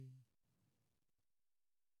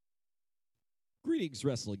Greetings,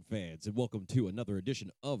 wrestling fans, and welcome to another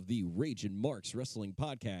edition of the Raging Marks Wrestling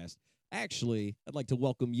Podcast. Actually, I'd like to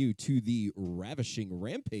welcome you to the Ravishing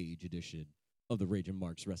Rampage edition of the Raging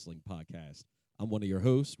Marks Wrestling Podcast. I'm one of your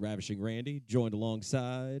hosts, Ravishing Randy, joined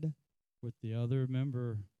alongside... with the other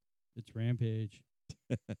member, it's Rampage.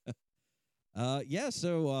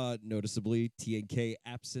 So noticeably, TNK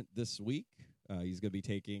absent this week. He's going to be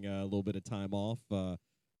taking a little bit of time off.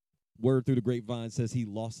 Word through the grapevine says he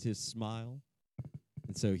lost his smile,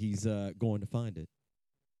 and so he's going to find it.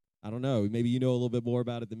 I don't know. Maybe you know a little bit more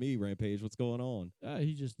about it than me, Rampage. What's going on?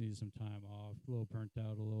 He just needs some time off, a little burnt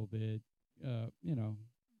out a little bit.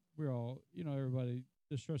 We're all, everybody,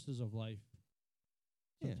 the stresses of life.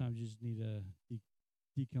 Sometimes you just need to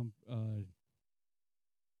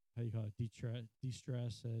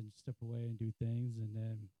de-stress and step away and do things. And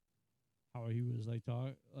then how he was we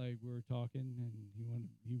were talking, and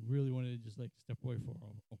he really wanted to just step away for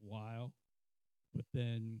a while. But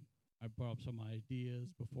then I brought up some ideas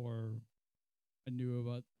before I knew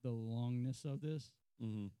about the longness of this.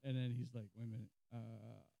 Mm-hmm. And then he's like, wait a minute.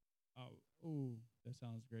 That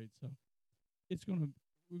sounds great. So we're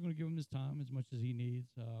gonna give him his time as much as he needs.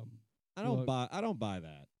 I don't buy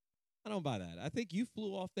that. I think you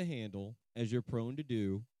flew off the handle, as you're prone to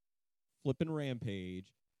do, flipping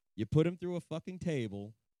Rampage. You put him through a fucking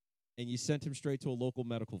table, and you sent him straight to a local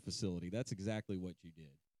medical facility. That's exactly what you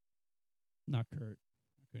did. Not Kurt.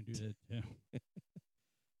 I couldn't do that to him.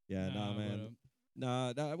 Man.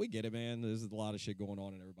 Nah, we get it, man. There's a lot of shit going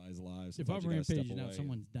on in everybody's lives. If I'm rampaging out,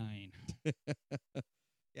 someone's dying.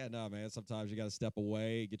 Man. Sometimes you got to step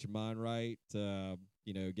away, get your mind right,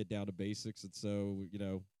 get down to basics. And so,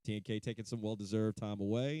 TNK taking some well-deserved time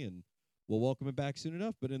away, and we'll welcome him back soon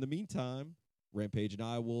enough. But in the meantime, Rampage and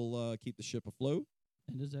I will keep the ship afloat.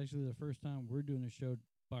 And this is actually the first time we're doing a show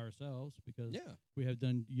by ourselves, because you have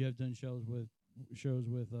done shows with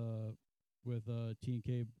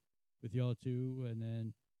TNK with y'all too, and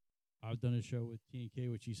then I've done a show with TNK,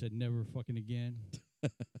 which he said never fucking again,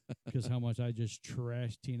 because how much I just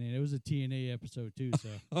trashed TNA. It was a TNA episode too, so.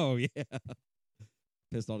 Oh yeah,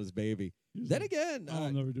 pissed on his baby. Then again,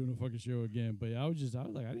 I'm never doing a fucking show again. But I was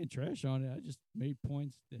like, I didn't trash on it. I just made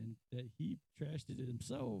points that he trashed it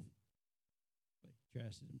himself. Like he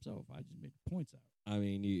trashed it himself. I just made the points out. I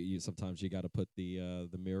mean, you sometimes you got to put the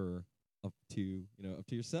mirror up to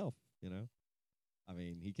yourself. I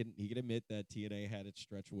mean, he can admit that TNA had its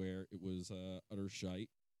stretch where it was utter shite.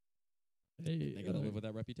 Hey, they got to live with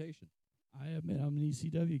that reputation. I admit I'm an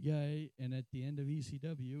ECW guy, and at the end of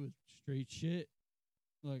ECW, it was straight shit.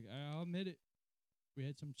 Like, I'll admit it. We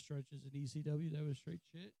had some stretches in ECW that was straight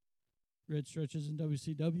shit. We had stretches in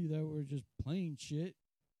WCW that were just plain shit.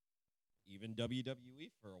 Even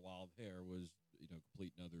WWE for a while there was,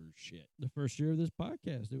 complete and utter shit. The first year of this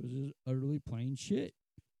podcast, it was just utterly plain shit.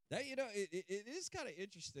 That, it is kind of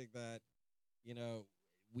interesting that,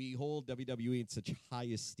 we hold WWE in such high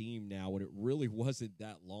esteem now, when it really wasn't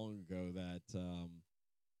that long ago that,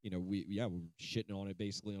 we're shitting on it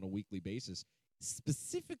basically on a weekly basis.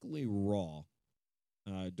 Specifically Raw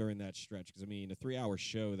during that stretch, because, a 3-hour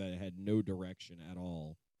show that had no direction at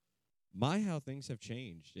all. How things have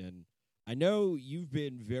changed. And I know you've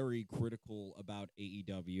been very critical about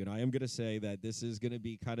AEW, and I am going to say that this is going to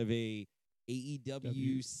be kind of a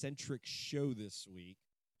AEW-centric show this week,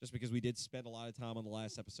 just because we did spend a lot of time on the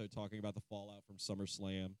last episode talking about the fallout from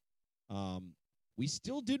SummerSlam. We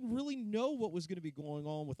still didn't really know what was going to be going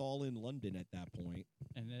on with All In London at that point.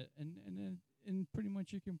 And pretty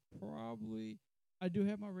much you can probably... I do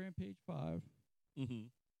have my Rampage 5. Mm-hmm.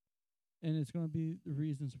 And it's going to be the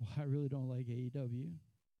reasons why I really don't like AEW.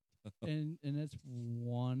 and that's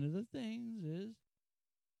one of the things is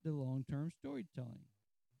the long-term storytelling.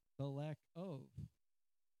 The lack of.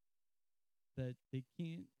 That they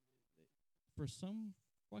can't... For some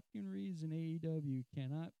fucking reason, AEW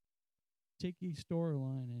cannot take a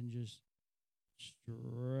storyline and just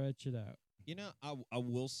stretch it out. I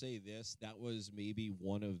will say this. That was maybe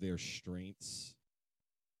one of their strengths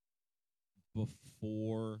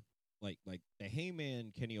before, like the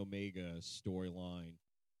Heyman Kenny Omega storyline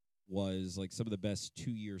was like some of the best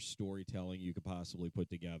 2-year storytelling you could possibly put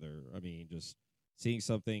together. Just seeing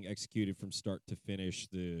something executed from start to finish,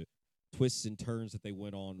 the twists and turns that they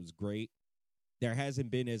went on was great. There hasn't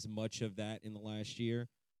been as much of that in the last year.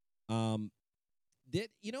 And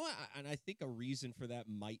I think a reason for that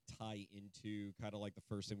might tie into kind of like the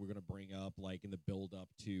first thing we're going to bring up, like in the build-up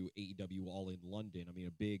to AEW All In London.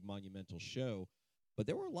 A big monumental show. But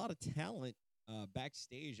there were a lot of talent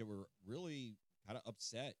backstage that were really kind of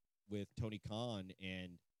upset with Tony Khan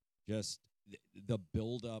and just the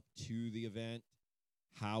build-up to the event,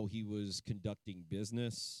 how he was conducting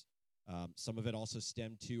business. Some of it also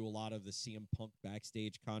stemmed to a lot of the CM Punk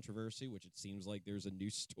backstage controversy, which it seems like there's a new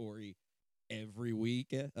story every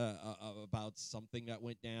week about something that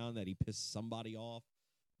went down, that he pissed somebody off.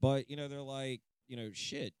 But, they're like,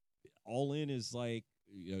 shit, All In is like,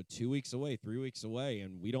 2 weeks away, 3 weeks away,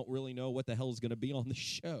 and we don't really know what the hell is going to be on the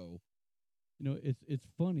show. It's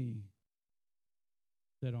funny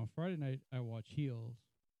that on Friday night I watch Heels,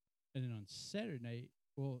 and then on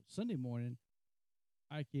Sunday morning,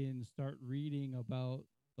 I can start reading about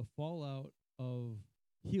the fallout of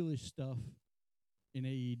heelish stuff in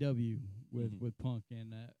AEW with Punk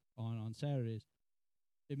and on Saturdays.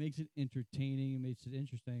 It makes it entertaining. It makes it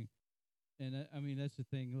interesting. And that's the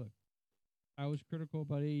thing. Look, I was critical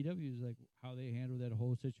about AEW, is like how they handled that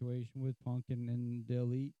whole situation with Punk and the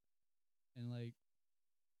Elite. And like,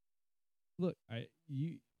 look,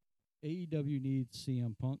 AEW needs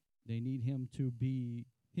CM Punk. They need him to be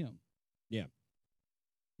him. Yeah.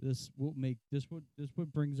 This what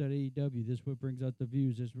brings out AEW. This what brings out the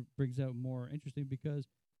views. This what brings out more interesting, because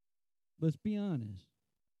let's be honest,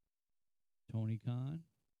 Tony Khan,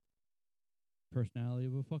 personality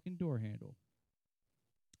of a fucking door handle.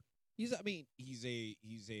 He's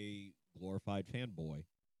a glorified fanboy,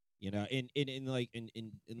 and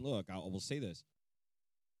look, I will say this.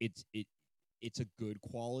 It's a good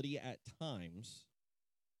quality at times,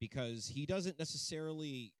 because he doesn't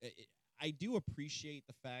necessarily I do appreciate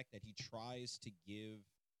the fact that he tries to give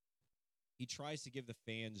the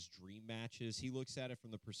fans dream matches. He looks at it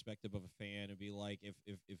from the perspective of a fan and be like,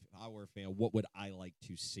 if I were a fan, what would I like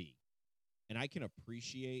to see? And I can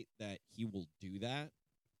appreciate that he will do that.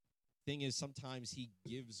 Thing is, sometimes he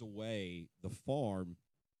gives away the farm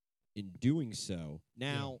in doing so.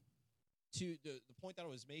 Now, to the point that I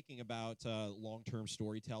was making about long-term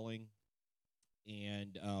storytelling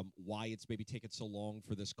and why it's maybe taken so long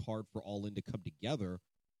for this card for All In to come together,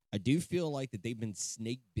 I do feel like that they've been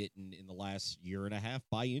snake bitten in the last year and a half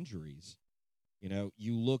by injuries.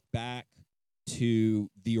 You look back to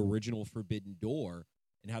the original Forbidden Door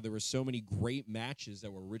and how there were so many great matches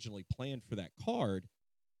that were originally planned for that card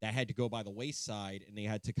that had to go by the wayside, and they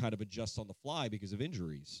had to kind of adjust on the fly because of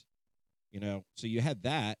injuries. So you had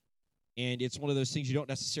that. And it's one of those things, you don't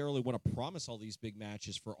necessarily want to promise all these big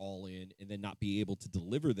matches for All In and then not be able to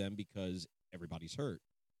deliver them because everybody's hurt.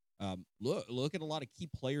 Look at a lot of key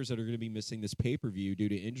players that are going to be missing this pay-per-view due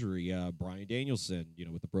to injury. Bryan Danielson,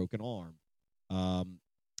 with the broken arm.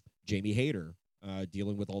 Jamie Hayter,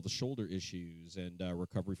 dealing with all the shoulder issues and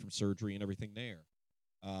recovery from surgery and everything there.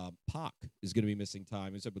 Pac is going to be missing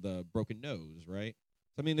time, except with a broken nose, right?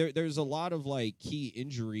 So, there's a lot of like key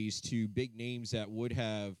injuries to big names that would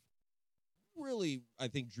have really, I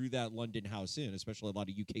think, drew that London house in, especially a lot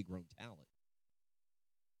of UK grown talent.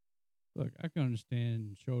 Look, I can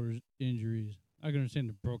understand shoulder injuries. I can understand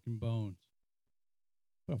the broken bones.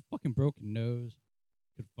 But a fucking broken nose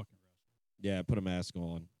could fucking wrestle. Yeah, put a mask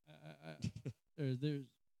on. Didn't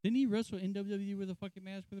he wrestle in WWE with a fucking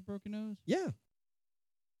mask with a broken nose? Yeah.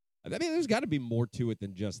 There's got to be more to it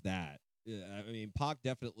than just that. Pac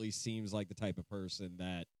definitely seems like the type of person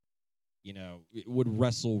that, would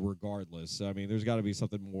wrestle regardless. So, there's got to be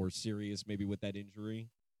something more serious maybe with that injury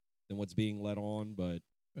than what's being let on. But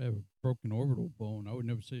I have a broken orbital bone. I would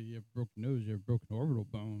never say you have a broken nose, you have a broken orbital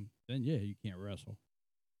bone. Then, yeah, you can't wrestle.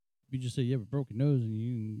 If you just say you have a broken nose and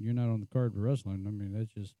you're not on the card for wrestling,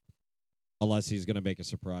 that's just... Unless he's going to make a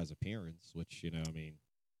surprise appearance, which,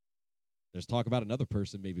 there's talk about another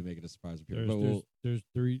person maybe making a surprise appearance. There's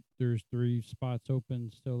three spots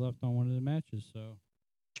open still left on one of the matches, so...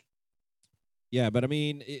 Yeah, but I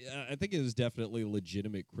think it was definitely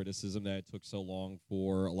legitimate criticism that it took so long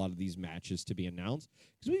for a lot of these matches to be announced.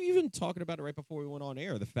 Because we were even talking about it right before we went on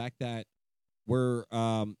air. The fact that we're,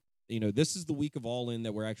 this is the week of All In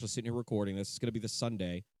that we're actually sitting here recording. This is going to be the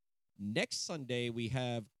Sunday. Next Sunday, we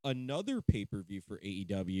have another pay-per-view for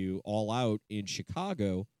AEW, All Out in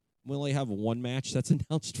Chicago. We only have one match that's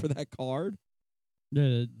announced for that card.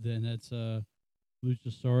 Yeah, then that's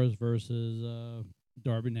Luchasaurus versus...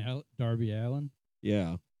 Darby Allin.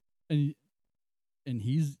 Yeah. And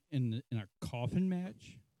he's in a coffin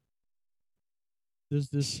match this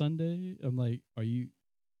Sunday. I'm like, are you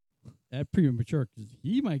that premature? Because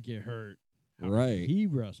he might get hurt. Right. He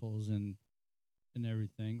wrestles and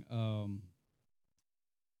everything.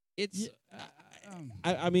 It's.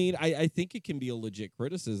 I think it can be a legit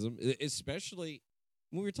criticism, especially.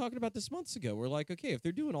 We were talking about this months ago. We're like, okay, if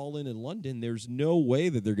they're doing All In London, there's no way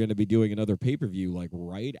that they're going to be doing another pay-per-view like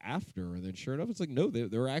right after. And then sure enough, it's like, no,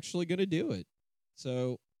 they're actually going to do it.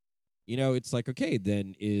 So, it's like, okay,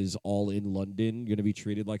 then is All In London going to be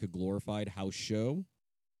treated like a glorified house show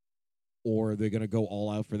or they're going to go all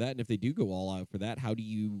out for that. And if they do go all out for that, how do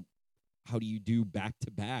you do back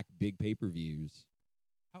to back big pay-per-views?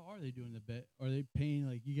 How are they doing the bet? Are they paying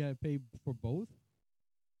like you gotta pay for both?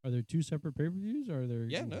 Are there two separate pay-per-views? Or are there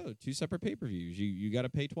Yeah, no, two separate pay-per-views. You got to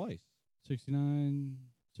pay twice. 69,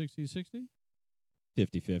 60, 60?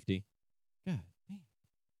 50-50. God damn.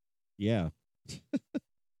 Yeah.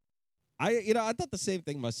 I thought the same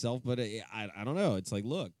thing myself, but I don't know. It's like,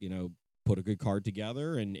 look, put a good card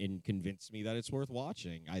together and convince me that it's worth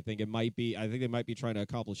watching. I think they might be trying to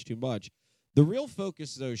accomplish too much. The real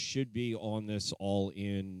focus, though, should be on this All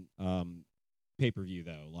In pay-per-view,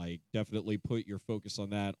 though. Like, definitely put your focus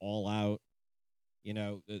on that all out.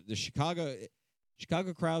 The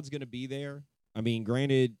Chicago crowd's going to be there. I mean,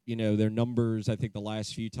 granted, their numbers, I think the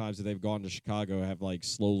last few times that they've gone to Chicago have, like,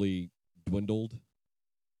 slowly dwindled.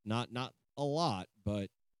 Not a lot, but,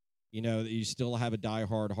 you still have a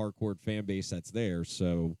diehard, hardcore fan base that's there.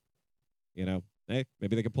 So, hey,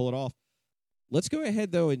 maybe they can pull it off. Let's go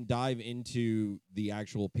ahead, though, and dive into the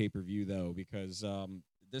actual pay-per-view, though, because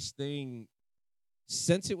this thing,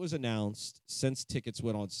 since it was announced, since tickets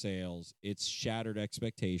went on sales, it's shattered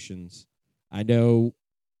expectations. I know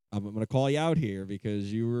I'm going to call you out here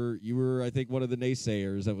because you were, I think, one of the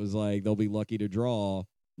naysayers that was like, they'll be lucky to draw.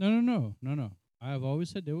 No. I have always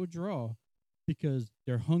said they would draw because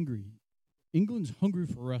they're hungry. England's hungry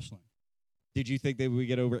for wrestling. Did you think they would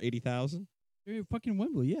get over 80,000? They're fucking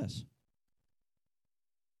Wembley, yes.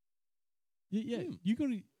 Yeah,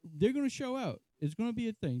 they're gonna show out. It's gonna be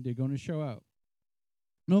a thing. They're gonna show out.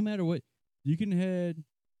 No matter what, you can head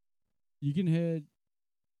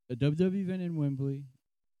a WWE event in Wembley,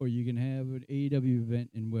 or you can have an AEW event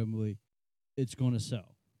in Wembley. It's gonna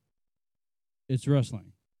sell. It's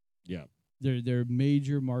wrestling. Yeah. They're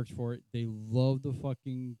major marks for it. They love the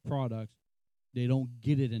fucking products. They don't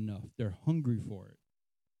get it enough. They're hungry for it.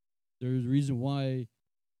 There's a reason why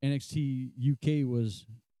NXT UK was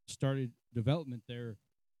started development there,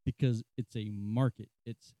 because it's a market.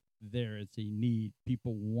 It's there. It's a need.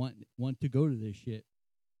 People want to go to this shit.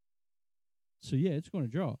 So yeah, it's going to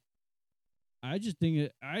draw. I just think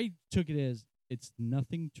I took it as it's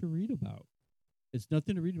nothing to read about. It's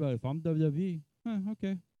nothing to read about. If I'm WWE,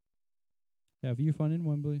 okay. Have your fun in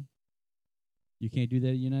Wembley. You can't do that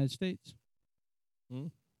in the United States.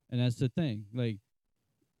 And that's the thing. Like,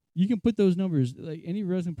 you can put those numbers, like any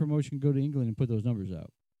wrestling promotion, go to England and put those numbers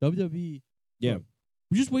out. WWE, yeah.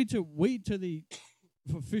 We just wait till they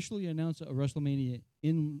officially announce a WrestleMania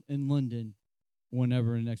in London,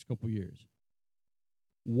 whenever in the next couple years.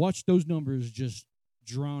 Watch those numbers just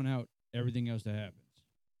drown out everything else that happens.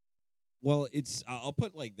 Well, I'll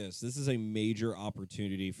put it like this. This is a major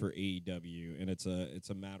opportunity for AEW, and it's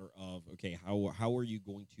a matter of, okay, how are you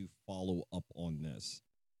going to follow up on this?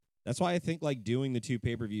 That's why I think like doing the two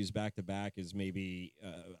pay-per-views back to back is maybe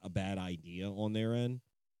a bad idea on their end.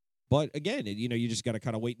 But again, you just got to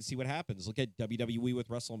kind of wait and see what happens. Look at WWE with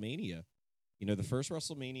WrestleMania. The first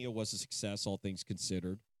WrestleMania was a success, all things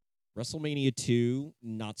considered. WrestleMania 2,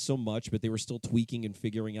 not so much, but they were still tweaking and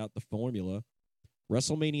figuring out the formula.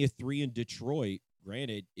 WrestleMania 3 in Detroit,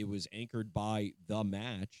 granted, it was anchored by the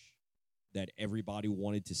match that everybody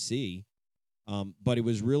wanted to see. But it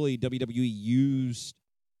was really WWE used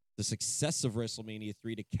the success of WrestleMania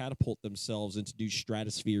 3 to catapult themselves into new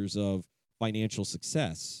stratospheres of financial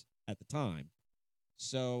success at the time.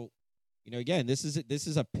 So, again, this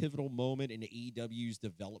is a pivotal moment in AEW's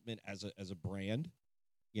development as a brand.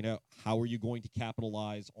 How are you going to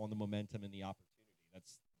capitalize on the momentum and the opportunity?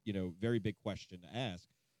 That's, very big question to ask.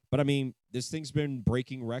 But, I mean, this thing's been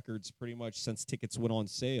breaking records pretty much since tickets went on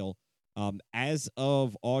sale. As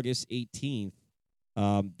of August 18th,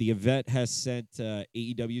 the event has set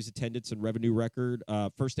AEW's attendance and revenue record,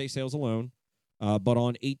 first day sales alone. But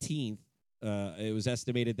on 18th, it was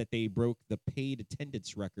estimated that they broke the paid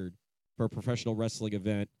attendance record for a professional wrestling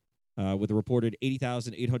event with a reported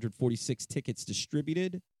 80,846 tickets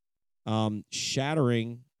distributed,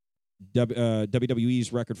 shattering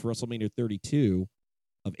WWE's record for WrestleMania 32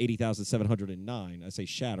 of 80,709. I say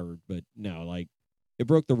shattered, but no, like it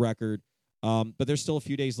broke the record. But there's still a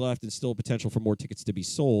few days left and still potential for more tickets to be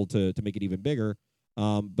sold to make it even bigger.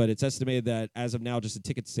 But it's estimated that as of now, just the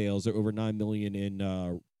ticket sales are over $9 million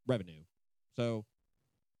in revenue. So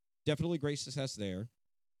definitely great success there.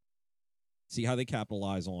 See how they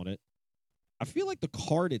capitalize on it. I feel like the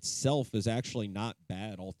card itself is actually not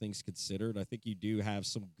bad, all things considered. I think you do have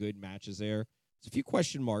some good matches there. There's a few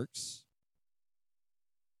question marks.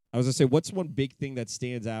 I was going to say, what's one big thing that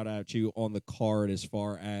stands out at you on the card as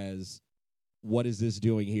far as what is this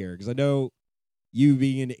doing here? Because I know you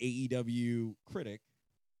being an AEW critic,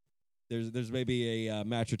 There's maybe a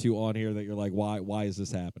match or two on here that you're like, why is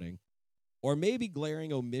this happening? Or maybe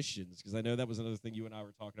glaring omissions, because I know that was another thing you and I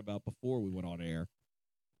were talking about before we went on air.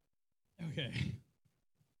 Okay.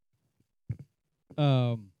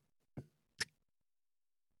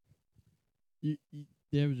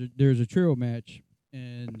 There's a trio match,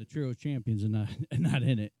 and the trio champions are not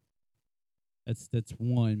in it. That's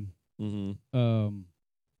one. Mm-hmm.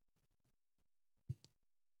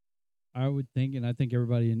 I would think, and I think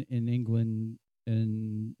everybody in England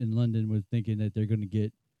and in London was thinking that they're going to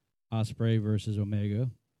get Ospreay versus Omega.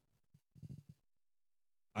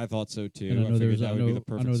 I thought so too. And I know there was that would be the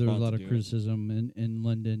perfect I know there was a spot lot to of do it. criticism in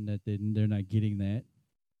London that they're not getting that.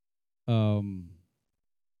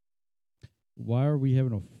 Why are we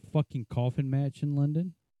having a fucking coffin match in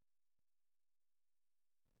London?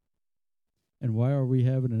 And why are we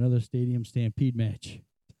having another Stadium Stampede match?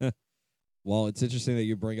 Well, it's interesting that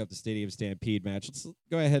you bring up the Stadium Stampede match. Let's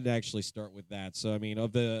go ahead and actually start with that. So, I mean,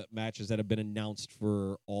 of the matches that have been announced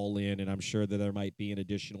for All In, and I'm sure that there might be an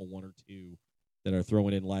additional one or two that are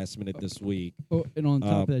thrown in last minute this week. Oh, and on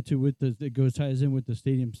top of that too, it ties in with the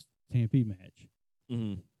Stadium Stampede match.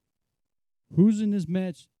 Mm-hmm. Who's in this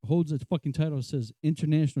match holds its fucking title, says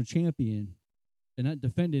international champion, and not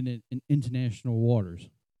defending it in international waters?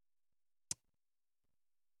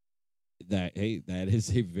 That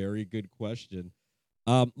is a very good question.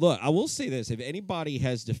 Look, I will say this: if anybody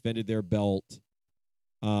has defended their belt,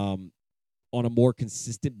 on a more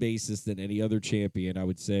consistent basis than any other champion, I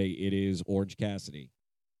would say it is Orange Cassidy,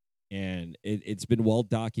 and it's been well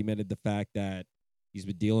documented the fact that he's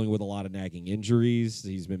been dealing with a lot of nagging injuries.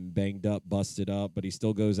 He's been banged up, busted up, but he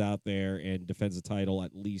still goes out there and defends the title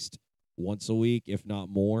at least once a week, if not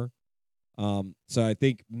more. So I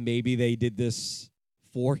think maybe they did this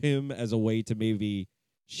for him as a way to maybe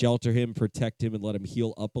shelter him, protect him, and let him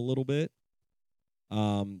heal up a little bit,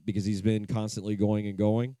 because he's been constantly going and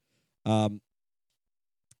going.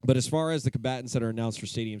 But as far as the combatants that are announced for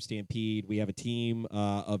Stadium Stampede, we have a team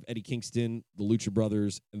of Eddie Kingston, the Lucha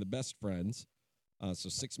Brothers, and the Best Friends. So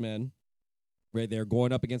 6 men right there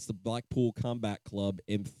going up against the Blackpool Combat Club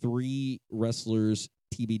and 3 wrestlers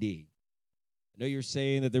TBD. I know you're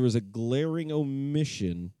saying that there was a glaring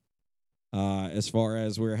omission as far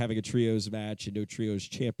as we're having a trios match and no trios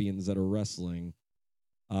champions that are wrestling.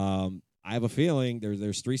 I have a feeling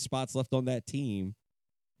there's 3 spots left on that team.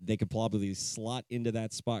 They could probably slot into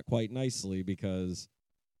that spot quite nicely because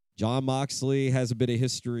Jon Moxley has a bit of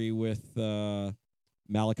history with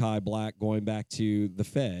Malachi Black going back to the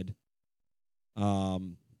Fed. I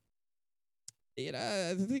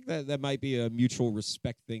think that might be a mutual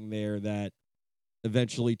respect thing there that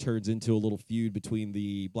eventually turns into a little feud between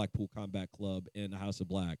the Blackpool Combat Club and the House of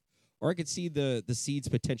Black. Or I could see the seeds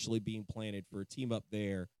potentially being planted for a team up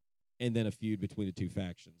there and then a feud between the 2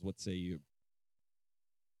 factions. What say you?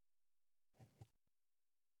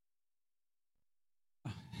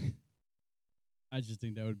 I just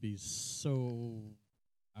think that would be so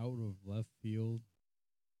out of left field.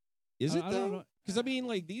 Is it though? Because I mean,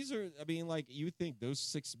 like you think those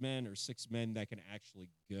 6 men are 6 men that can actually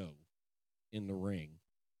go in the ring.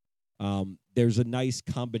 There's a nice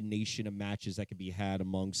combination of matches that can be had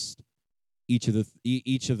amongst each of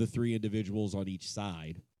the 3 individuals on each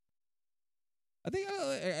side. I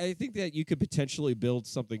think that you could potentially build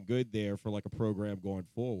something good there for like a program going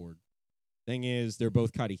forward. Thing is, they're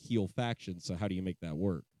both kind of heel factions, so how do you make that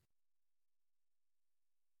work?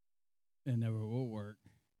 It never will work.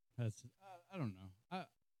 That's I don't know.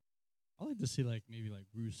 I like to see maybe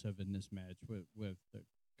Rusev in this match with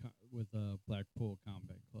Blackpool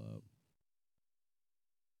Combat Club.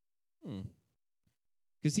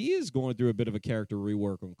 Because he is going through a bit of a character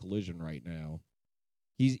rework on Collision right now.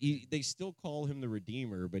 They still call him the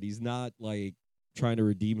Redeemer, but he's not trying to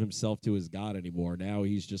redeem himself to his God anymore. Now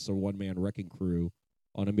he's just a one-man wrecking crew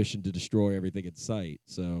on a mission to destroy everything in sight.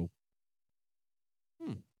 So,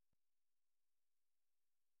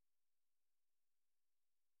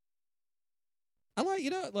 I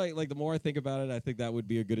like the more I think about it, I think that would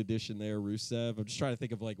be a good addition there, Rusev. I'm just trying to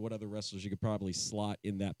think of what other wrestlers you could probably slot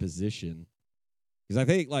in that position. Because I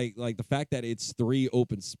think like the fact that it's 3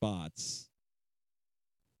 open spots.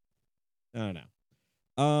 I don't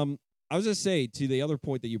know. I was going to say, to the other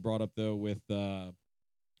point that you brought up, though, with Will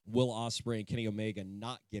Ospreay and Kenny Omega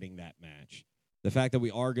not getting that match, the fact that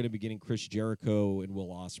we are going to be getting Chris Jericho and Will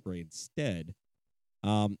Ospreay instead,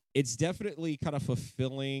 it's definitely kind of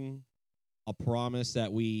fulfilling a promise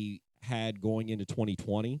that we had going into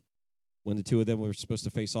 2020 when the 2 of them were supposed to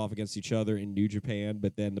face off against each other in New Japan,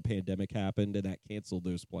 but then the pandemic happened and that canceled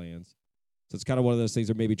those plans. So it's kind of one of those things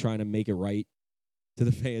they're maybe trying to make it right to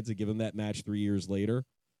the fans and give them that match 3 years later.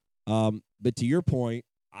 But to your point,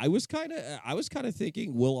 I was kind of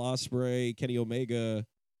thinking Will Ospreay, Kenny Omega.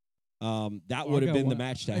 That would have been the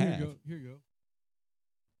match to have. Here you go.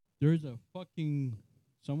 There's a fucking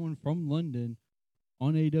someone from London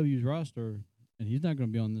on AEW's roster, and he's not going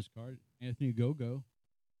to be on this card. Anthony Gogo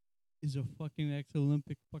is a fucking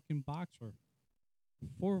ex-Olympic fucking boxer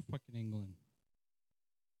for fucking England.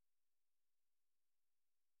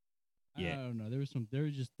 Yeah. I don't know. There were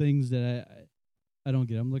just things that I don't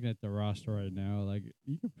get. I'm looking at the roster right now. Like,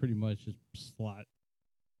 you could pretty much just slot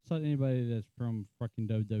anybody that's from fucking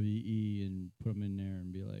WWE and put them in there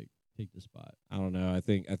and be like, take the spot. I don't know. I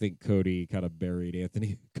think Cody kind of buried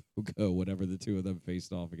Anthony Gogo whenever the two of them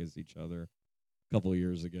faced off against each other a couple of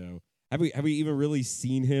years ago. Have we even really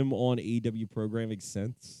seen him on AEW programming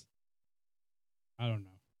since? I don't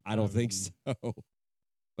know. I don't think so.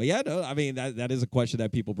 But yeah, no, I mean that is a question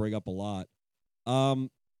that people bring up a lot. I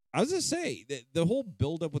was gonna say the whole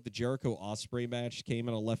build-up with the Jericho Ospreay match came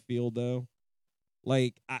in a left field though.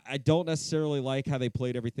 Like I don't necessarily like how they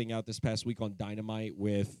played everything out this past week on Dynamite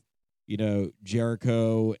with,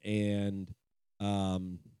 Jericho and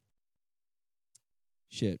Don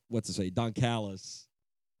Callis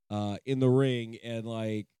in the ring, and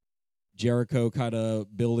like Jericho kind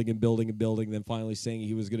of building, then finally saying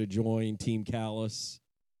he was going to join Team Callis.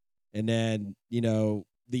 And then,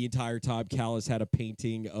 the entire time Callis had a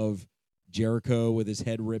painting of Jericho with his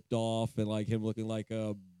head ripped off and like him looking like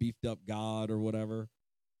a beefed up god or whatever.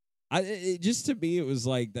 Just to me, it was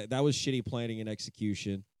like that was shitty planning and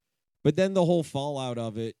execution. But then the whole fallout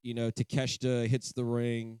of it, Takeshita hits the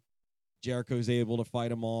ring. Jericho's able to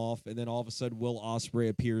fight him off, and then all of a sudden Will Ospreay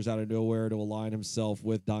appears out of nowhere to align himself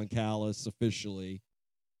with Don Callis officially.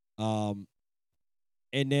 And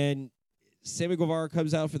then Sammy Guevara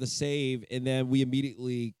comes out for the save, and then we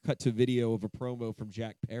immediately cut to video of a promo from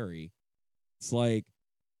Jack Perry. It's like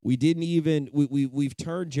we didn't even we've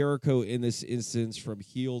turned Jericho in this instance from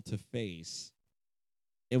heel to face,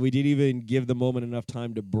 and we didn't even give the moment enough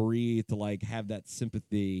time to breathe to like have that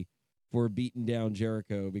sympathy for beating down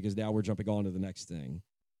Jericho, because now we're jumping on to the next thing.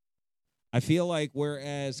 I feel like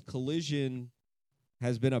whereas Collision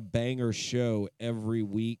has been a banger show every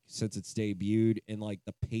week since it's debuted, and like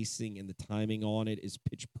the pacing and the timing on it is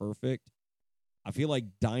pitch perfect, I feel like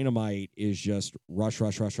Dynamite is just rush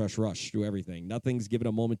through everything. Nothing's given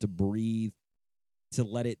a moment to breathe, to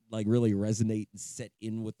let it like really resonate and set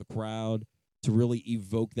in with the crowd, to really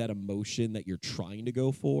evoke that emotion that you're trying to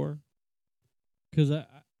go for. Because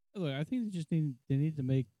I think they need to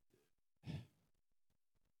make.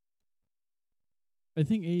 I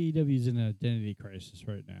think AEW is in an identity crisis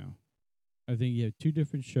right now. I think you have two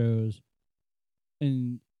different shows,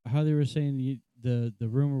 and how they were saying the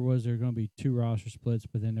rumor was there were going to be two roster splits,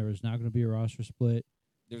 but then there was not going to be a roster split.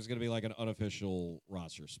 There's going to be like an unofficial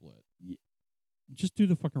roster split. Just do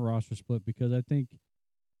the fucking roster split, because I think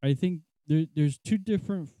there's two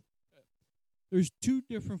different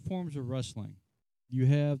forms of wrestling. You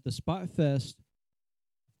have the Spot Fest,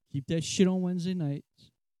 keep that shit on Wednesday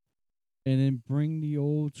nights, and then bring the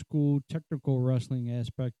old school technical wrestling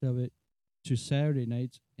aspect of it to Saturday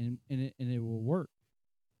nights, and it will work.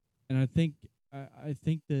 And I think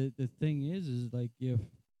the thing is like, if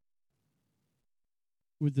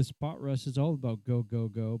with the spot rest, it's all about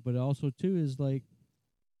go, but also too is like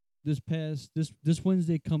this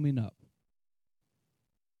Wednesday coming up,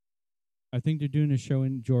 I think they're doing a show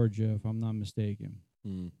in Georgia, if I'm not mistaken.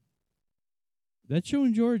 That show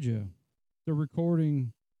in Georgia, they're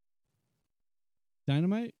recording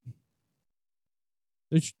Dynamite.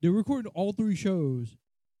 They're recording all three shows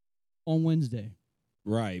on Wednesday.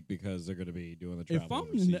 Right, because they're going to be doing the travel.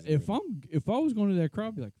 If I was going to that crowd,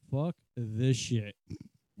 I'd be like, fuck this shit.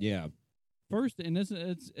 Yeah. First, and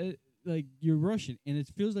it's like you're rushing, and it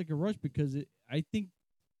feels like a rush because I think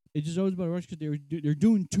it just always about a rush because they're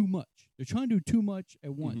doing too much. They're trying to do too much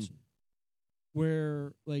at once. Mm-hmm.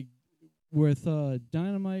 Where like with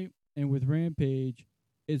Dynamite and with Rampage,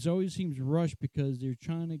 it always seems rushed because they're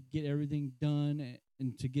trying to get everything done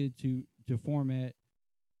and to get it to format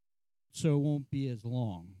so it won't be as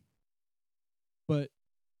long. But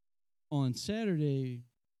on Saturday,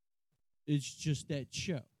 it's just that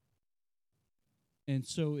show. And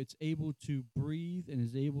so it's able to breathe and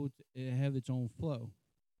is able to have its own flow.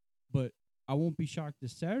 But I won't be shocked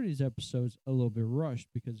if Saturday's episode's a little bit rushed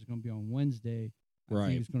because it's going to be on Wednesday. I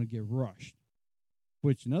think it's going to get rushed.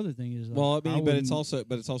 Which another thing is, well, I mean, but it's also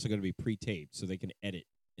going to be pre-taped, so they can edit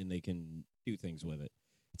and they can do things with it.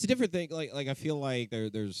 It's a different thing. Like I feel like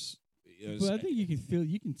there's. But I think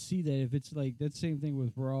you can see that if it's like that same thing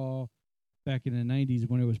with Raw back in the 90s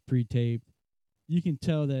when it was pre-taped, you can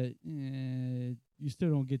tell that you still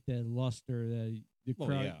don't get that luster that the Well,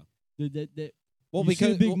 crowd. yeah. That Well, you see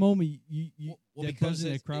because a big moment, that because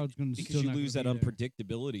buzzing, that crowd's going to because still you not lose that gonna be there.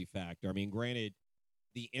 unpredictability factor. I mean, granted,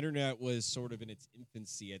 the internet was sort of in its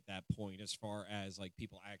infancy at that point, as far as like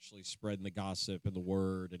people actually spreading the gossip and the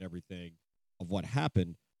word and everything of what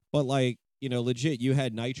happened. But like, legit, you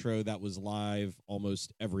had Nitro that was live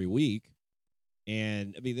almost every week.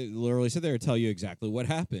 And I mean, they literally sit there and tell you exactly what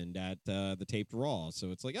happened at the taped Raw.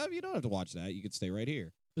 So it's like, oh, you don't have to watch that. You could stay right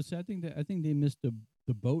here. But see, I think they missed the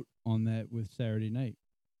boat on that with Saturday night.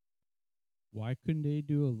 Why couldn't they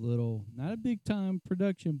do a little, not a big time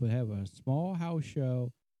production, but have a small house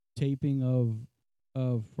show taping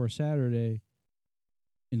of for Saturday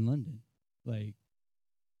in London? Like,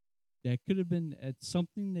 that could have been at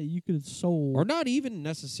something that you could have sold. Or not even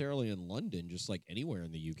necessarily in London, just like anywhere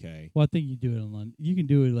in the UK. Well, I think you do it in London. You can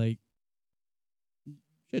do it like.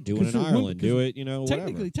 Should do it in Ireland. Do it,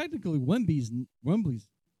 whatever. Technically, Wembley's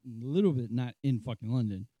a little bit not in fucking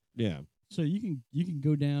London. Yeah. So you can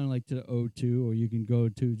go down like to the O2, or you can go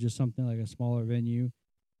to just something like a smaller venue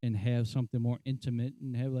and have something more intimate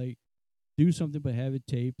and have like do something, but have it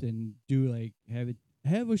taped and do like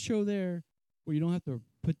have a show there where you don't have to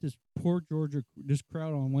put this poor Georgia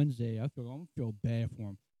crowd on Wednesday. I'm gonna feel bad for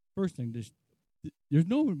them. First thing, there's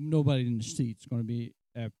nobody in the seats going to be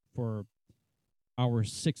for hour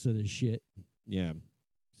 6 of this shit. Yeah.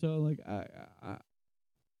 So like I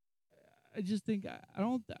just think I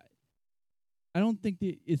don't think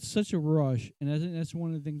that it's such a rush, and I think that's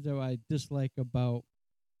one of the things that I dislike about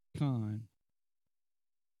Khan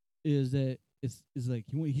is that it's like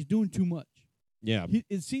he's doing too much. Yeah.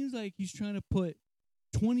 It seems like he's trying to put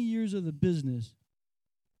 20 years of the business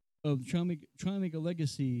of trying to make a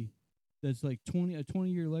legacy that's like a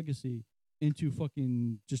 20-year legacy into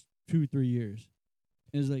fucking just 2-3 years.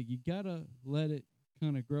 And it's like you gotta let it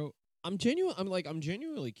kind of grow. I'm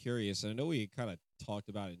genuinely curious, and I know we kind of talked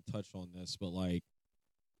about it and touched on this, but like,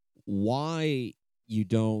 why you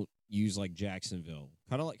don't use like Jacksonville?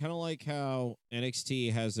 Kind of like how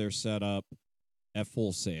NXT has their setup at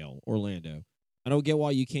Full Sail, Orlando. I don't get why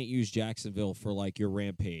you can't use Jacksonville for like your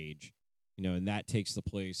Rampage, and that takes the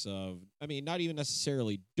place of, I mean, not even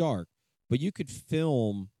necessarily dark, but you could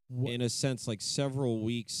film in a sense like several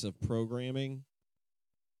weeks of programming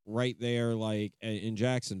right there, like in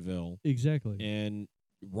Jacksonville. Exactly. And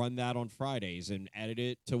run that on Fridays and edit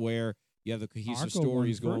it to where you have the cohesive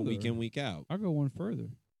stories going week in, week out. I'll go one further.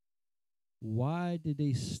 Why did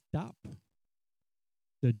they stop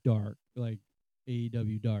the dark, like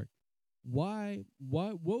AEW dark? Why?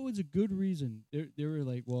 What was a good reason? They were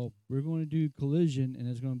like, well, we're going to do Collision, and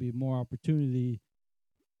there's going to be more opportunity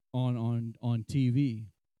on TV.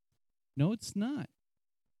 No, it's not.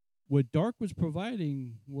 What Dark was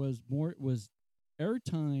providing was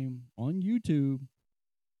airtime on YouTube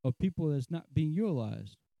of people that's not being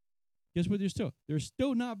utilized. Guess what? They're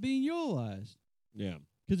still not being utilized. Yeah,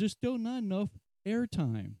 because there's still not enough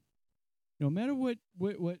airtime. No matter how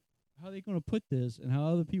they're going to put this and how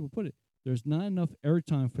other people put it, there's not enough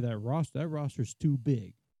airtime for that roster. That roster's too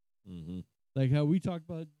big. Mm-hmm. Like how we talked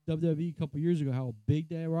about WWE a couple years ago, how big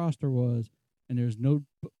that roster was, and there's no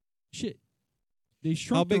shit. They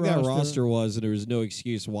shrunk how big the that roster was, and there was no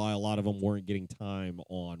excuse why a lot of them weren't getting time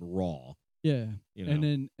on Raw. Yeah,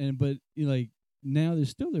 but like now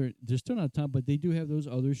there's still not time, but they do have those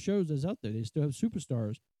other shows that's out there. They still have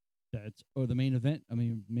Superstars, or the main event. I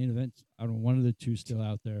mean, main events. I don't know, one of the two still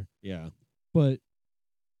out there. Yeah, but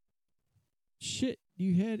shit,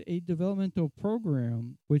 you had a developmental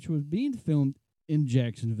program which was being filmed in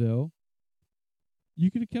Jacksonville.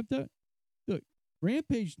 You could have kept that. Look,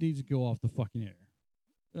 Rampage needs to go off the fucking air.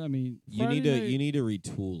 I mean, you need to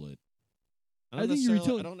retool it. I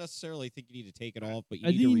don't necessarily think you need to take it off, but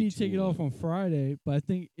you need to take it off on Friday. But I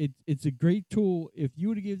think it's a great tool. If you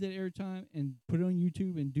were to give that airtime and put it on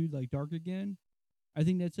YouTube and do like Dark again, I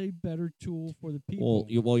think that's a better tool for the people.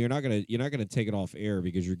 Well, you're not gonna take it off air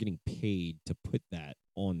because you're getting paid to put that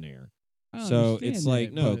on there. So it's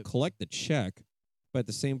like, no, collect the check, but at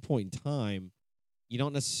the same point in time, you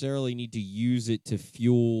don't necessarily need to use it to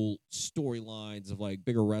fuel storylines of like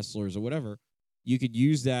bigger wrestlers or whatever. You could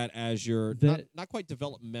use that as your not quite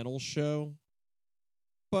developmental show,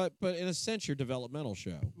 but in a sense your developmental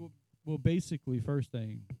show. Well, basically, first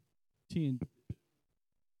thing,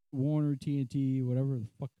 Warner, TNT, whatever the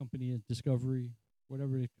fuck company is, Discovery,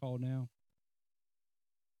 whatever it's called now.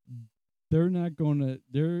 They're gonna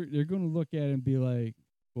look at it and be like,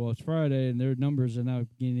 well, it's Friday and their numbers are not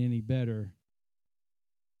getting any better.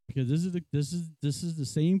 Because this is the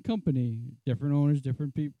same company, different owners,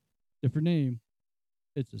 different people, different name.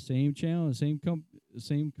 It's the same channel, the same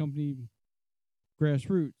company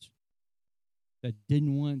grassroots that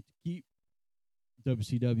didn't want to keep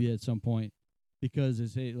WCW at some point because they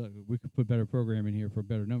say, look, we could put better programming here for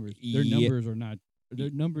better numbers. Their numbers are not.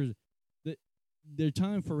 Their numbers. Their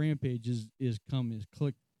time for Rampage is tick-tocking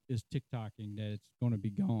that it's going to be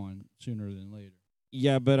gone sooner than later.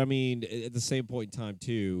 Yeah, but I mean, at the same point in time,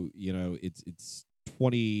 too, it's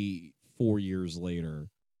 24 years later,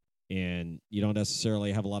 and you don't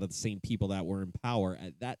necessarily have a lot of the same people that were in power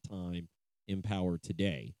at that time in power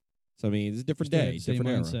today. So, I mean, it's a different day, different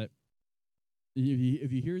mindset. Era.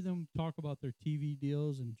 If you hear them talk about their TV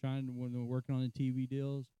deals and when they're working on the TV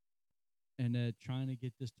deals and trying to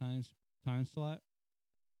get this time slot,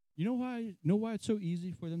 you know why it's so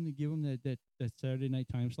easy for them to give them that Saturday night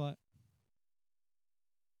time slot?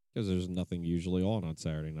 Because there's nothing usually on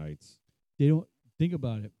Saturday nights. They don't think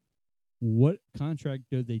about it. What contract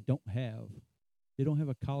do they don't have? They don't have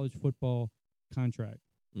a college football contract.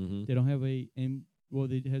 Mm-hmm. They don't have they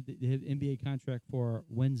have NBA contract for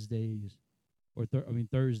Wednesdays or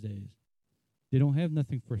Thursdays. They don't have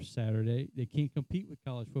nothing for Saturday. They can't compete with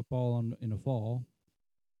college football in the fall.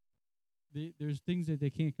 There's things that they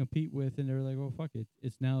can't compete with, and they're like, "Well, fuck it.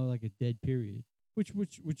 It's now like a dead period," which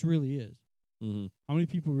really is. Mm-hmm. How many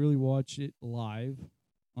people really watch it live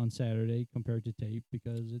on Saturday compared to tape?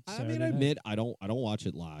 Because it's. I mean, I admit I don't watch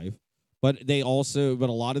it live, but a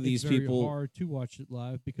lot of these people. It's very hard to watch it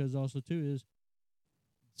live because also too is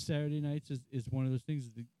Saturday nights is one of those things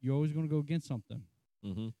that you're always going to go against something.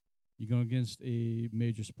 Mm-hmm. You're going against a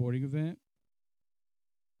major sporting event.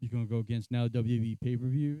 You're going to go against now WWE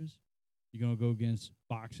pay-per-views. You're going to go against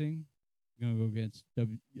boxing. You're going to go against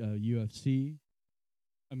UFC.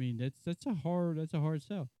 I mean, that's a hard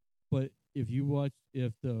sell. But if the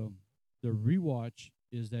rewatch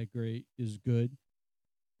is good,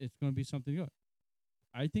 it's going to be something good.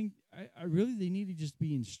 I think I really they need to just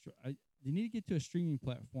be they need to get to a streaming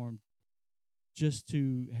platform just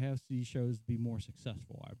to have these shows be more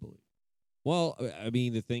successful, I believe. Well, I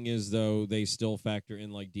mean, the thing is, though, they still factor in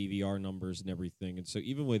like DVR numbers and everything, and so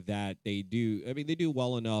even with that, they do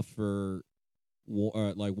well enough for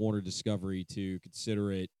like Warner Discovery to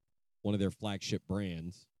consider it one of their flagship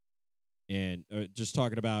brands, and just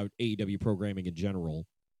talking about AEW programming in general,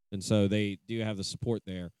 and so they do have the support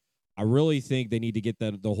there. I really think they need to get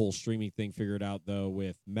the whole streaming thing figured out, though,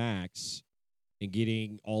 with Max and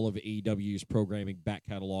getting all of AEW's programming back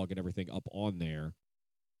catalog and everything up on there.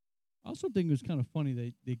 I also think it was kind of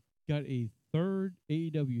funny they got a third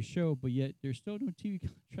AEW show, but yet there's still no TV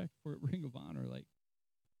contract for Ring of Honor. Like,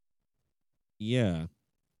 yeah,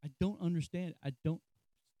 I don't understand. I don't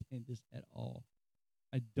understand this at all.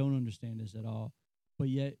 I don't understand this at all. But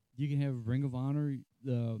yet you can have Ring of Honor.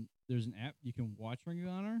 There's an app you can watch Ring of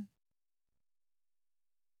Honor,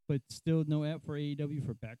 but still no app for AEW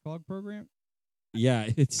for backlog program. Yeah,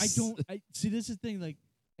 it's. I see. This is the thing. Like,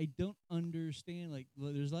 I don't understand. Like,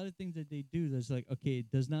 there's a lot of things that they do that's like, okay,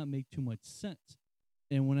 it does not make too much sense.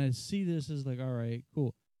 And when I see this, it's like, all right,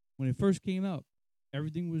 cool. When it first came out,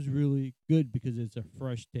 everything was really good because it's a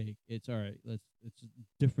fresh take. It's all right. It's a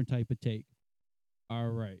different type of take. All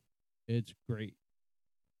right, it's great.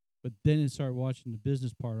 But then it started watching the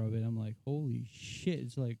business part of it. I'm like, holy shit!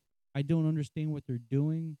 It's like I don't understand what they're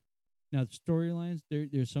doing. Now the storylines,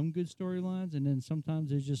 there's some good storylines, and then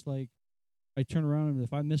sometimes it's just like I turn around and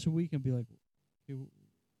if I miss a week and be like, okay,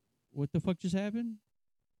 what the fuck just happened?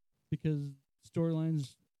 Because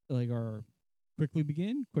storylines like are quickly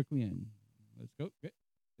begin, quickly end. Let's go,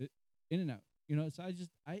 in and out. You know, so I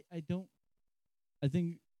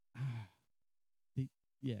think,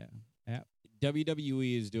 yeah, app.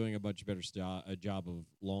 WWE is doing a much better job of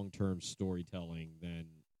long-term storytelling than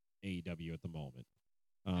AEW at the moment.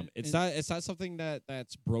 It's not something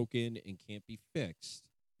that's broken and can't be fixed.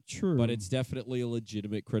 True, but it's definitely a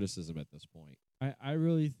legitimate criticism at this point. I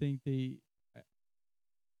really think they.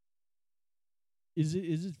 Is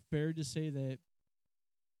it fair to say that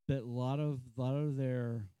a lot of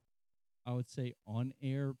their, I would say,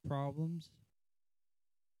 on-air problems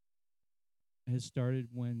has started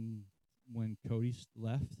when Cody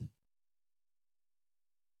left?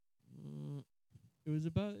 It was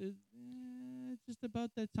just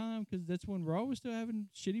about that time because that's when Raw was still having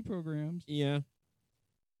shitty programs. Yeah.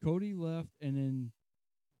 Cody left, and then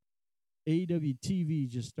AEW TV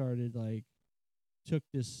just started, like, took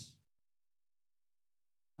this,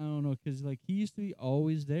 I don't know, because, like, he used to be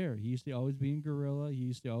always there. He used to always be in Gorilla. He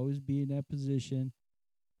used to always be in that position.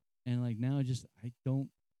 And, like, now it just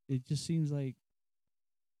seems like.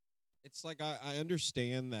 It's like I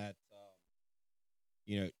understand that,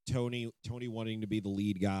 Tony wanting to be the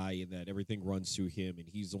lead guy and that everything runs through him and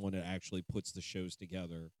he's the one that actually puts the shows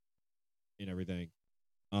together. and everything.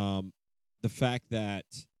 The fact that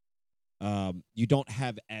you don't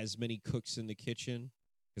have as many cooks in the kitchen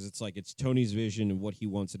because it's like it's Tony's vision and what he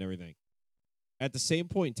wants and everything. At the same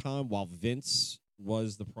point in time, while Vince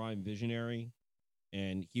was the prime visionary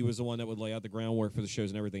and he was the one that would lay out the groundwork for the shows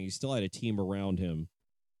and everything, he still had a team around him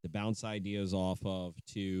to bounce ideas off of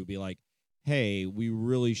to be like, hey, we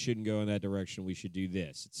really shouldn't go in that direction. We should do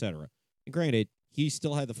this, etc. And granted, he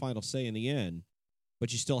still had the final say in the end,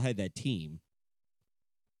 but you still had that team.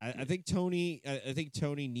 I think Tony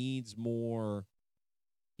needs more.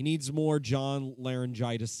 He needs more John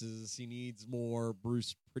Laryngitises. He needs more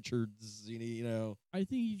Bruce Pritchards. I think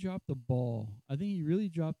he dropped the ball. I think he really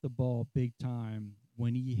dropped the ball big time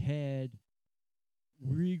when he had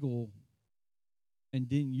Regal and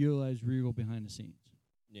didn't utilize Regal behind the scenes.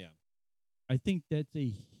 Yeah. I think that's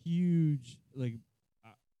a huge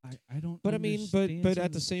I don't. But I mean, but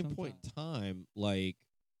at the same point in time, like,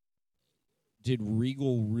 did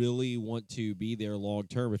Regal really want to be there long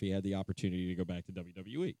term if he had the opportunity to go back to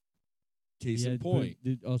WWE? Case in point.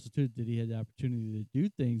 Also, too, did he have the opportunity to do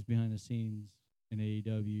things behind the scenes in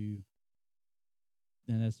AEW?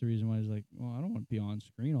 And that's the reason why he's like, well, I don't want to be on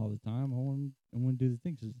screen all the time. I want to do the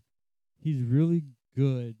things. He's really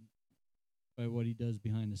good at what he does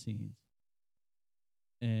behind the scenes.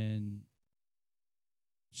 And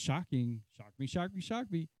shock me.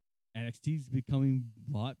 NXT's becoming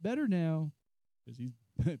a lot better now because he's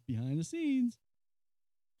behind the scenes.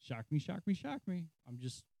 Shock me. I'm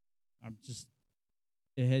just.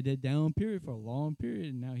 It had that down period for a long period,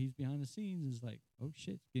 and now he's behind the scenes. It's like, oh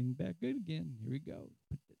shit, it's getting back good again. Here we go.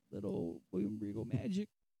 Put that little William Regal magic.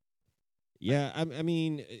 Yeah, I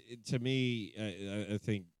mean, to me, I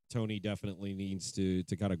think Tony definitely needs to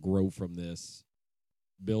kind of grow from this,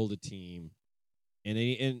 build a team.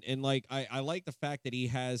 And like I like the fact that he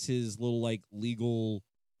has his little like legal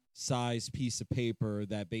size piece of paper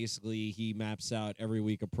that basically he maps out every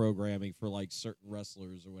week of programming for like certain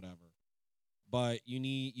wrestlers or whatever. But you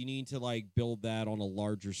need to like build that on a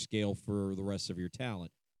larger scale for the rest of your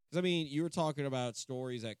talent. Because I mean, you were talking about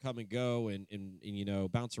stories that come and go and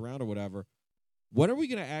bounce around or whatever. When are we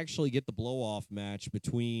going to actually get the blow-off match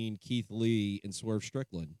between Keith Lee and Swerve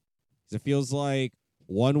Strickland? Because it feels like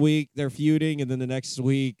 1 week they're feuding, and then the next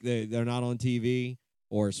week they're not on TV,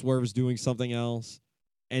 or Swerve's doing something else.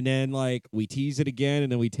 And then, like, we tease it again,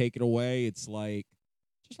 and then we take it away. It's like,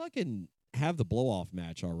 just fucking have the blow-off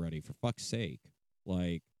match already, for fuck's sake.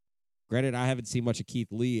 Like, granted, I haven't seen much of Keith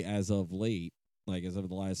Lee as of late, like, as of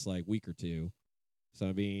the last, like, week or two. So,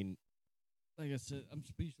 I mean, like I said, I'm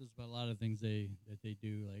speechless about a lot of things that they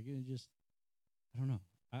do. Like, it just, I don't know.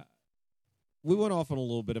 We went off on a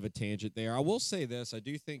little bit of a tangent there. I will say this. I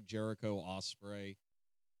do think Jericho Ospreay,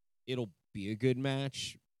 it'll be a good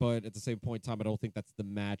match, but at the same point in time, I don't think that's the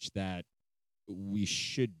match that we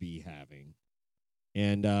should be having.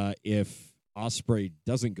 And if Ospreay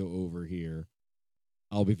doesn't go over here,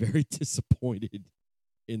 I'll be very disappointed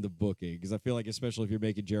in the booking, because I feel like, especially if you're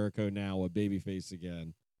making Jericho now a babyface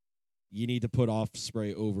again, you need to put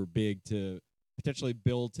Ospreay over big to potentially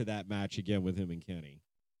build to that match again with him and Kenny.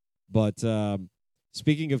 But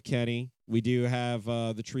speaking of Kenny, we do have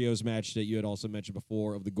the trios match that you had also mentioned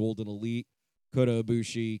before of the Golden Elite, Kota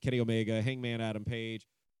Ibushi, Kenny Omega, Hangman Adam Page,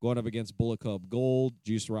 going up against Bullet Club Gold,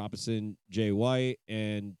 Juice Robinson, Jay White,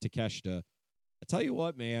 and Takeshita. I tell you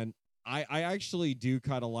what, man, I actually do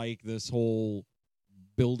kind of like this whole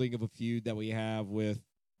building of a feud that we have with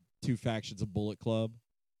two factions of Bullet Club.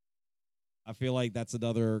 I feel like that's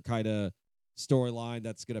another kind of storyline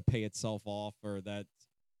that's going to pay itself off, or that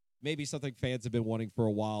maybe something fans have been wanting for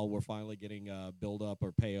a while. We're finally getting build up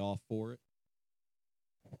or payoff for it.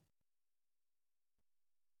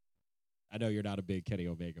 I know you're not a big Kenny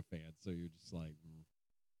Omega fan, so you're just like,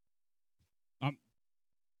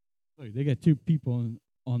 Look, they got two people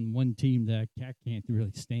on one team that Cat can't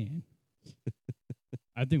really stand.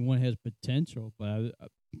 I think one has potential, but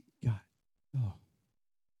God,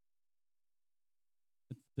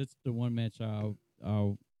 that's the one match I'll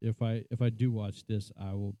if I do watch this,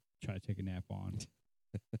 I will try to take a nap on.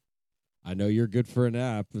 I know you're good for a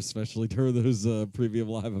nap, especially during those premium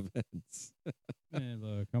live events. Man,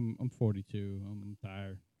 look, I'm 42. I'm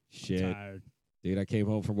tired. Shit. I'm tired. Dude, I came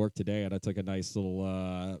home from work today and I took a nice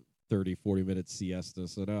little 30, 40-minute siesta.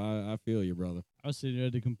 So no, I feel you, brother. I was sitting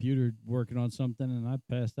at the computer working on something and I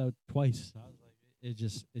passed out twice. I was like,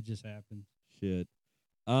 it just happened. Shit.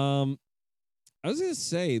 I was going to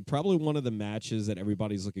say, probably one of the matches that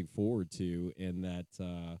everybody's looking forward to, and that,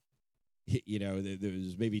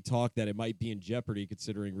 there's maybe talk that it might be in jeopardy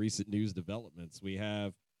considering recent news developments. We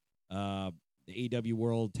have the AEW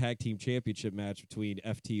World Tag Team Championship match between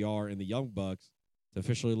FTR and the Young Bucks to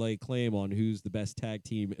officially lay claim on who's the best tag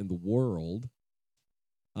team in the world.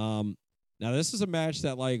 Now this is a match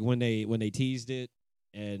that, like, when they teased it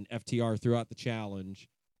and FTR threw out the challenge,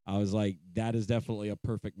 I was like, that is definitely a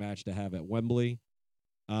perfect match to have at Wembley.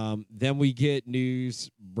 Then we get news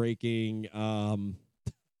breaking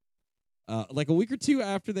like a week or two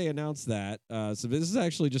after they announced that. So this is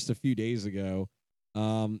actually just a few days ago,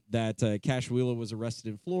 that Cash Wheeler was arrested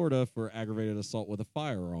in Florida for aggravated assault with a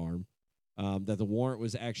firearm. That the warrant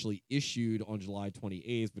was actually issued on July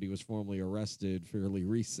 28th, but he was formally arrested fairly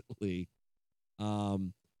recently.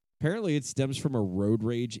 Apparently, it stems from a road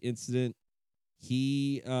rage incident.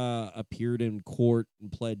 He appeared in court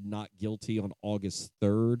and pled not guilty on August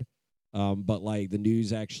 3rd. But like the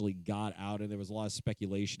news actually got out, and there was a lot of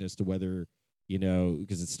speculation as to whether,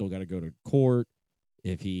 because it's still got to go to court,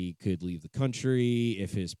 if he could leave the country,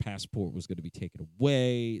 if his passport was going to be taken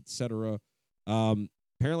away, etc.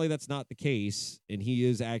 Apparently that's not the case, and he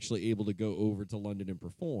is actually able to go over to London and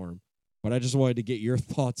perform. But I just wanted to get your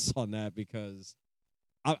thoughts on that, because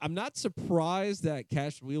I'm not surprised that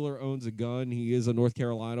Cash Wheeler owns a gun. He is a North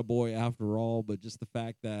Carolina boy after all, but just the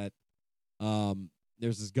fact that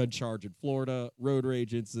there's this gun charge in Florida, road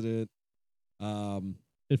rage incident.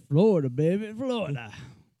 It's Florida, baby, Florida.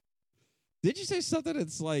 Did you say something?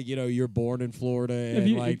 It's like, you're born in Florida,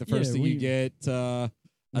 and the first thing you get,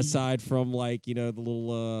 aside from like, the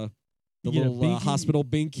little hospital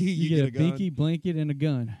binky, you get a gun. Binky, blanket, and a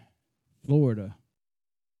gun. Florida.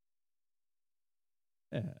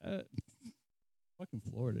 Yeah, fucking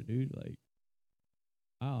Florida, dude. Like,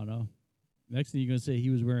 I don't know. Next thing you're gonna say, he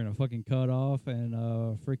was wearing a fucking cutoff and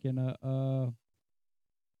a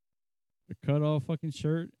cutoff fucking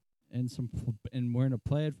shirt and and wearing a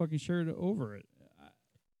plaid fucking shirt over it.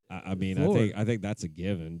 I mean, Florida. I think that's a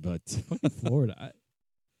given, but fucking Florida.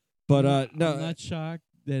 No, I'm not shocked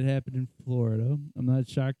that happened in Florida. I'm not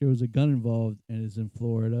shocked there was a gun involved and it's in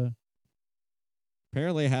Florida.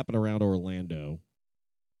 Apparently, it happened around Orlando,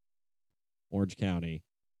 Orange County.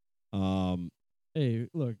 Hey,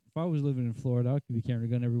 look, if I was living in Florida, I could be carrying a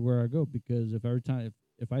gun everywhere I go, because if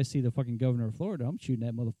I see the fucking governor of Florida, I'm shooting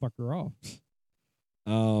that motherfucker off.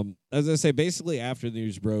 As I say, basically after the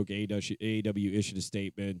news broke, AEW issued a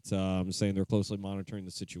statement saying they're closely monitoring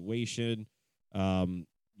the situation.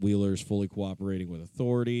 Wheeler's fully cooperating with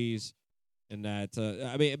authorities, and that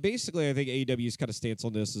basically, I think AEW's kind of stance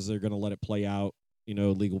on this is they're going to let it play out.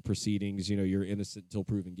 Legal proceedings. You're innocent until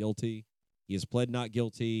proven guilty. He has pled not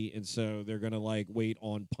guilty, and so they're going to wait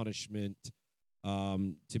on punishment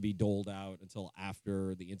to be doled out until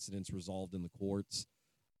after the incident's resolved in the courts.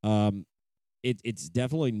 It's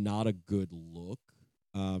definitely not a good look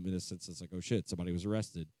in a sense. It's like, oh shit, somebody was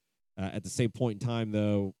arrested. At the same point in time,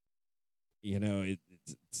 though,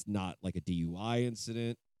 it's not like a DUI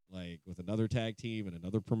incident like with another tag team and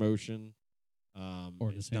another promotion.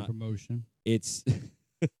 Or the same promotion. It's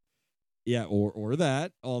yeah, or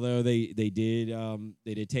that. Although they did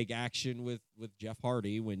take action with Jeff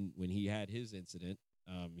Hardy when he had his incident.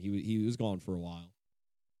 He was gone for a while,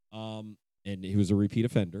 and he was a repeat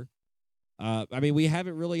offender. We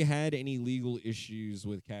haven't really had any legal issues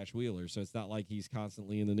with Cash Wheeler, so it's not like he's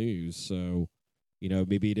constantly in the news. So,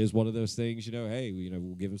 maybe it is one of those things. Hey,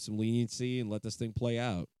 we'll give him some leniency and let this thing play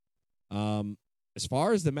out. As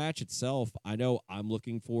far as the match itself, I know I'm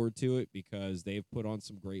looking forward to it because they've put on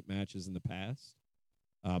some great matches in the past.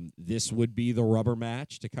 This would be the rubber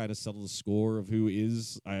match to kind of settle the score of who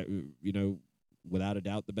is, without a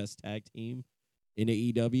doubt, the best tag team in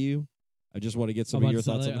AEW. I just want to get some of your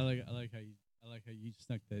thoughts on that. I like how you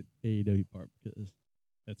snuck that AEW part, because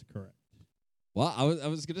that's correct. Well, I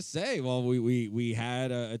was gonna say, we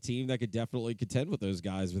had a team that could definitely contend with those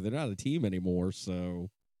guys, but they're not a team anymore. So,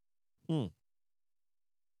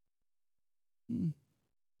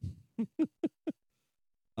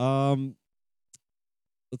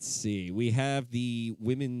 let's see. We have the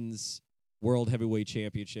women's World Heavyweight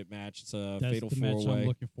Championship match. It's a fatal four-way. Match I'm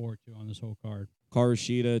looking forward to on this whole card. Karu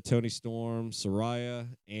Shida, Toni Storm, Saraya,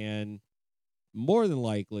 and more than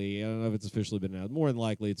likely, I don't know if it's officially been announced, more than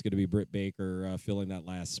likely it's going to be Britt Baker filling that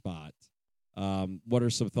last spot. What are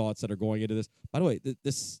some thoughts that are going into this? By the way,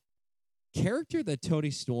 this character that Toni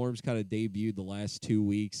Storm's kind of debuted the last 2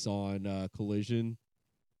 weeks on Collision,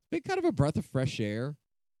 it's been kind of a breath of fresh air.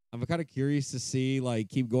 I'm kind of curious to see,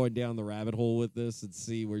 keep going down the rabbit hole with this and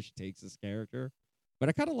see where she takes this character. But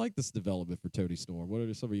I kind of like this development for Toni Storm. What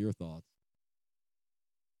are some of your thoughts?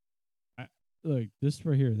 Look, this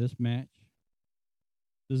right here, this match,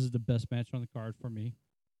 this is the best match on the card for me.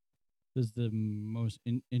 This is the most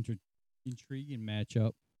intriguing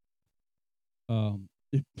matchup.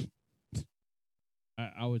 If,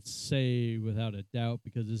 I would say without a doubt,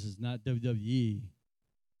 because this is not WWE,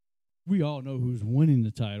 we all know who's winning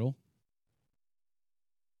the title.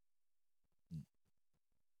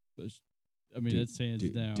 I mean, that's hands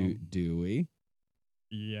down. Do we?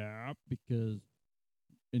 Yeah, because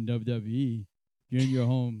in WWE, you're in your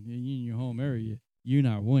home area, you're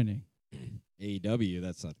not winning. AEW,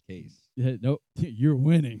 that's not the case. Yeah, nope, you're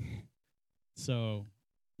winning. So,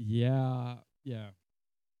 yeah.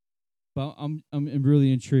 But I'm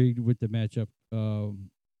really intrigued with the matchup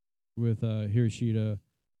with Hiroshita,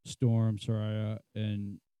 Storm, Saraya,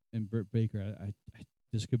 and Britt Baker. I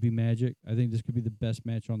this could be magic. I think this could be the best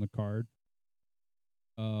match on the card.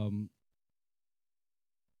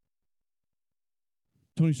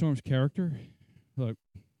 Tony Storm's character, look,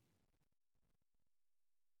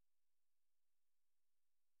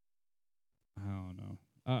 I don't know.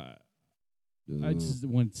 I just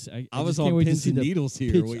want. I was on pins and needles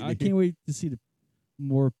here. I can't wait to see the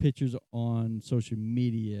more pictures on social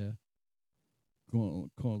media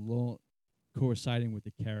coinciding with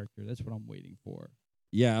the character. That's what I'm waiting for.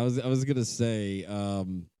 Yeah, I was gonna say,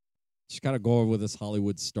 just kind of going with this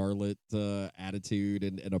Hollywood starlet attitude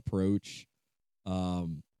and approach.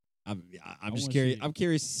 I'm just curious. I'm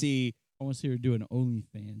curious to see. I want to see her do an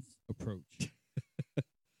OnlyFans approach.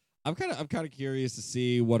 I'm kind of curious to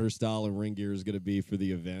see what her style and ring gear is going to be for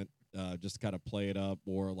the event. Just kind of play it up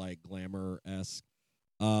more like glamour-esque.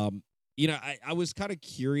 I was kind of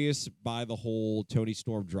curious by the whole Toni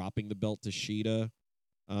Storm dropping the belt to Sheeta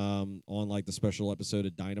on like the special episode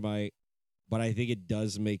of Dynamite, but I think it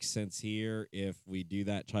does make sense here if we do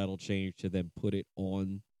that title change to then put it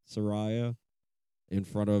on Saraya in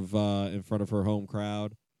front of her home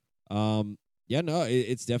crowd.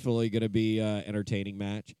 It's definitely going to be an entertaining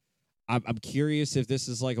match. I'm curious if this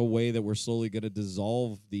is like a way that we're slowly going to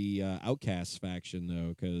dissolve the Outcast faction, though,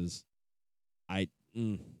 because I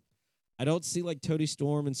don't see like Toni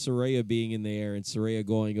Storm and Saraya being in there and Saraya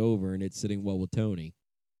going over and it sitting well with Tony.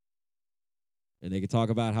 And they could talk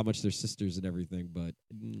about how much they're sisters and everything, but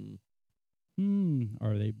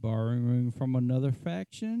are they borrowing from another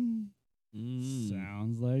faction?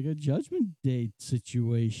 Sounds like a Judgment Day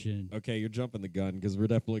situation. Okay, you're jumping the gun because we're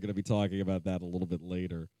definitely going to be talking about that a little bit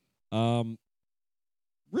later.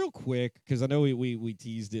 Real quick, because I know we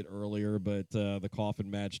teased it earlier, but the coffin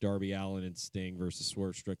match, Darby Allin and Sting versus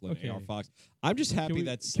Swerve Strickland and AR Fox. I'm just happy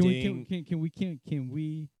that Sting.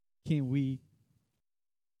 Can we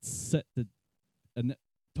set the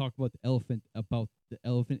talk about the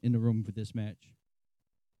elephant in the room for this match?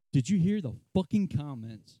 Did you hear the fucking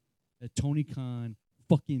comments that Tony Khan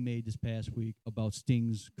fucking made this past week about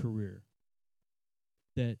Sting's career?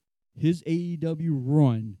 That his AEW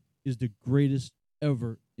run is the greatest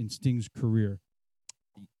ever in Sting's career.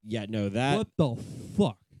 Yeah, no, that... What the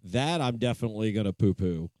fuck? That I'm definitely going to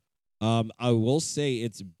poo-poo. I will say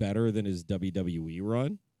it's better than his WWE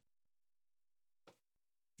run.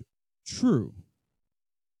 True.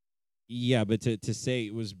 Yeah, but to say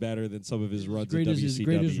it was better than some of his runs in WCW. His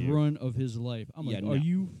greatest run of his life. I'm like, are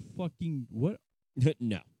you fucking... What?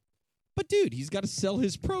 No. But, dude, he's got to sell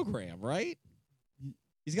his program, right?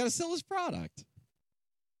 He's got to sell his product.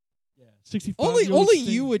 Yeah, 65. Only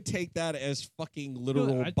you would take that as fucking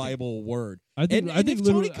literal Bible word. I think if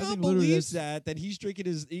Tony Khan believes that, then he's drinking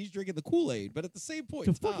the Kool-Aid. But at the same point,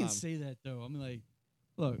 to fucking say that though, I'm like,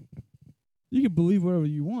 look, you can believe whatever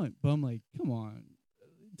you want, but I'm like, come on,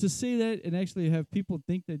 to say that and actually have people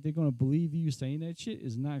think that they're gonna believe you saying that shit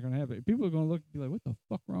is not gonna happen. People are gonna look and be like, what the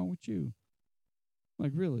fuck wrong with you?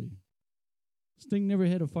 Like, really? Sting never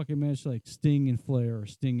had a fucking match like Sting and Flair or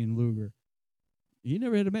Sting and Luger. He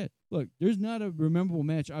never had a match. Look, there's not a memorable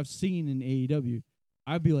match I've seen in AEW.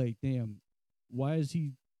 I'd be like, damn, why is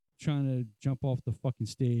he trying to jump off the fucking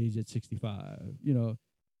stage at 65? You know,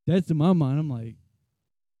 that's in my mind. I'm like,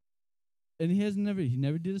 and he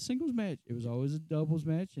never did a singles match. It was always a doubles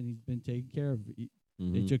match, and he's been taken care of.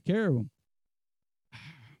 They took care of him.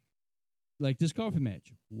 Like this coffin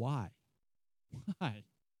match. Why?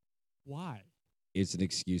 It's an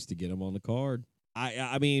excuse to get him on the card.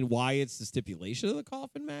 I mean, why it's the stipulation of the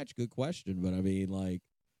coffin match? Good question. But, I mean, like,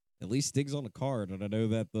 at least Sting's on the card. And I know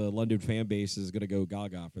that the London fan base is going to go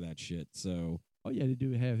gaga for that shit. So all you had to do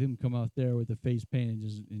was have him come out there with the face paint and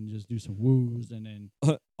just do some woos. And then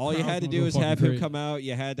all you had to do is have him come out.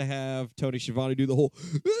 You had to have Tony Schiavone do the whole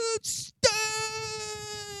Sting!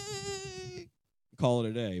 Call it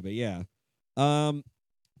a day. But, yeah.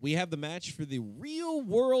 We have the match for the Real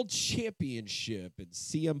World Championship in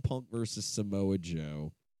CM Punk versus Samoa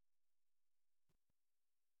Joe.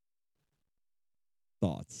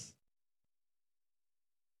 Thoughts?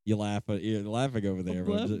 You're laughing over there. I'm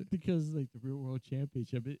laughing because like the real world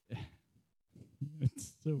championship,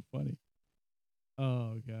 it's so funny.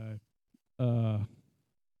 Oh god.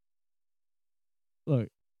 Look,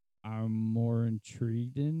 I'm more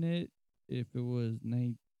intrigued in it if it was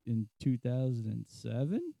in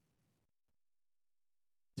 2007,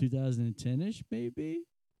 2010ish, maybe,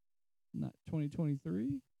 not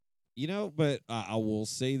 2023. But I will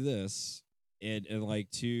say this, and like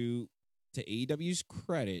to AEW's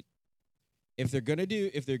credit, if they're gonna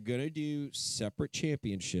do separate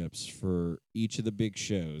championships for each of the big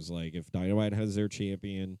shows, like if Dynamite has their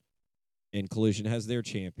champion and Collision has their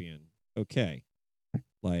champion, okay,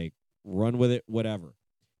 like run with it, whatever.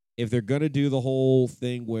 If they're gonna do the whole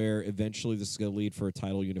thing where eventually this is gonna lead for a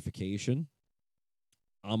title unification,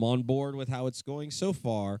 I'm on board with how it's going so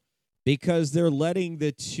far because they're letting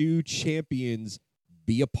the two champions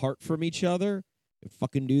be apart from each other and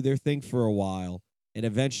fucking do their thing for a while, and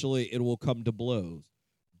eventually it will come to blows.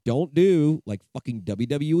 Don't do like fucking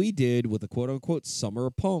WWE did with the quote unquote Summer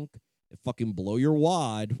of Punk and fucking blow your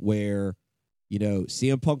wad where,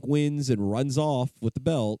 CM Punk wins and runs off with the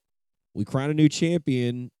belt. We crown a new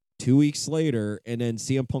champion 2 weeks later, and then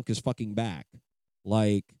CM Punk is fucking back.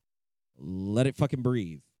 Like, let it fucking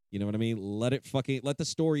breathe. You know what I mean? Let the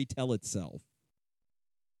story tell itself.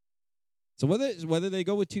 So whether they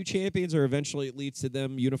go with two champions or eventually it leads to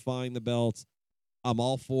them unifying the belts, I'm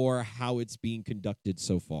all for how it's being conducted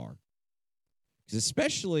so far. Because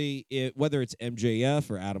especially whether it's MJF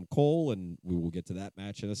or Adam Cole, and we will get to that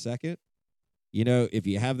match in a second, if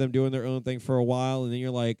you have them doing their own thing for a while and then you're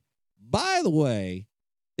like, by the way,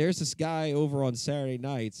 there's this guy over on Saturday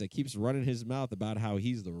nights that keeps running his mouth about how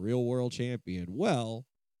he's the real world champion. Well,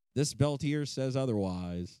 this belt here says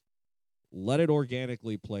otherwise. Let it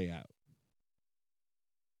organically play out.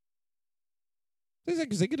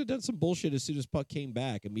 Because they could have done some bullshit as soon as Puck came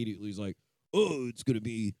back. Immediately he's like, oh, it's going to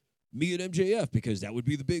be me and MJF because that would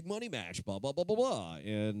be the big money match, blah, blah, blah, blah, blah.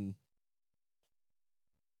 And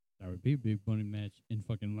that would be a big money match in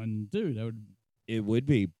fucking London, too. It would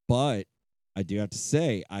be, but I do have to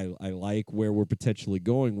say I like where we're potentially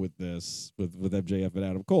going with this, with MJF and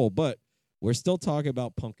Adam Cole, but we're still talking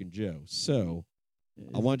about Punk and Joe. So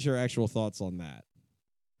I want your actual thoughts on that.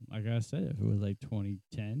 Like I said, if it was like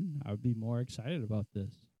 2010, I would be more excited about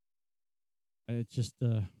this. It's just,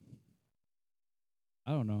 I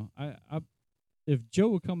don't know. If Joe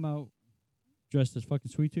would come out dressed as fucking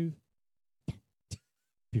Sweet Tooth,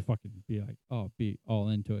 be all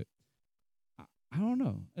into it. I don't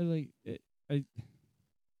know. I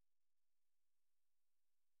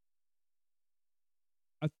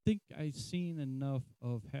think I've seen enough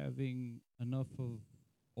of having enough of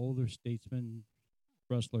older statesmen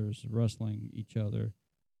wrestlers wrestling each other.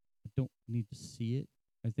 I don't need to see it.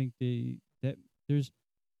 I think this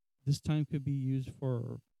time could be used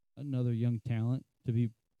for another young talent to be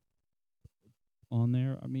on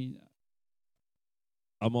there. I mean,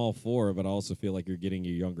 I'm all for it, but I also feel like you're getting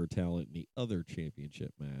your younger talent in the other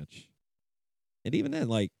championship match. And even then,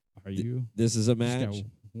 like, this is a match.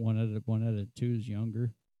 One out of two is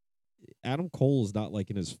younger. Adam Cole is not like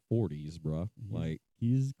in his 40s, bro.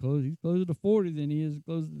 He's closer to 40 than he is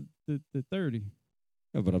closer to 30.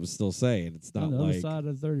 Yeah, but I'm still saying it's not on the like other side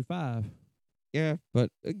of 35. Yeah, but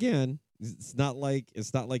again, it's not like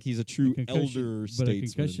he's a true elder statesman. But a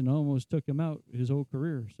concussion almost took him out his whole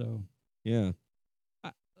career. So yeah.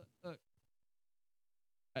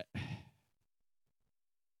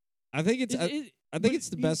 I think it's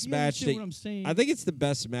the best match. I think it's the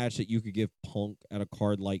best match that you could give Punk at a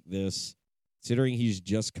card like this, considering he's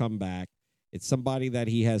just come back. It's somebody that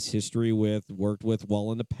he has history with, worked with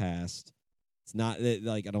well in the past. It's not that,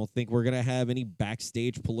 like, I don't think we're gonna have any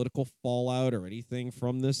backstage political fallout or anything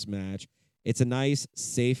from this match. It's a nice,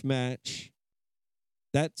 safe match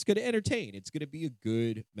that's gonna entertain. It's gonna be a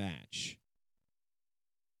good match.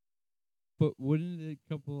 But wouldn't it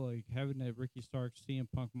having that Ricky Starks CM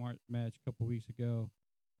Punk match a couple weeks ago,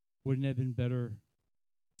 wouldn't it have been better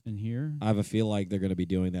in here? I have a feel like they're going to be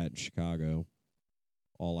doing that in Chicago,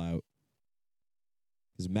 all out.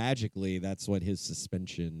 Because magically, that's when his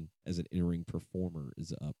suspension as an in-ring performer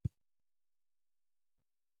is up.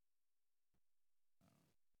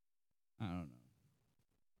 I don't know.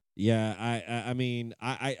 Yeah, I mean,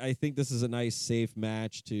 I think this is a nice, safe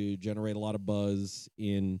match to generate a lot of buzz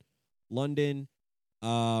in London.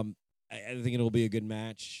 I think it'll be a good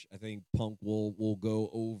match. I think Punk will go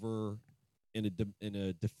over in a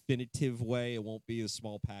definitive way. It won't be a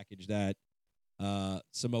small package that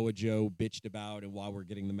Samoa Joe bitched about and why we're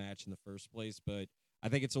getting the match in the first place. But I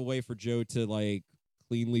think it's a way for Joe to like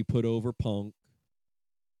cleanly put over Punk,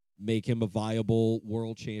 make him a viable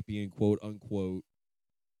world champion, quote unquote.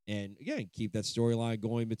 And again, keep that storyline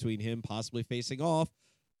going between him possibly facing off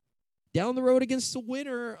down the road against the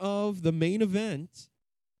winner of the main event,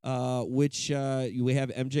 which we have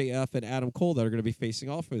MJF and Adam Cole that are going to be facing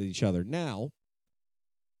off with each other. Now,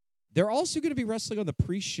 they're also going to be wrestling on the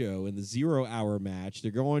pre-show in the 0 Hour match.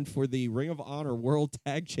 They're going for the Ring of Honor World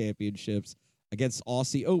Tag Championships against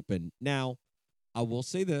Aussie Open. Now, I will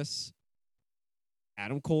say this.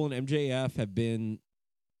 Adam Cole and MJF have been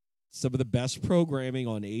some of the best programming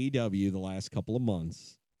on AEW the last couple of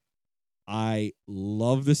months. I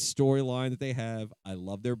love the storyline that they have. I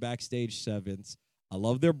love their backstage segments. I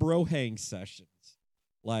love their bro hang sessions.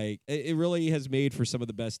 Like, it really has made for some of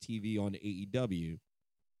the best TV on AEW.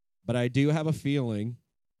 But I do have a feeling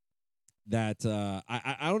that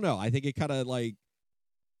I don't know. I think it kind of like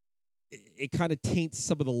it kind of taints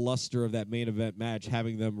some of the luster of that main event match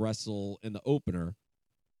having them wrestle in the opener.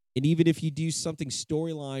 And even if you do something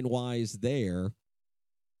storyline wise there,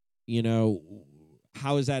 you know,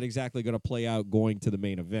 how is that exactly going to play out going to the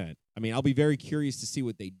main event? I mean, I'll be very curious to see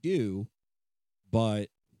what they do, but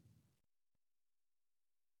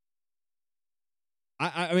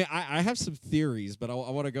I mean, I have some theories, but I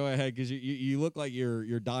want to go ahead because you look like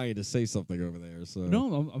you're dying to say something over there. So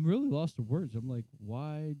No, I'm really lost for words. I'm like,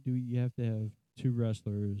 why do you have to have two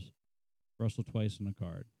wrestlers wrestle twice on a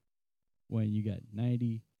card when you got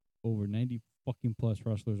over 90 fucking plus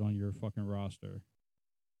wrestlers on your fucking roster?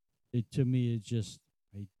 To me, it's just,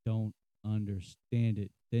 I don't understand it.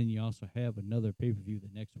 Then you also have another pay-per-view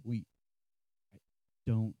the next week. I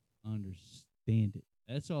don't understand it.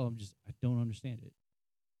 That's all. I don't understand it.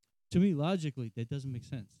 To me, logically, that doesn't make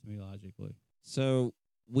sense to me logically. So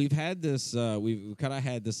we've had this, we've kind of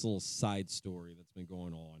had this little side story that's been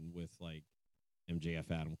going on with like MJF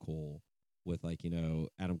Adam Cole, with like, you know,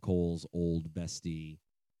 Adam Cole's old bestie,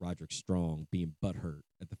 Roderick Strong, being butthurt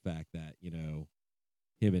at the fact that, you know,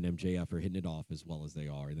 him and MJF are hitting it off as well as they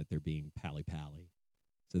are and that they're being pally-pally.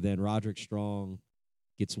 So then Roderick Strong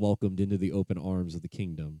gets welcomed into the open arms of the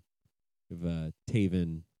kingdom of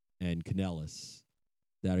Taven and Kanellis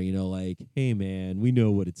that are, you know, like, hey, man, we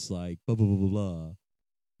know what it's like, blah, blah, blah, blah, blah.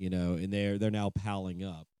 You know, and they're now palling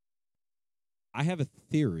up. I have a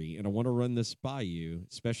theory, and I want to run this by you,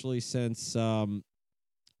 especially since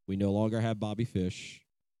we no longer have Bobby Fish.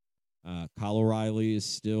 Kyle O'Reilly is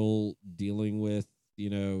still dealing with,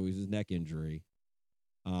 you know, his neck injury.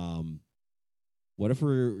 What if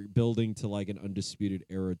we're building to like an Undisputed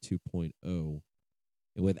Era 2.0, and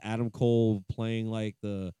with Adam Cole playing like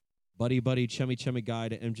the buddy, chummy guy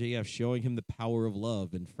to MJF, showing him the power of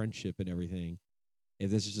love and friendship and everything? If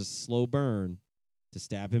this is just a slow burn to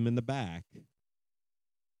stab him in the back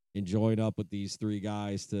and join up with these three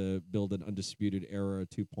guys to build an Undisputed Era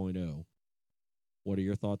 2.0. What are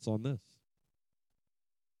your thoughts on this?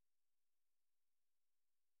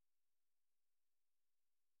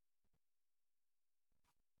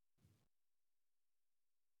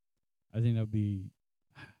 I think that would be.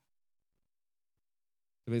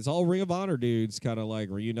 I mean, it's all Ring of Honor dudes kind of like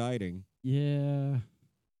reuniting. Yeah.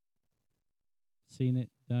 Seen it,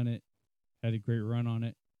 done it, had a great run on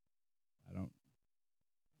it.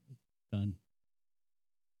 Done.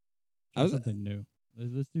 Something new.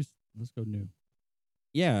 Let's go new.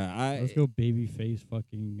 Yeah, let's go babyface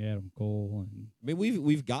fucking Adam Cole. And I mean,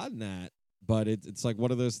 we've gotten that, but it's like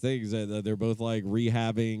one of those things that they're both like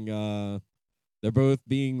rehabbing. They're both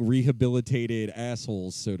being rehabilitated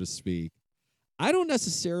assholes, so to speak. I don't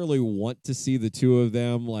necessarily want to see the two of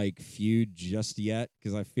them like feud just yet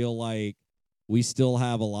because I feel like we still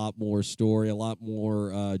have a lot more story, a lot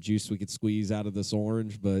more juice we could squeeze out of this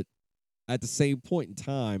orange. But at the same point in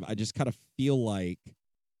time, I just kind of feel like,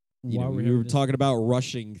 we were talking about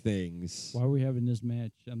rushing things. Why are we having this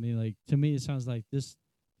match? I mean, like, to me, it sounds like this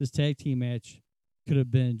tag team match could have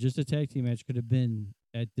been just a tag team match. Could have been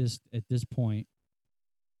at this point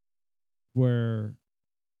where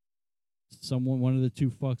one of the two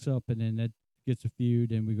fucks up, and then that gets a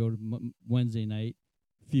feud, and we go to Wednesday night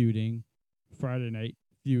feuding, Friday night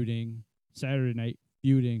feuding, Saturday night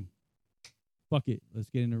feuding. Fuck it, let's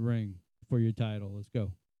get in the ring for your title. Let's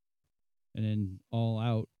go, and then All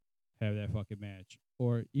Out have that fucking match.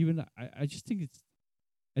 Or even I just think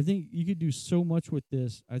I think you could do so much with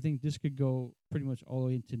this. I think this could go pretty much all the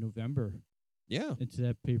way into November. Yeah, into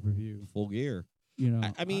that pay-per-view, full gear. You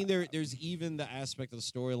know, I mean, there's even the aspect of the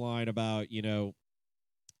storyline about, you know,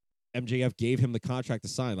 MJF gave him the contract to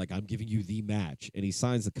sign. Like, I'm giving you the match, and he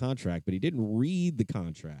signs the contract, but he didn't read the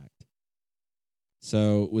contract.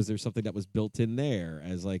 So was there something that was built in there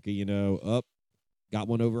as like, got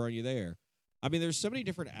one over on you there? I mean, there's so many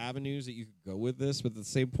different avenues that you could go with this, but at the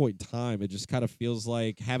same point in time, it just kind of feels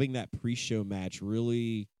like having that pre-show match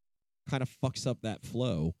really kind of fucks up that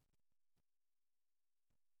flow.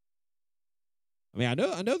 I mean, I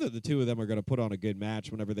know that the two of them are going to put on a good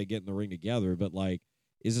match whenever they get in the ring together, but like,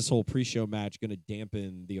 is this whole pre-show match going to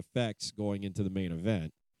dampen the effects going into the main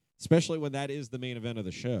event? Especially when that is the main event of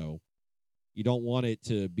the show. You don't want it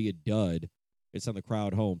to be a dud. It's on the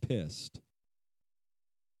crowd home pissed.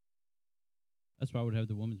 That's why I would have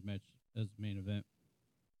the women's match as the main event.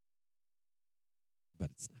 But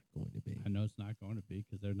it's not going to be. I know it's not going to be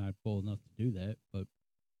because they're not bold enough to do that. But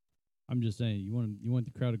I'm just saying, you want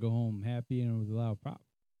the crowd to go home happy and with a loud pop.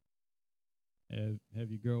 Have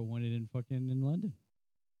your girl win it in London.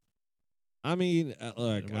 I mean,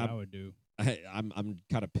 look, I would do. I'm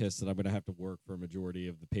kind of pissed that I'm going to have to work for a majority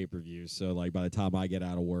of the pay-per-view. So, like, by the time I get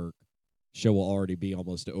out of work, show will already be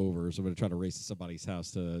almost over. So I'm going to try to race to somebody's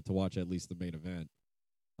house to watch at least the main event.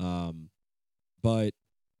 But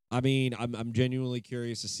I mean, I'm genuinely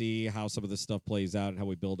curious to see how some of this stuff plays out and how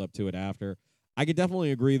we build up to it after. I could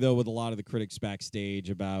definitely agree though with a lot of the critics backstage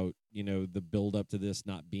about, you know, the build up to this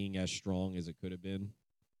not being as strong as it could have been.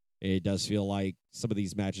 It does feel like some of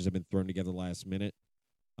these matches have been thrown together last minute.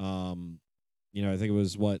 You know, I think it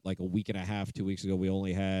was like a week and a half, 2 weeks ago, we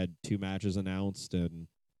only had 2 matches announced, and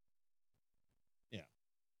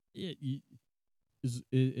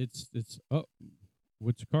it's oh,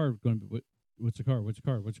 what's the card going to be? What's the card?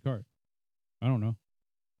 I don't know.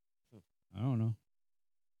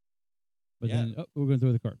 But then we're going to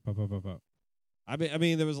throw the card. Pop. I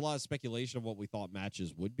mean, there was a lot of speculation of what we thought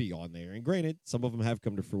matches would be on there, and granted, some of them have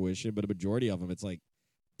come to fruition, but a majority of them, it's like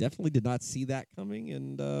definitely did not see that coming,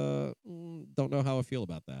 and don't know how I feel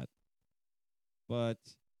about that. But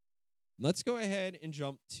let's go ahead and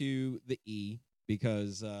jump to the E,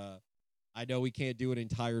 because I know we can't do an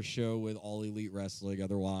entire show with All Elite Wrestling.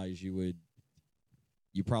 Otherwise, you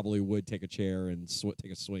probably would take a chair and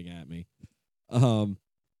take a swing at me. I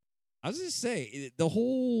was just say the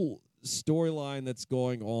whole storyline that's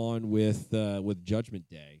going on with Judgment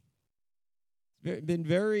Day. It's been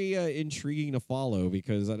very intriguing to follow,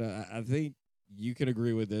 because I think you can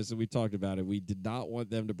agree with this, and we talked about it. We did not want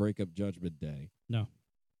them to break up Judgment Day. No.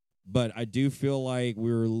 But I do feel like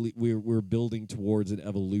we're building towards an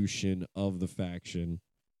evolution of the faction,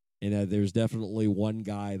 and that there's definitely one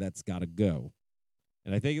guy that's got to go.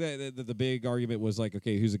 And I think that the big argument was like,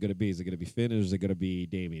 okay, who's it going to be? Is it going to be Finn, or is it going to be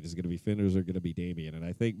Damian? Is it going to be Finn, or is it going to be Damian? And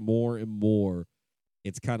I think more and more,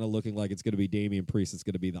 it's kind of looking like it's going to be Damian Priest. It's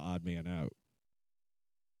going to be the odd man out.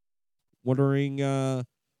 Wondering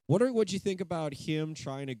what you think about him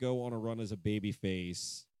trying to go on a run as a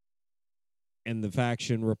babyface, and the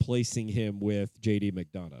faction replacing him with JD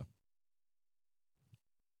McDonough.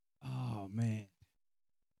 Oh, man.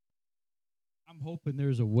 I'm hoping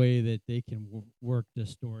there's a way that they can work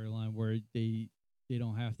this storyline where they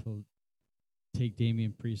don't have to take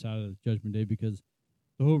Damian Priest out of the Judgment Day, because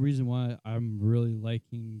the whole reason why I'm really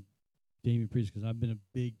liking Damian Priest, because I've been a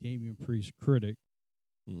big Damian Priest critic.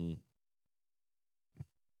 Mm-hmm.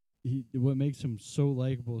 What makes him so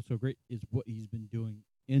likable, so great, is what he's been doing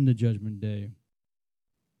in the Judgment Day.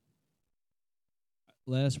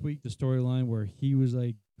 Last week, the storyline where he was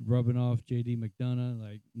like rubbing off JD McDonough,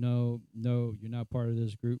 like, no, you're not part of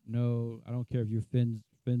this group. No, I don't care if you're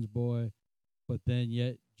Finn's boy. But then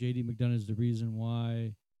yet JD McDonough is the reason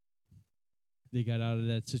why they got out of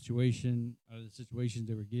that situation, out of the situations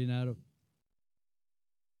they were getting out of.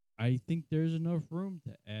 I think there's enough room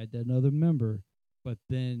to add another member, but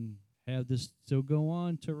then have this still go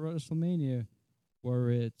on to WrestleMania, where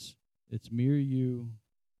it's me or you.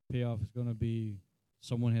 Payoff is going to be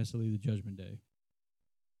someone has to leave the Judgment Day.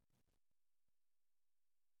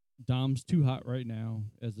 Dom's too hot right now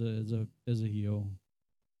as a heel.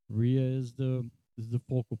 Rhea is the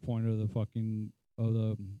focal point of the fucking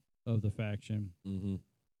of the faction. Mm-hmm.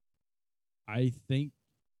 I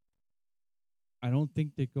don't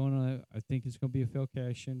think they're gonna. I think it's gonna be a fail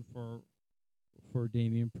cash in for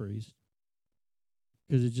Damian Priest,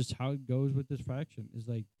 because it's just how it goes with this faction. Is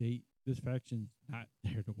like this faction's not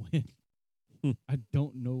there to win. I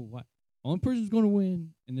don't know why. Only person's going to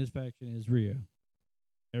win in this faction is Rhea.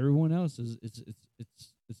 Everyone else is it's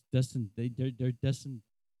destined. They're destined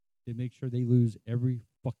to make sure they lose every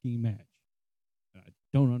fucking match. I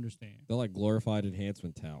don't understand. They're like glorified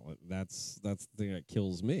enhancement talent. That's the thing that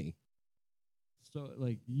kills me. So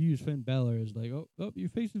like you use Finn Balor as like, oh, you're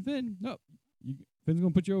facing Finn. No, Finn's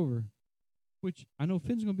gonna put you over. Which I know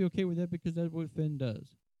Finn's gonna be okay with that, because that's what Finn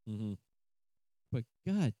does. Mm-hmm. But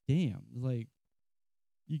god damn, like,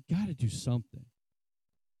 you got to do something.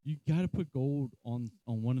 You got to put gold on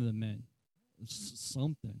one of the men.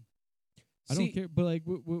 something. I don't care, but like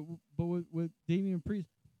with Damian Priest,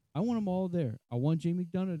 I want them all there. I want Jay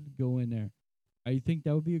McDonough to go in there. I think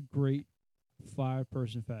that would be a great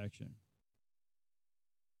 5-person faction,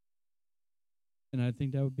 and I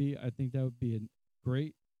think that would be a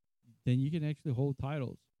great. Then you can actually hold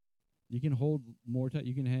titles. You can hold more.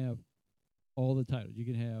 You can have all the titles. You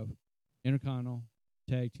can have Intercontinental,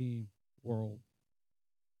 Tag Team, World,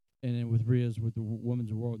 and then with Rhea's with the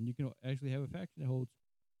Women's World, and you can actually have a faction that holds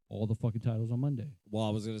all the fucking titles on Monday. Well, I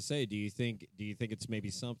was gonna say, do you think it's maybe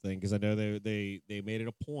something? Because I know they made it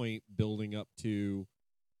a point building up to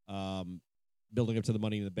the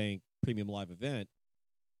Money in the Bank Premium Live event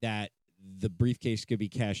that the briefcase could be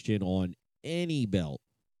cashed in on any belt,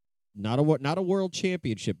 not a world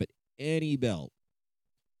championship, but any belt.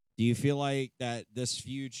 Do you feel like that this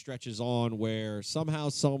feud stretches on where somehow,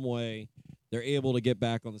 some way, they're able to get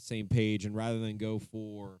back on the same page, and rather than go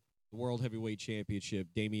for the World Heavyweight Championship,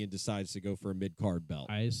 Damian decides to go for a mid-card belt?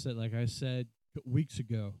 I said weeks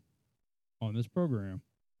ago on this program,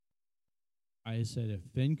 I said if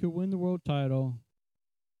Finn could win the world title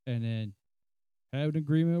and then have an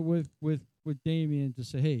agreement with Damian to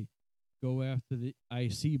say, hey, go after the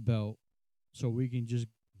IC belt so we can just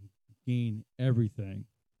gain everything,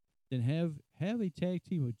 then have a tag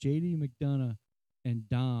team with JD McDonough and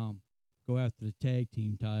Dom go after the tag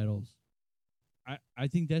team titles. I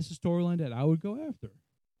think that's the storyline that I would go after.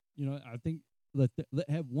 You know, I think let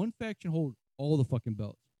have one faction hold all the fucking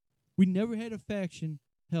belts. We never had a faction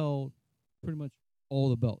held pretty much all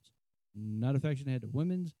the belts. Not a faction that had the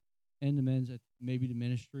women's and the men's, maybe the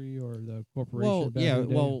ministry or the corporation. Well, yeah,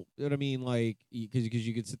 well, I mean, like, because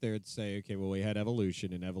you could sit there and say, okay, well, we had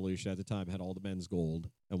Evolution, and Evolution at the time had all the men's gold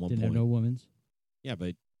at one Didn't point. have no women's. Yeah,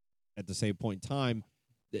 but at the same point in time,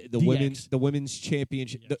 the women's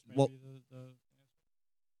championship.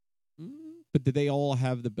 But did they all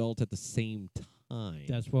have the belt at the same time?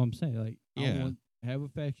 That's what I'm saying. Like, yeah, I want have a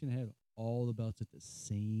faction that have all the belts at the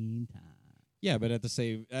same time. Yeah, but at the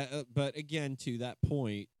same, but again, to that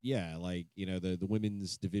point, yeah, like, you know, the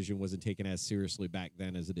women's division wasn't taken as seriously back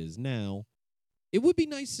then as it is now. It would be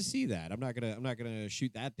nice to see that. I'm not gonna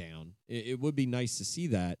shoot that down. It would be nice to see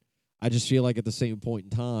that. I just feel like at the same point in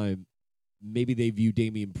time, maybe they view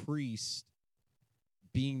Damian Priest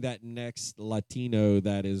being that next Latino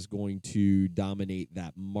that is going to dominate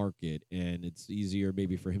that market, and it's easier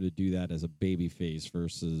maybe for him to do that as a babyface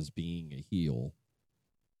versus being a heel.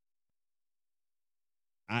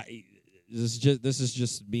 This is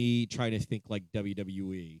just me trying to think like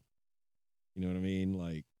WWE. You know what I mean?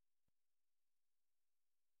 Like,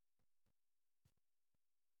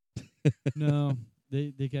 no,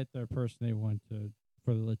 they got their person they want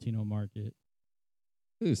for the Latino market.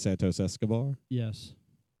 Who, Santos Escobar? Yes,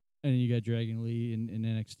 and then you got Dragon Lee in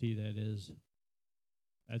NXT.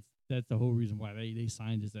 That's the whole reason why they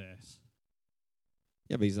signed his ass.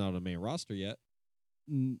 Yeah, but he's not on the main roster yet.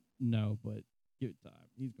 No, but give it time.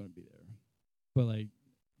 He's going to be there. But, like,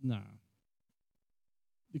 nah.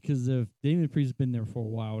 Because if Damian Priest has been there for a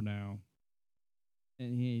while now,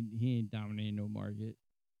 and he ain't dominating no market,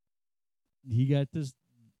 he got this,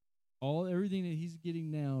 everything that he's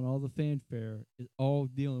getting now and all the fanfare is all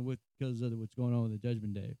dealing with because of what's going on with the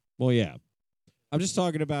Judgment Day. Well, yeah. I'm just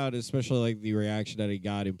talking about especially, like, the reaction that he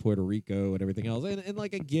got in Puerto Rico and everything else. And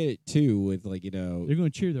like, I get it, too, with, like, you know. They're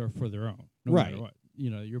going to cheer there for their own, no right. matter what. You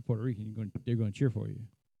know, you're Puerto Rican. They're going to cheer for you.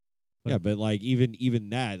 Yeah, but like even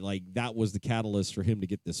that, like that was the catalyst for him to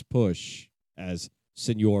get this push as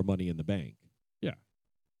Senor Money in the Bank. Yeah,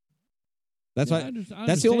 that's why.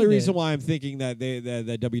 That's the only reason why I'm thinking that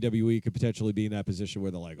that WWE could potentially be in that position where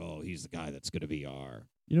they're like, oh, he's the guy that's going to be our.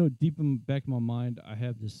 You know, deep in back in my mind, I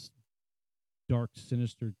have this dark,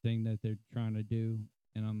 sinister thing that they're trying to do,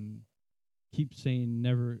 and keep saying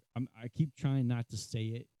never. I keep trying not to say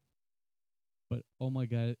it. But oh my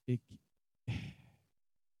God, we're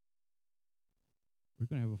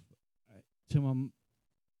gonna have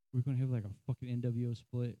we're gonna have like a fucking NWO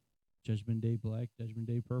split, Judgment Day Black, Judgment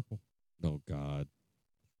Day Purple. Oh God,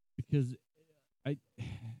 because it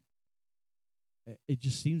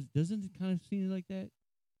just doesn't it kind of seem like that?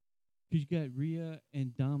 Because you got Rhea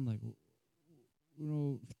and Dom, like, you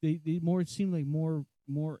know, they more seem like more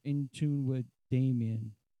in tune with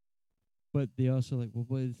Damian, but they also like, well,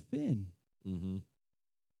 but it's Finn. Mm-hmm.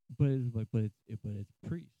 But it's like, but it's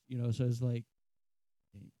Priest, you know. So it's like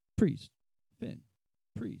Priest, Finn,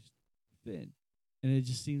 Priest, Finn, and it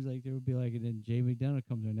just seems like there would be like, and then Jay McDonough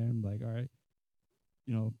comes in there and I'm like, all right,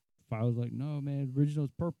 you know, File's like, no man, original's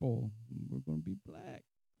purple, we're gonna be black,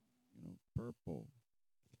 you know, purple.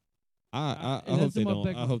 I and hope that's they in my don't.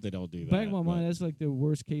 back- I hope they don't do that. Back of my but- mind, that's like the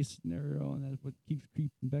worst case scenario, and that's what keeps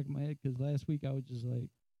creeping back in my head. Because last week I was just like,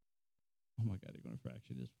 "Oh my god, they're going to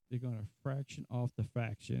fraction this. They're going to fraction off the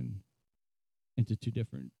faction into two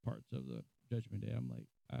different parts of the Judgment Day." I'm like,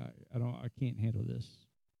 I can't handle this.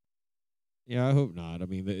 Yeah, I hope not. I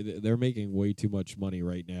mean, they're making way too much money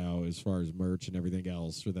right now as far as merch and everything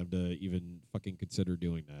else for them to even fucking consider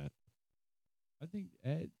doing that. I think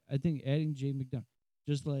adding Jay McDonough,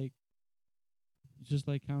 just like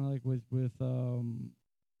kind of like with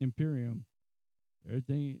Imperium,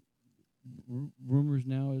 everything rumors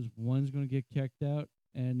now is one's going to get kicked out,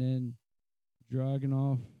 and then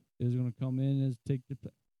Dragunov is going to come in as take the.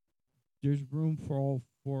 There's room for all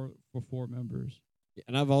four members.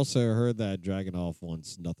 And I've also heard that Dragunov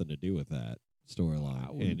wants nothing to do with that storyline.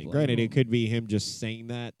 wouldn't And blame granted, him. it could be him just saying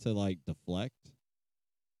that to like deflect,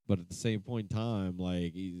 but at the same point in time,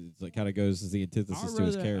 like it's like kind of goes as the antithesis to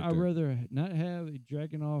his character. I'd rather not have a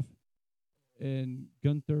Dragunov and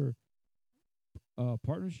Gunther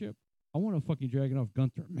partnership. I want a fucking Dragunov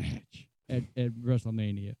Gunther match at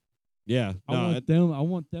WrestleMania. Yeah, I want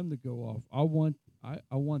them to go off. I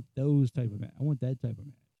want those type of match. I want that type of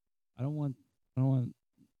match. I don't want.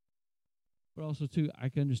 But also too, I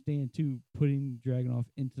can understand too putting Dragunov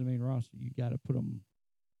into the main roster. You got to put them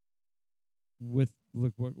with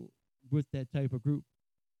that type of group,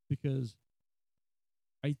 because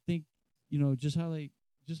I think just how they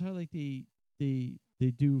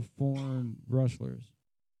do foreign wrestlers.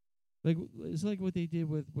 Like it's like what they did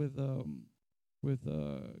with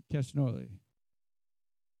Castagnoli.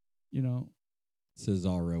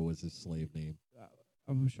 Cesaro was his slave name.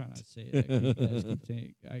 I'm trying not to say it. You guys keep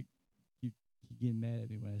saying I keep getting mad at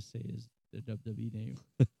me when I say the WWE name.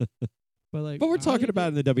 But we're talking about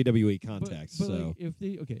in the WWE context. But so like if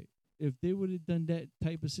they would have done that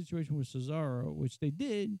type of situation with Cesaro, which they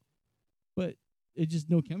did, but it just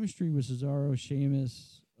no chemistry with Cesaro,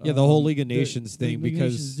 Sheamus. yeah, the whole League of Nations the thing League of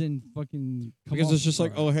because Nations didn't fucking come because off it's just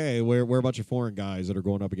like, right. oh hey, we're a bunch of foreign guys that are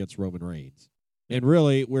going up against Roman Reigns, and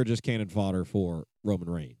really we're just cannon fodder for Roman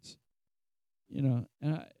Reigns. But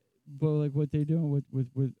like what they're doing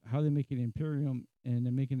with how they're making Imperium and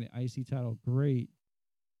they're making the IC title great,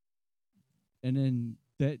 and then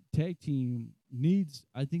that tag team needs.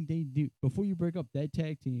 I think they do before you break up that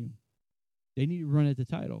tag team, they need to run at the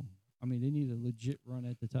title. I mean, they need a legit run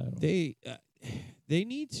at the title. They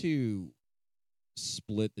need to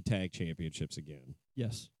split the tag championships again.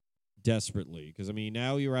 Yes. Desperately, because I mean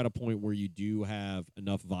now you're at a point where you do have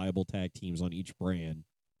enough viable tag teams on each brand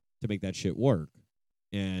to make that shit work,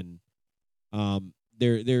 and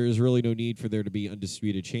there is really no need for there to be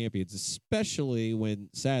undisputed champions, especially when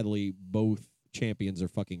sadly both champions are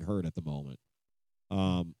fucking hurt at the moment.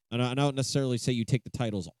 And I don't necessarily say you take the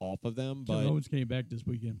titles off of them, but Kevin Owens came back this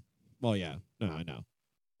weekend. well, yeah, no, I know.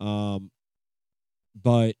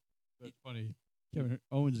 But That's funny. Kevin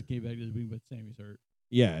Owens came back this week, but Sammy's hurt.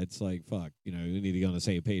 yeah, it's like fuck. You need to get on the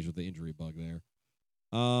same page with the injury bug there.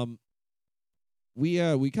 We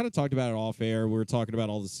kind of talked about it off air. We were talking about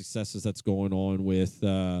all the successes that's going on with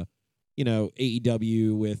AEW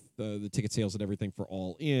with the ticket sales and everything for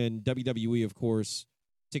All In. WWE, of course,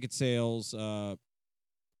 ticket sales.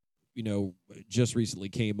 Just recently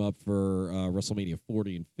came up for WrestleMania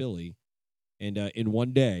 40 in Philly, and in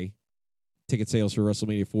one day, ticket sales for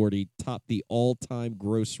WrestleMania 40 topped the all-time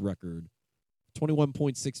gross record,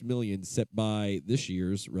 21.6 million, set by this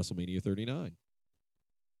year's WrestleMania 39.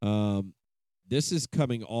 This is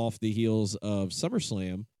coming off the heels of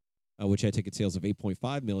SummerSlam, which had ticket sales of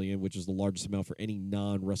 8.5 million, which is the largest amount for any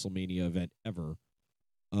non-WrestleMania event ever.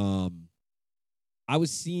 I was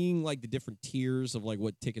seeing like the different tiers of like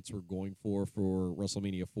what tickets were going for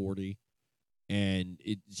WrestleMania 40, and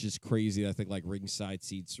it's just crazy. I think like ringside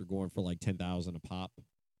seats are going for like 10,000 a pop,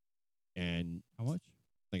 and How much?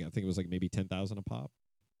 I think it was like maybe 10,000 a pop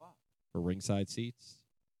for ringside seats.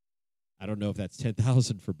 I don't know if that's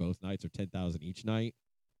 10,000 for both nights or 10,000 each night.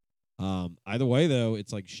 Either way, though,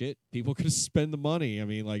 it's like shit. People could spend the money. I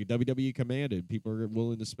mean, like WWE commanded. People are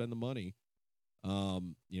willing to spend the money.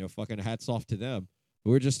 Fucking hats off to them.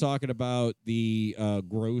 We were just talking about the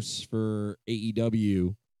gross for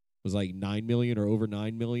AEW was like 9 million or over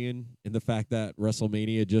 9 million, and the fact that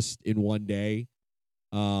WrestleMania just in one day,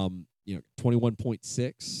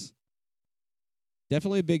 21.6.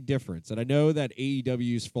 Definitely a big difference. And I know that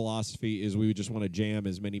AEW's philosophy is we just want to jam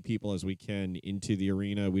as many people as we can into the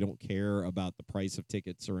arena. We don't care about the price of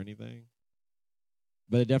tickets or anything.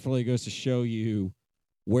 But it definitely goes to show you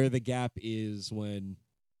where the gap is when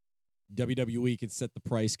WWE can set the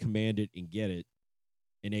price, command it, and get it.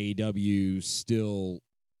 And AEW still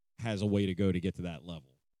has a way to go to get to that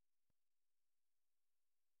level.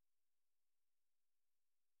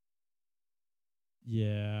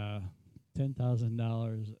 Yeah,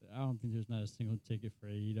 $10,000. I don't think there's not a single ticket for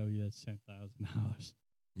AEW that's $10,000.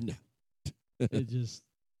 No. It just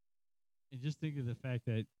and just think of the fact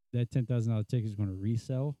that that $10,000 ticket is going to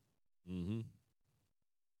resell. Mm-hmm.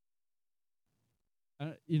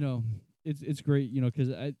 You know, it's great. You know,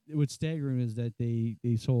 because what's staggering is that they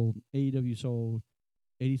sold AEW sold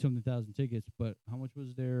 80 something thousand tickets, but how much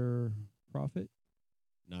was their profit?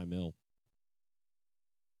 $9 million.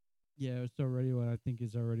 Yeah, it's already what I think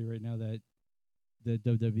is already right now that the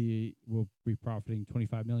WWE will be profiting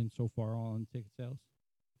 25 million so far on ticket sales.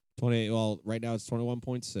 28. Well, right now it's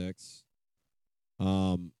 21.6.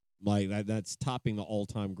 Like that's topping the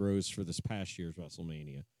all-time gross for this past year's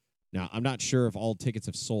WrestleMania. Now, I'm not sure if all tickets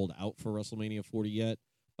have sold out for WrestleMania 40 yet,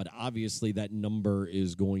 but obviously that number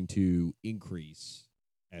is going to increase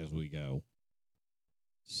as we go.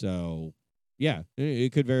 So, yeah,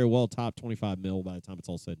 it could very well top 25 mil by the time it's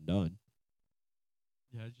all said and done.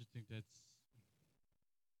 Yeah, I just think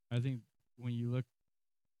I think when you look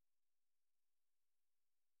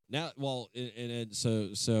now, well, and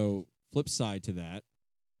so flip side to that,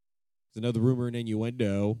 there's another rumor and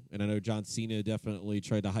innuendo, and I know John Cena definitely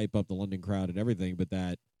tried to hype up the London crowd and everything, but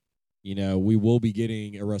that, we will be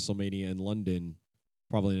getting a WrestleMania in London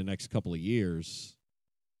probably in the next couple of years.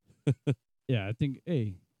 yeah, I think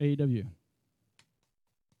AEW.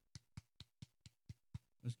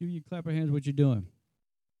 Let's give you a clap of hands what you're doing.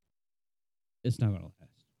 It's not going to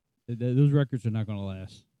last. Those records are not going to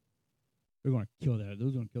last. They're going to kill that.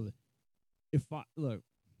 Those are going to kill it. If I look,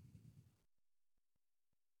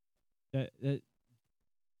 that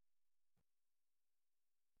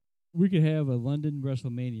we could have a London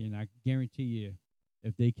WrestleMania, and I guarantee you,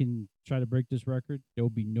 if they can try to break this record, there will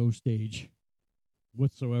be no stage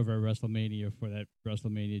whatsoever at WrestleMania for that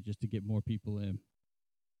WrestleMania just to get more people in.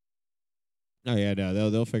 Oh yeah,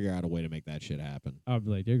 no, they'll figure out a way to make that shit happen. I'll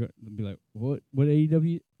be like, they're gonna be like, what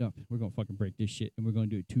AEW? No, we're gonna fucking break this shit, and we're gonna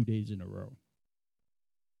do it 2 days in a row.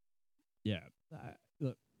 Yeah,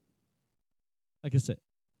 look, like I said,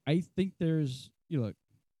 I think there's look.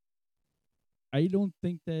 I don't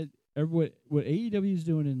think that what AEW is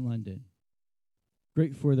doing in London,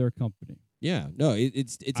 great for their company. Yeah, no,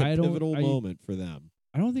 it's a pivotal moment for them.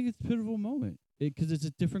 I don't think it's a pivotal moment because it's a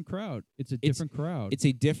different crowd. It's a different crowd. It's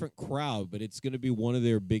a different crowd, but it's going to be one of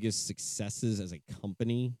their biggest successes as a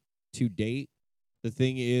company to date. The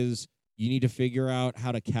thing is, you need to figure out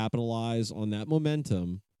how to capitalize on that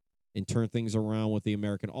momentum and turn things around with the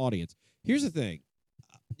American audience. Here's the thing.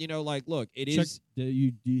 Look, is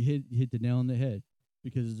you hit the nail on the head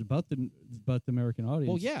because it's about the American audience.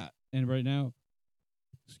 Well, yeah. And right now,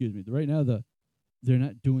 they're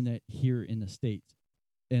not doing that here in the States.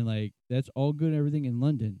 And that's all good and everything in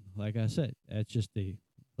London. Like I said, that's just a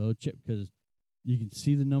little chip because you can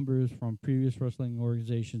see the numbers from previous wrestling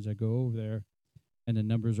organizations that go over there, and the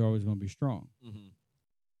numbers are always going to be strong. Mm-hmm.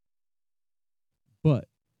 But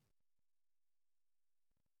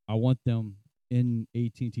I want them in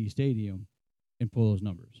AT&T Stadium and pull those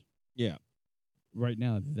numbers. Yeah. Right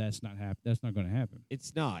now, that's not That's not going to happen.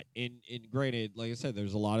 It's not. And granted, like I said,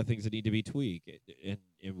 there's a lot of things that need to be tweaked,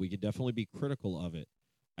 and we can definitely be critical of it.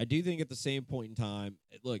 I do think at the same point in time,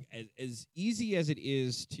 look, as easy as it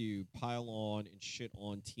is to pile on and shit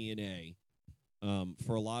on TNA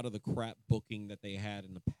for a lot of the crap booking that they had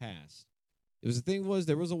in the past,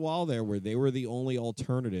 there was a while there where they were the only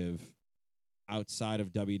alternative outside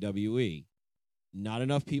of WWE. Not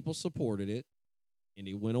enough people supported it, and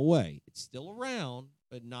it went away. It's still around,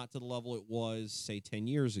 but not to the level it was, say, 10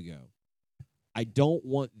 years ago. I don't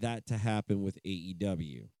want that to happen with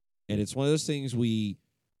AEW. And it's one of those things we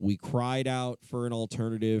cried out for an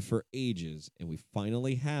alternative for ages, and we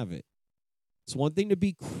finally have it. It's one thing to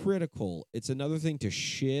be critical. It's another thing to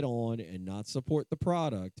shit on and not support the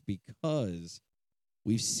product because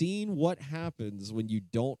we've seen what happens when you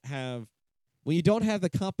don't have the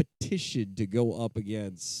competition to go up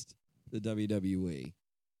against the WWE.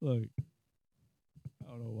 Look, I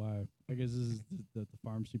don't know why. I guess this is the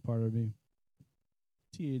pharmacy part of me.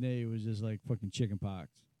 TNA was just like fucking chicken pox.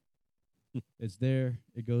 It's there,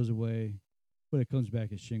 it goes away, but it comes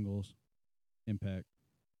back as shingles. Impact.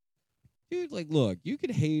 Dude, look, you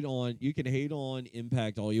can hate on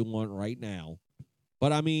Impact all you want right now.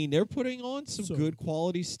 But I mean, they're putting on some good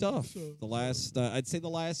quality stuff. I'd say the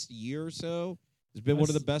last year or so has been one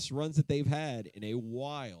of the best runs that they've had in a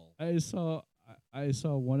while. I saw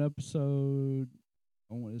one episode,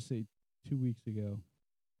 I want to say 2 weeks ago.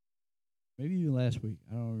 Maybe even last week.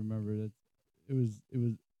 I don't remember that.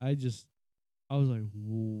 I was like,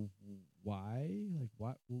 why? Like,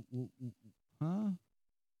 what? Huh?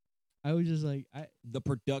 I was just like, the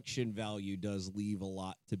production value does leave a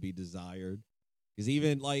lot to be desired. Because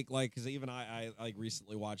even because even I like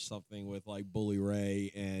recently watched something with like Bully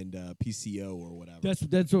Ray and PCO or whatever.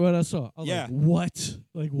 That's what I saw. I was like, what?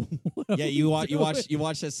 Like, what? Yeah, you watch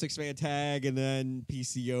that 6-man tag, and then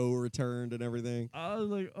PCO returned and everything. I was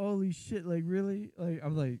like, holy shit! Like, really? Like,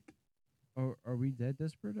 I'm like, are we that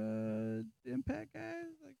desperate? Impact guys?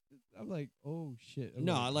 Like, I'm like, oh shit.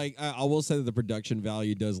 No, I will say that the production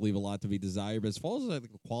value does leave a lot to be desired, but as far as like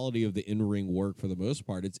the quality of the in-ring work, for the most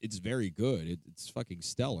part, it's very good. It's fucking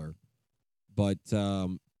stellar. But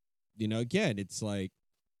again, it's like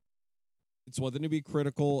it's one thing to be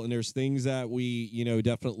critical, and there's things that we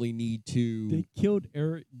definitely need to. They killed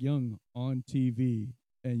Eric Young on TV,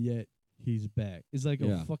 and yet he's back. It's like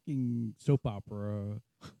a fucking soap opera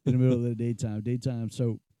in the middle of the daytime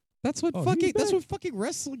soap. That's what fucking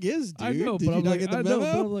wrestling is, dude. I know, Did but you I'm not like, get the I memo?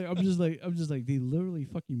 know, but I'm just like, they literally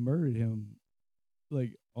fucking murdered him,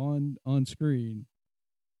 like on screen,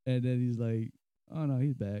 and then he's like, oh no,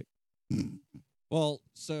 he's back. Well,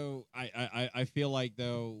 so I feel like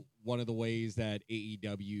though one of the ways that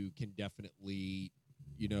AEW can definitely,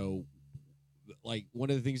 like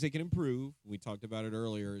one of the things they can improve. We talked about it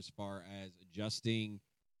earlier as far as adjusting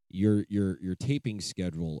your taping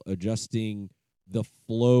schedule, adjusting the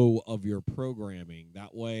flow of your programming.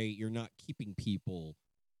 That way you're not keeping people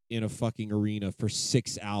in a fucking arena for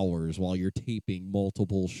 6 hours while you're taping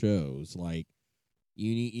multiple shows. Like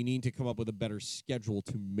you need to come up with a better schedule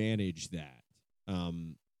to manage that.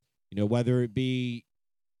 Whether it be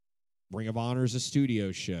Ring of Honor is a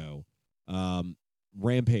studio show,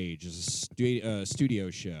 Rampage is a studio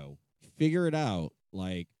show. Figure it out.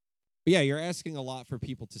 Like, but yeah, you're asking a lot for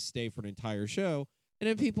people to stay for an entire show, and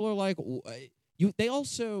then people are like, they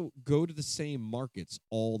also go to the same markets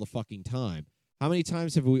all the fucking time. How many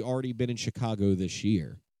times have we already been in Chicago this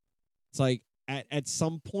year? It's like at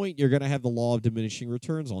some point you're going to have the law of diminishing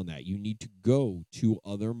returns on that. You need to go to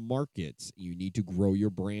other markets. You need to grow your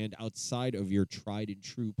brand outside of your tried and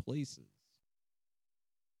true places.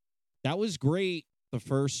 That was great the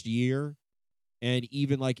first year and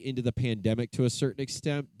even like into the pandemic to a certain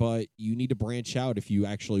extent, but you need to branch out if you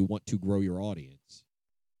actually want to grow your audience.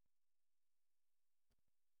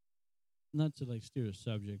 Not to like steer the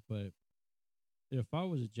subject, but if I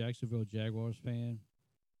was a Jacksonville Jaguars fan,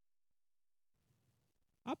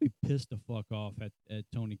 I'd be pissed the fuck off at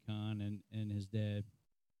Tony Khan and his dad.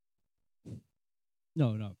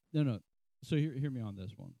 No. So hear me on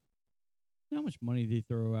this one. You know how much money they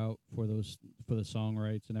throw out for the song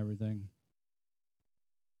rights and everything?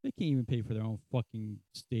 They can't even pay for their own fucking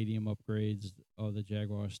stadium upgrades of the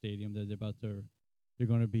Jaguar Stadium that they're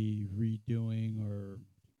going to be redoing or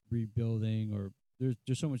rebuilding, or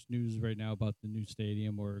there's so much news right now about the new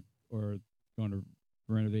stadium or going to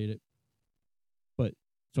renovate it. But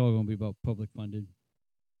it's all going to be about public funded.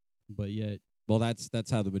 But yet, well, that's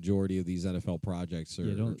how the majority of these NFL projects are.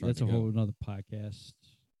 Yeah, that's a whole another podcast.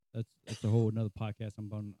 That's a whole another podcast.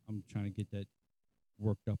 I'm trying to get that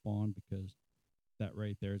worked up on, because that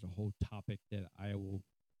right there is a whole topic that I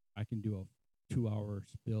can do a 2-hour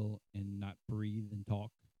spill and not breathe and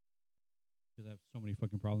talk, because I have so many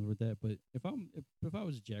fucking problems with that. But if I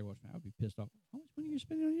was a Jaguars fan, I'd be pissed off. How much money are you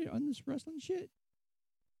spending on this wrestling shit?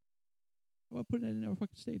 How about putting it in our fucking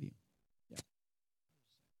stadium?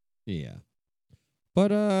 Yeah. But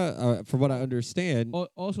from what I understand,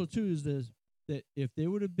 also too is this, that if they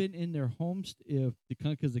would have been in their homes,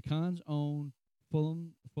 because the Cons own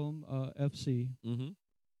Fulham FC,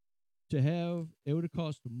 to have, it would have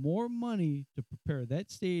cost more money to prepare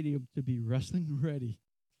that stadium to be wrestling ready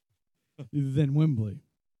than Wembley.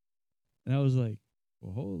 And I was like,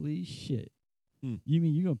 well, holy shit. You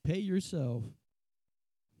mean you're going to pay yourself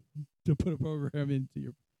to put a program into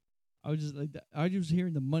your... I was just like, I was just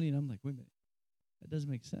hearing the money, and I'm like, wait a minute. That doesn't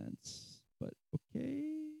make sense. But okay.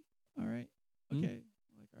 All right. Okay.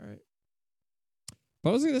 Like, all right. But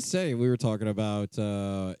I was going to say, we were talking about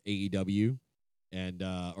AEW and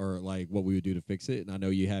or like what we would do to fix it. And I know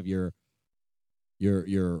you have your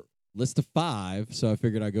list of 5, so I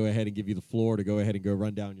figured I'd go ahead and give you the floor to go ahead and go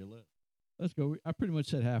run down your list. Let's go. I pretty much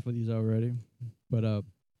said half of these already. But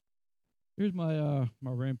here's my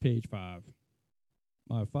my Rampage 5.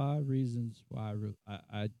 My 5 reasons why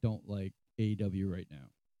I don't like AEW right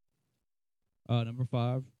now. Number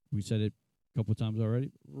 5, we said it a couple times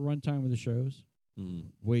already. Runtime of the shows,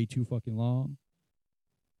 way too fucking long.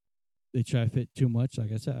 They try to fit too much.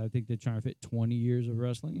 Like I said, I think they're trying to fit 20 years of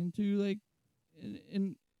wrestling into like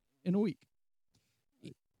in a week.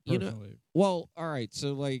 Personally. Well, all right.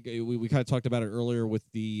 So like we kind of talked about it earlier with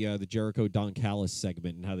the Jericho Don Callis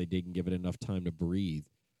segment and how they didn't give it enough time to breathe.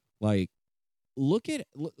 Like, look at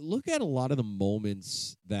a lot of the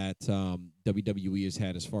moments that WWE has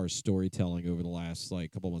had as far as storytelling over the last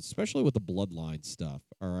like couple months, especially with the Bloodline stuff.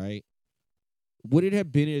 All right, would it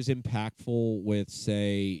have been as impactful with,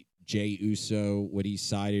 say, Jey Uso when he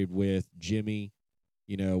sided with Jimmy?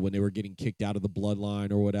 You know, when they were getting kicked out of the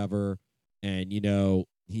Bloodline or whatever, and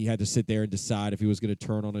he had to sit there and decide if he was going to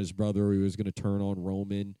turn on his brother or he was going to turn on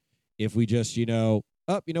Roman. If we just, you know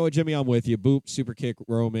what, Jimmy, I'm with you. Boop, super kick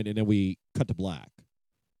Roman, and then we cut to black.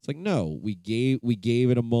 It's like, no, we gave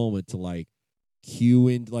it a moment to like cue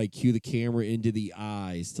the camera into the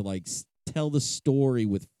eyes to like tell the story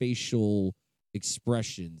with facial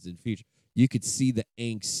expressions and features. You could see the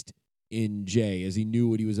angst in Jay as he knew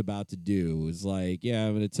what he was about to do. It was like, yeah,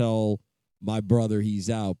 I'm going to tell my brother he's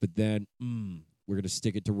out, but then we're going to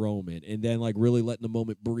stick it to Roman, and then like really letting the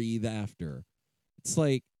moment breathe after. It's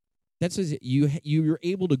like, that's what you're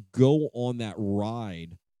able to go on that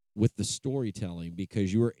ride with the storytelling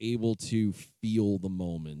because you were able to feel the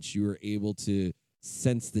moments. You were able to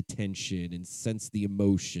sense the tension and sense the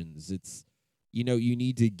emotions. It's, you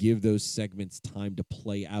need to give those segments time to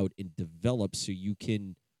play out and develop so you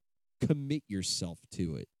can commit yourself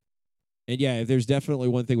to it. And yeah, there's definitely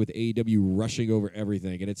one thing with AEW rushing over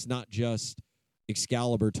everything, and it's not just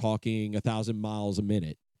Excalibur talking 1,000 miles a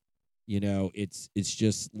minute. It's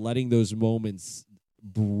just letting those moments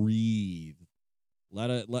breathe.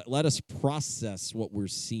 Let us process what we're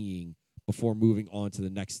seeing before moving on to the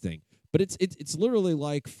next thing. But it's literally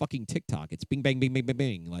like fucking TikTok. It's bing bang bing bang bang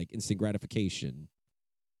bang, like instant gratification,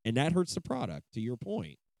 and that hurts the product. To your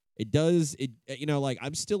point, it does. Like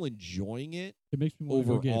I'm still enjoying it. It makes me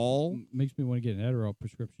overall. Makes me want to get an Adderall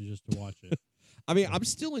prescription just to watch it. I mean, I'm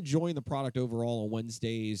still enjoying the product overall on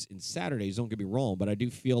Wednesdays and Saturdays. Don't get me wrong, but I do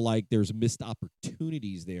feel like there's missed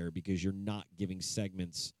opportunities there because you're not giving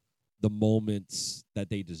segments the moments that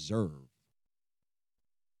they deserve.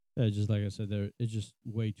 Yeah, just like I said, it's just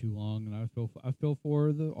way too long, and I feel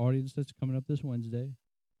for the audience that's coming up this Wednesday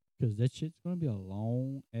because that shit's gonna be a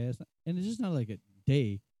long ass, and it's just not like a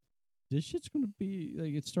day. This shit's gonna be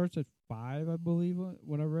like it starts at 5, I believe,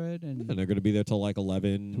 what I read, and they're gonna be there till like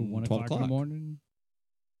 11, to 1 12 o'clock in the morning.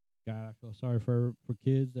 God, I feel sorry for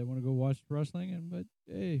kids that want to go watch wrestling, but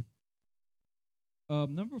hey,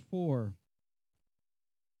 number 4.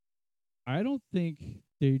 I don't think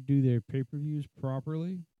they do their pay-per-views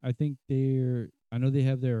properly. I think I know they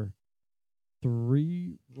have their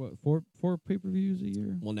 4 pay-per-views a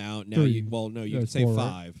year. Well, now 3. you can say 4,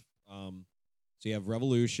 5. Right? So you have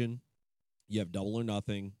Revolution, you have Double or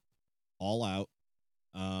Nothing, All Out,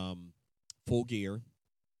 Full Gear,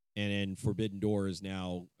 and then Forbidden Door is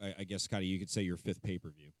now, I guess, kind of you could say your 5th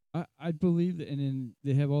pay-per-view. I believe that, and then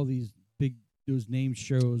they have all these those named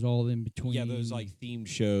shows all in between. Yeah, those like themed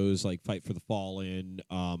shows like Fight for the Fallen,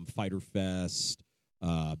 Fighter Fest,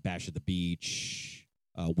 Bash at the Beach,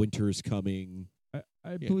 Winter is Coming.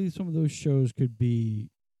 I believe some of those shows could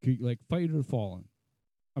like Fight for the Fallen.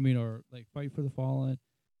 Or like Fight for the Fallen.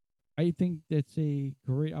 I think that's a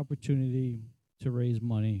great opportunity to raise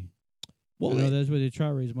money. Well, that's what they try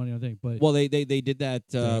to raise money, I think. But they did that.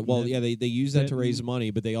 They used that to raise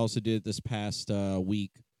money, but they also did it this past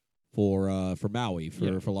week for Maui for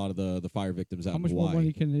a lot of the fire victims out in Hawaii. How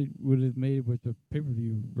much more money would have made with the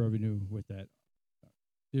pay-per-view revenue with that?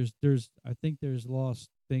 I think there's lost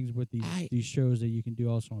things with these shows that you can do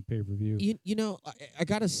also on pay-per-view. I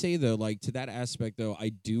gotta say though, like to that aspect though, I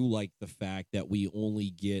do like the fact that we only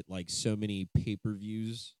get like so many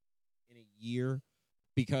pay-per-views in a year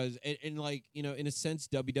because and like in a sense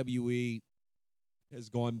WWE has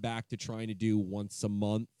gone back to trying to do once a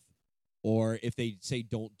month. Or if they say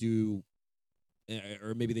don't do,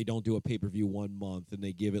 or maybe they don't do a pay-per-view 1 month and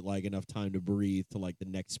they give it like enough time to breathe to like the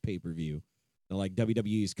next pay-per-view. And like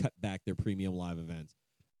WWE's cut back their premium live events.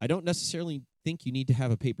 I don't necessarily think you need to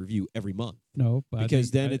have a pay-per-view every month. No, but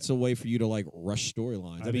because then it's a way for you to like rush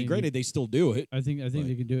storylines. I mean, granted, they still do it. I think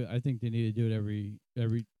they can do it. I think they need to do it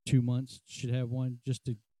every 2 months. Should have one just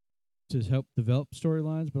to help develop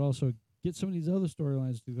storylines, but also get some of these other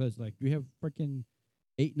storylines because like we have freaking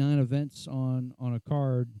 8-9 events on a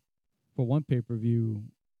card for one pay-per-view,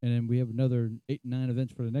 and then we have another 8-9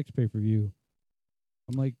 events for the next pay-per-view.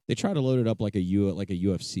 I'm like, they try to load it up like a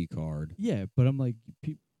UFC card. Yeah, but I'm like,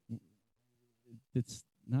 it's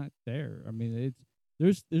not there. I mean,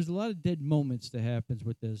 there's a lot of dead moments that happens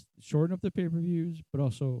with this. Shorten up the pay-per-views, but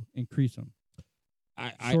also increase them.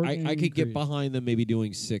 I could get behind them maybe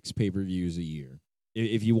doing 6 pay-per-views a year.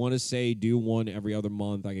 If you want to say do one every other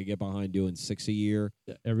month, I could get behind doing 6 a year.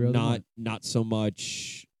 Every other month. Not so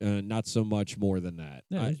much more than that.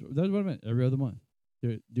 Yeah, that's what I meant. Every other month.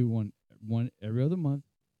 Do one every other month.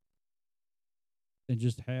 and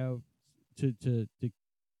just have to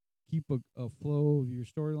keep a flow of your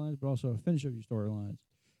storylines, but also a finish of your storylines.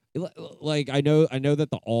 Like I know that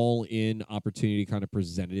the All In opportunity kind of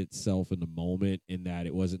presented itself in the moment, in that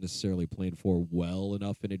it wasn't necessarily planned for well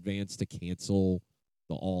enough in advance to cancel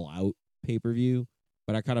the All Out pay-per-view,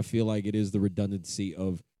 but I kind of feel like it is the redundancy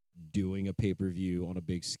of doing a pay-per-view on a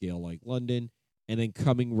big scale like London and then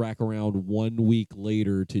coming back around 1 week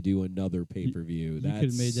later to do another pay-per-view. You could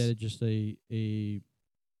have made that just a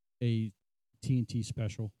TNT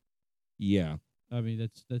special. Yeah. I mean,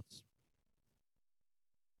 that's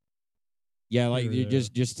yeah, like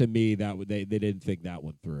just to me that they didn't think that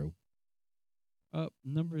one through.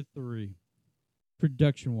 Number 3,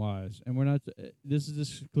 production wise, and we're not. This is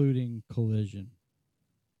excluding Collision.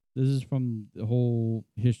 This is from the whole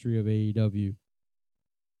history of AEW.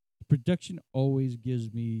 Production always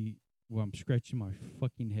gives me. Well, I'm scratching my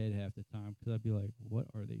fucking head half the time because I'd be like, "What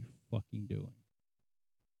are they fucking doing?"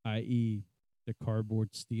 I.e., the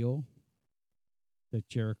cardboard steel that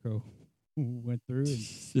Jericho went through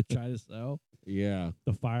and tried to sell. Yeah.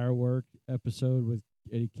 The firework episode with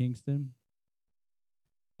Eddie Kingston.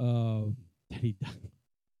 That he done.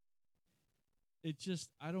 It's just,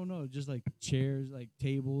 I don't know, just like chairs, like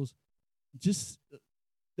tables, just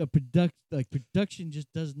the production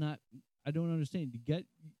just does not. I don't understand.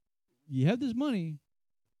 You have this money.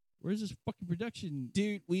 Where's this fucking production?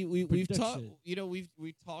 Dude, we've talked,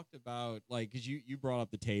 we've talked about, like, because you brought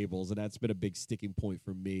up the tables, and that's been a big sticking point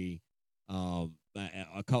for me a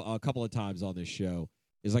couple of times on this show.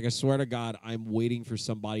 Is like, I swear to God, I'm waiting for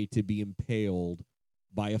somebody to be impaled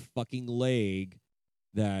by a fucking leg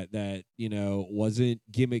that wasn't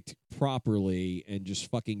gimmicked properly and just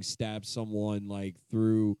fucking stab someone like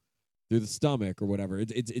through the stomach or whatever.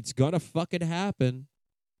 It's gonna fucking happen.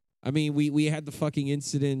 I mean, we had the fucking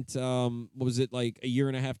incident, what was it, like a year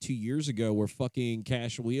and a half, 2 years ago, where fucking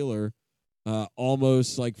Cash Wheeler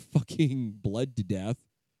almost like fucking bled to death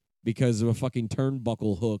because of a fucking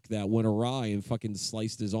turnbuckle hook that went awry and fucking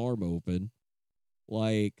sliced his arm open.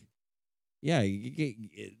 Like, yeah,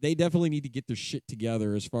 they definitely need to get their shit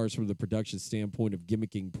together as far as from the production standpoint of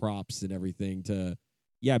gimmicking props and everything to,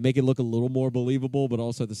 make it look a little more believable, but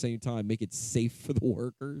also at the same time make it safe for the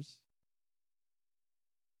workers.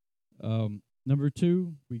 Number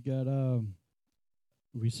 2, we got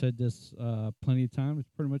we said this plenty of times. It's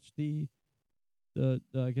pretty much the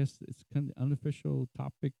I guess it's kind of the unofficial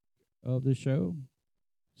topic of the show.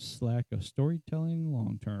 Slack of storytelling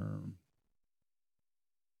long term.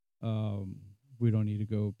 We don't need to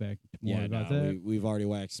go back to more about that. We've already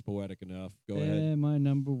waxed poetic enough. Go ahead. And my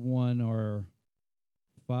number 1 are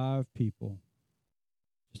 5 people.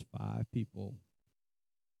 Just 5 people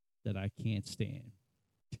that I can't stand.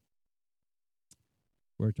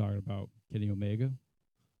 We're talking about Kenny Omega,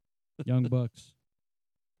 Young Bucks,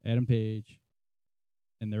 Adam Page,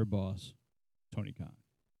 and their boss, Tony Khan.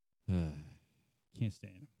 Can't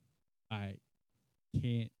stand them. I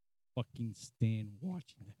can't fucking stand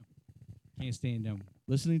watching them. Can't stand them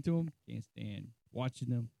listening to them. Can't stand watching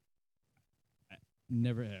them. I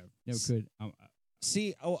never have. Never could.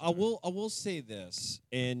 See, I will say this,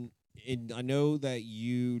 and I know that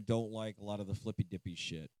you don't like a lot of the flippy dippy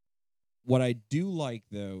shit. What I do like,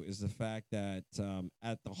 though, is the fact that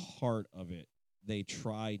at the heart of it, they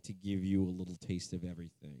try to give you a little taste of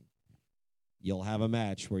everything. You'll have a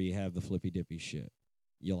match where you have the flippy dippy shit.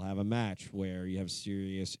 You'll have a match where you have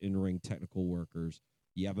serious in-ring technical workers.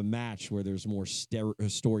 You have a match where there's more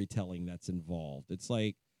storytelling that's involved. It's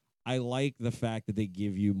like, I like the fact that they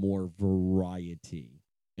give you more variety,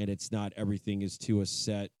 and it's not everything is to a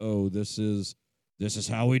set, this is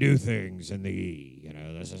how we do things in the E.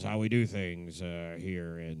 This is how we do things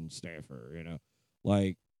here in Stanford.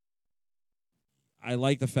 Like, I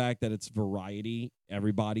like the fact that it's variety.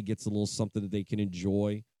 Everybody gets a little something that they can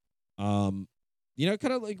enjoy. Kind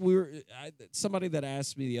of like somebody that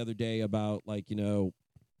asked me the other day about, like,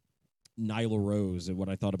 Nyla Rose and what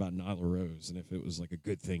I thought about Nyla Rose and if it was like a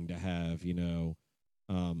good thing to have,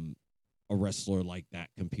 a wrestler like that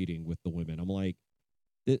competing with the women. I'm like,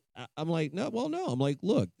 no. I'm like,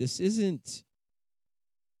 look, this isn't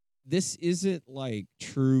like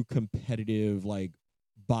true competitive, like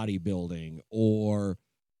bodybuilding or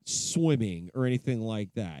swimming or anything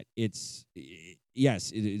like that.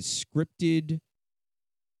 Yes, it is scripted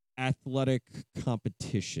athletic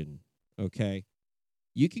competition. Okay.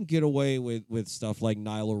 You can get away with stuff like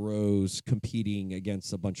Nyla Rose competing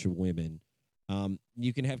against a bunch of women.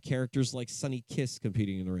 You can have characters like Sunny Kiss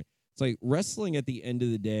competing in the ring. It's like wrestling at the end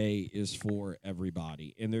of the day is for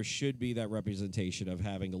everybody, and there should be that representation of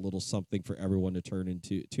having a little something for everyone to tune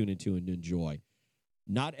into and enjoy.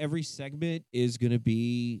 not every segment is going to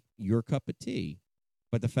be your cup of tea,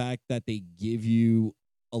 but the fact that they give you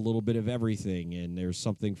a little bit of everything and there's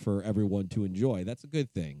something for everyone to enjoy, that's a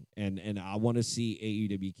good thing. And I want to see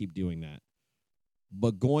AEW keep doing that.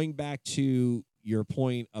 But going back to your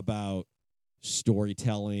point about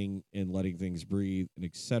storytelling and letting things breathe and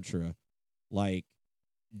etc., like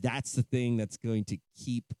that's the thing that's going to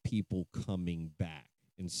keep people coming back.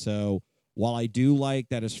 And so while I do like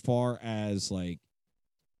that as far as like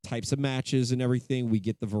types of matches and everything, we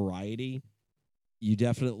get the variety, you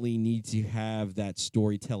definitely need to have that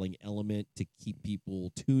storytelling element to keep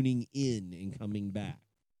people tuning in and coming back.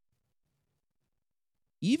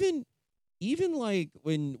 Even like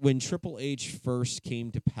when Triple H first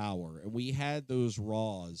came to power and we had those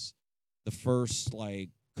Raws the first like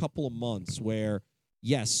couple of months where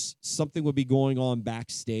yes, something would be going on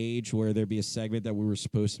backstage where there'd be a segment that we were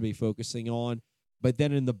supposed to be focusing on, but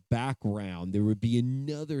then in the background there would be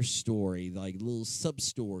another story, like little sub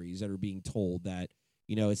stories that are being told that,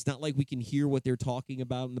 you know, it's not like we can hear what they're talking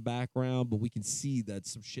about in the background, but we can see that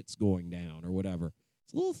some shit's going down or whatever.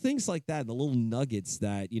 It's little things like that, the little nuggets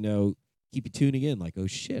that, you know, keep you tuning in, like, oh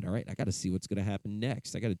shit, all right, I got to see what's going to happen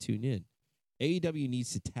next. I got to tune in. AEW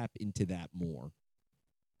needs to tap into that more.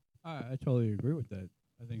 I totally agree with that.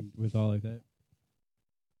 I think with all like that.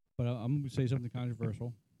 But I'm going to say something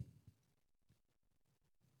controversial.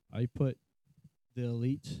 I put the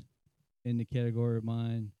Elite in the category of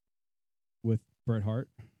mine with Bret Hart.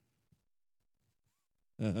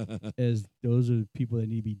 As those are the people that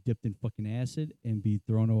need to be dipped in fucking acid and be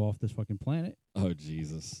thrown off this fucking planet. Oh,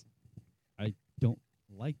 Jesus. I don't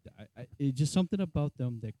like that. It's just something about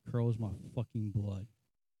them that curls my fucking blood.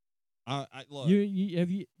 Look.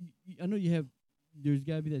 I know you have. There's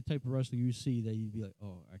got to be that type of wrestler you see that you'd be like,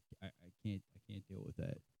 oh, I can't deal with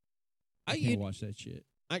that. I can't watch that shit.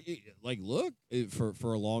 Look,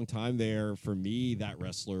 for a long time there, for me, that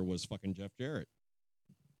wrestler was fucking Jeff Jarrett.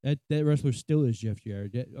 That wrestler still is Jeff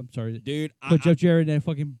Jarrett. I'm sorry, dude. But Jeff Jarrett and that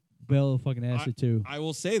fucking bell of fucking acid too. I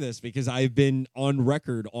will say this because I've been on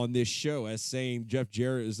record on this show as saying Jeff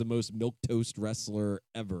Jarrett is the most milquetoast wrestler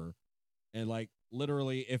ever, and like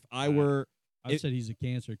literally, if I were, I've said he's a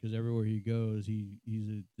cancer because everywhere he goes, he's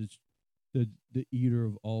the eater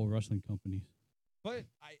of all wrestling companies. But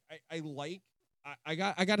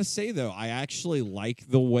I got to say though, I actually like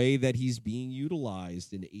the way that he's being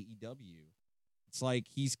utilized in AEW. It's like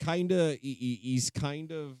he's kind of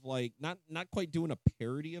like not quite doing a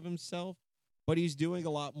parody of himself, but he's doing a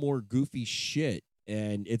lot more goofy shit,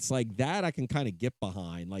 and it's like that I can kind of get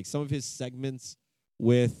behind. Like some of his segments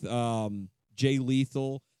with Jay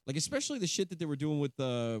Lethal, like especially the shit that they were doing with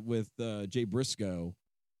Jay Briscoe,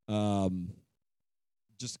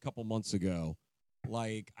 just a couple months ago.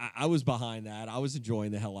 Like I was behind that. I was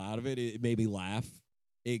enjoying the hell out of it. It made me laugh.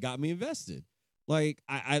 It got me invested. Like,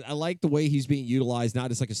 I like the way he's being utilized,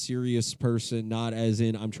 not as like a serious person, not as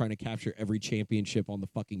in I'm trying to capture every championship on the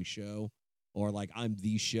fucking show or like I'm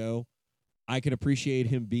the show. I can appreciate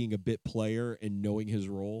him being a bit player and knowing his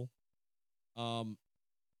role. You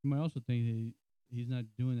might also think he's not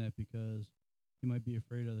doing that because he might be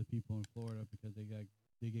afraid of the people in Florida because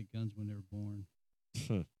they get guns when they're born.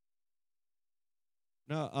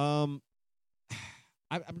 No,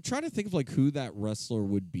 I'm trying to think of like who that wrestler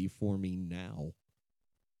would be for me now.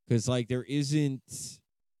 Because like there's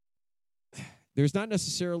not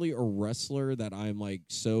necessarily a wrestler that I'm like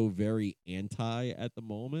so very anti at the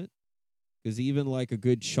moment. Because even like a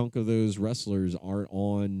good chunk of those wrestlers aren't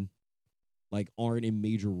in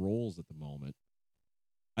major roles at the moment.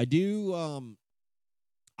 I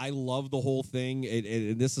love the whole thing.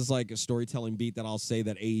 And this is like a storytelling beat that I'll say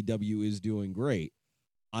that AEW is doing great.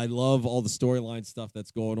 I love all the storyline stuff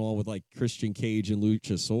that's going on with like Christian Cage and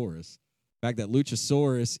Luchasaurus. The fact that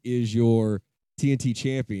Luchasaurus is your TNT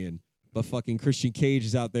champion, but fucking Christian Cage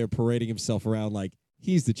is out there parading himself around like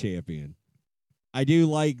he's the champion. I do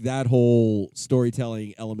like that whole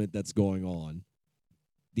storytelling element that's going on.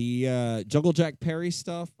 The Jungle Jack Perry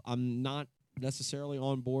stuff, I'm not necessarily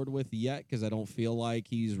on board with yet because I don't feel like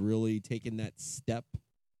he's really taken that step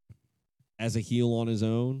as a heel on his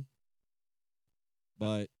own.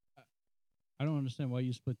 But I don't understand why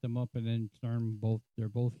you split them up and then turn both. They're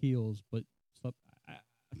both heels, but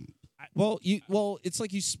it's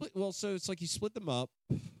like you split. Well, so it's like you split them up,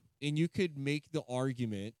 and you could make the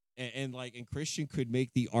argument, and Christian could make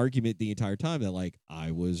the argument the entire time that like I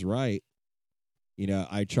was right. You know,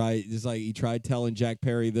 I tried. It's like he tried telling Jack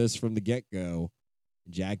Perry this from the get go.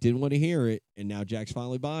 Jack didn't want to hear it, and now Jack's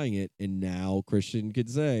finally buying it, and now Christian could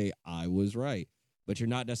say I was right. But you're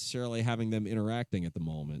not necessarily having them interacting at the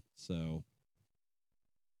moment. So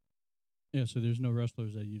Yeah, so there's no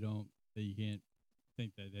wrestlers that you can't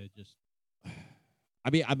think that they just. I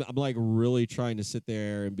mean, I'm like really trying to sit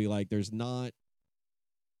there and be like, there's not.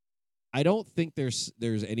 I don't think there's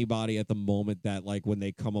anybody at the moment that like when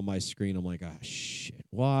they come on my screen, I'm like, ah, shit,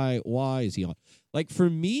 why is he on? Like for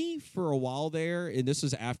me, for a while there, and this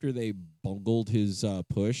was after they bungled his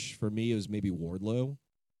push. For me, it was maybe Wardlow.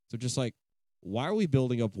 So just like, why are we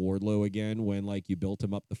building up Wardlow again when like you built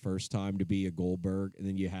him up the first time to be a Goldberg and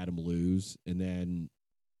then you had him lose, and then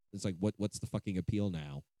it's like, what's the fucking appeal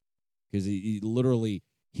now? Because he literally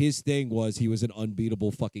his thing was he was an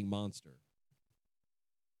unbeatable fucking monster.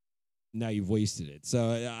 Now you've wasted it.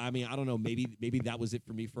 So I mean, I don't know. Maybe that was it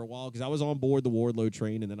for me for a while because I was on board the Wardlow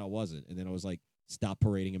train and then I wasn't, and then I was like, stop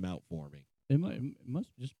parading him out for me. It must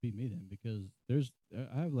just be me then because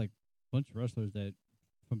I have like a bunch of wrestlers that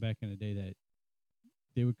from back in the day that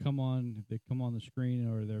they would come on if they come on the screen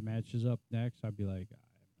or their match is up next. I'd be like,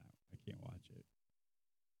 I can't watch it.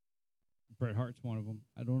 Bret Hart's one of them.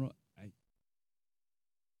 I don't know. I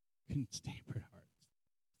couldn't stand Bret Hart.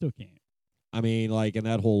 Still can't. I mean, like in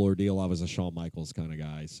that whole ordeal, I was a Shawn Michaels kind of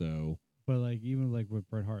guy. So, but like even like with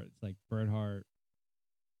Bret Hart, it's like Bret Hart.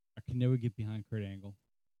 I can never get behind Kurt Angle.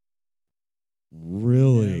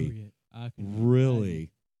 Really,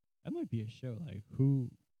 really, that might be a show. Like who?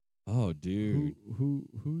 Oh, dude, who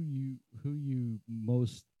you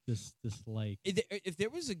most dislike? If there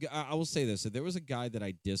was a guy, I will say this: if there was a guy that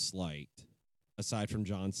I disliked, aside from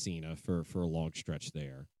John Cena for a long stretch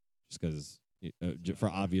there, just because for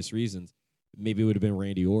obvious reasons. Maybe it would have been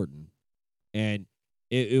Randy Orton. And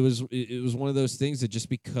it was one of those things that just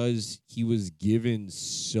because he was given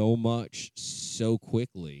so much so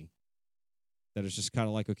quickly that it's just kind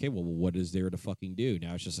of like, okay, well, what is there to fucking do?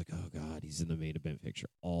 Now it's just like, oh, God, he's in the main event picture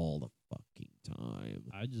all the fucking time.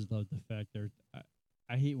 I just love the fact that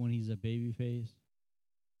I hate when he's a babyface.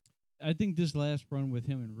 I think this last run with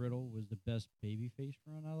him and Riddle was the best babyface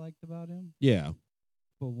run I liked about him. Yeah.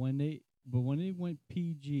 But when they went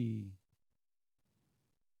PG,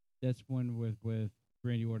 that's when with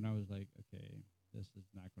Randy Orton, I was like, okay, this is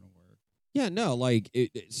not going to work. Yeah, no, like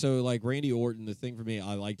so like Randy Orton, the thing for me,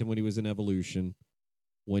 I liked him when he was in Evolution.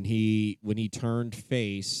 When he turned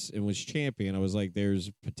face and was champion, I was like,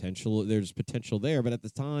 there's potential there. But at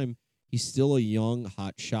the time, he's still a young,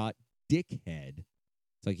 hotshot dickhead.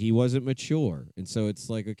 It's like he wasn't mature. And so it's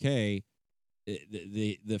like, okay,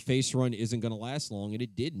 the face run isn't going to last long, and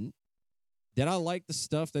it didn't. Then I liked the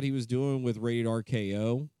stuff that he was doing with Rated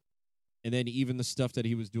RKO. And then even the stuff that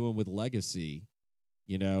he was doing with Legacy,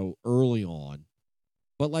 early on.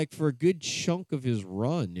 But like for a good chunk of his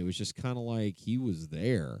run, it was just kind of like he was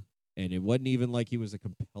there. And it wasn't even like he was a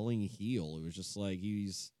compelling heel. It was just like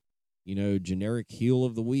he's, generic heel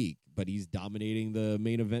of the week, but he's dominating the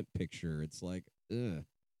main event picture. It's like, ugh.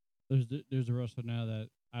 There's a wrestler now that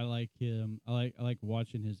I like him. I like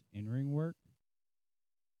watching his in-ring work.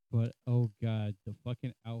 But, oh, God, the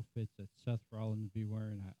fucking outfits that Seth Rollins be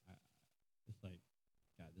wearing, it's like,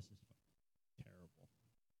 God, this is terrible.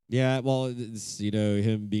 Yeah, well, it's,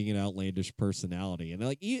 him being an outlandish personality. And,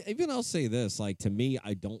 like, even I'll say this, like, to me,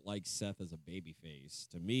 I don't like Seth as a babyface.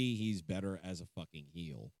 To me, he's better as a fucking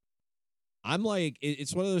heel. I'm like,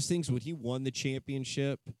 it's one of those things when he won the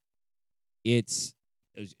championship, it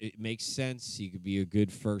makes sense. He could be a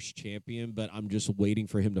good first champion, but I'm just waiting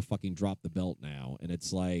for him to fucking drop the belt now. And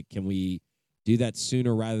it's like, can we do that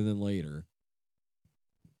sooner rather than later?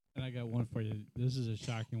 And I got one for you. This is a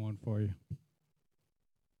shocking one for you.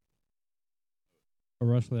 A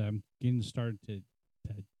wrestler that I'm getting started to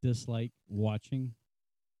dislike watching.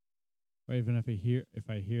 Or even if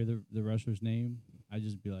I hear the wrestler's name, I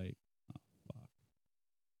just be like, oh fuck.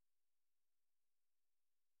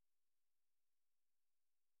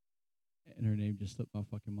 And her name just slipped my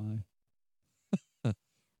fucking mind.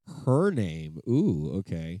 Her name? Ooh,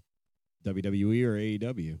 okay. WWE or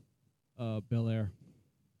AEW? Belair.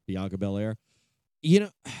 Bianca Belair.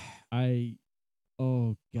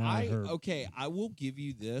 Oh God. I will give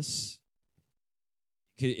you this.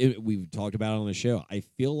 We've talked about it on the show. I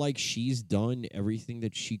feel like she's done everything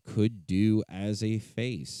that she could do as a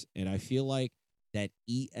face, and I feel like that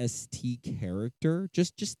EST character,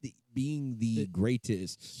 just being the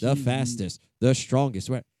greatest, the fastest, the strongest,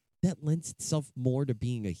 right? That lends itself more to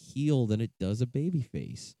being a heel than it does a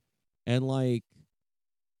babyface. And like,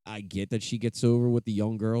 I get that she gets over with the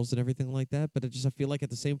young girls and everything like that, but I feel like at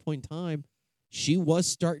the same point in time, she was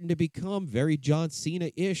starting to become very John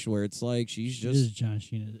Cena-ish, where it's like she's just... It is John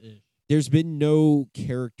Cena-ish. There's been no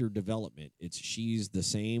character development. She's the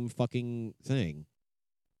same fucking thing.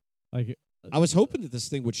 Like, I was hoping that this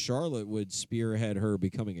thing with Charlotte would spearhead her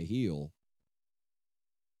becoming a heel.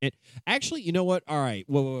 And actually, you know what? All right,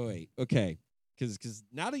 wait. Okay, because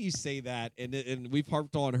now that you say that, and we've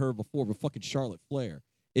harped on her before, but fucking Charlotte Flair,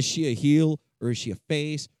 is she a heel or is she a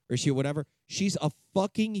face or is she whatever? She's a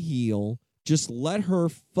fucking heel. Just let her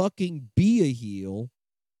fucking be a heel,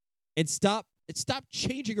 and stop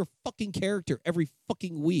changing her fucking character every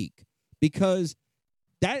fucking week, because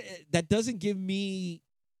that doesn't give me.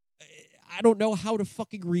 I don't know how to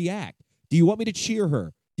fucking react. Do you want me to cheer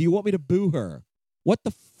her? Do you want me to boo her? What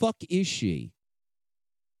the fuck is she?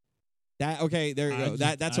 That okay? There you go.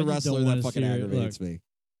 That's a wrestler that fucking aggravates me.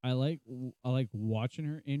 I like watching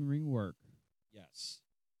her in ring work. Yes.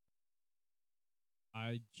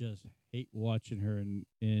 I just hate watching her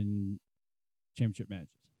in championship matches.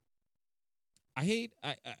 I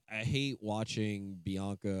hate watching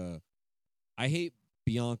Bianca. I hate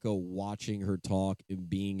Bianca watching her talk and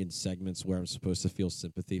being in segments where I'm supposed to feel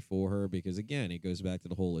sympathy for her, because again, it goes back to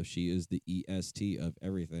the whole, if she is the EST of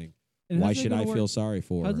everything, and why should I feel sorry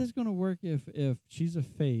for her? How's this going to work if she's a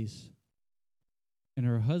face and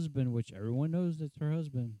her husband, which everyone knows that's her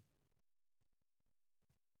husband,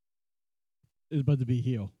 is about to be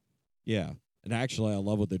heel? Yeah. And actually, I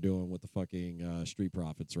love what they're doing with the fucking Street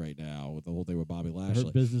Profits right now, with the whole thing with Bobby Lashley.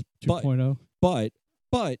 Her business 2.0.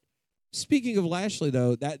 But speaking of Lashley,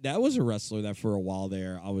 though, that was a wrestler that for a while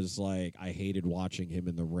there, I was like, I hated watching him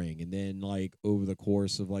in the ring. And then, like, over the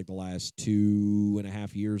course of, like, the last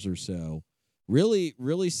 2.5 years or so,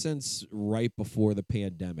 really since right before the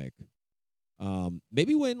pandemic,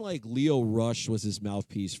 maybe when, like, Leo Rush was his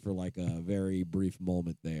mouthpiece for, like, a very brief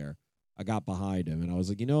moment there, I got behind him. And I was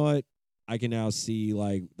like, you know what? I can now see,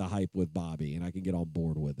 like, the hype with Bobby, and I can get on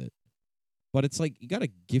board with it. But it's like, you got to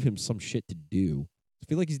give him some shit to do. I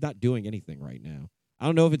feel like he's not doing anything right now. I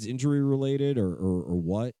don't know if it's injury related or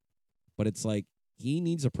what, but it's like he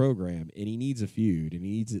needs a program and he needs a feud, and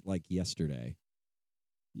he needs it like yesterday.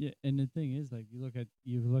 Yeah, and the thing is, like, you look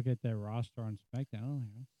at that roster on SmackDown,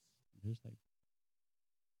 just like,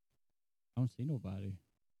 I don't see nobody.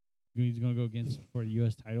 He's gonna go against for the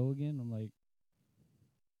U.S. title again. I'm like,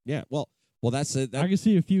 yeah, well, that's it. I can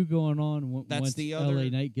see a feud going on once the LA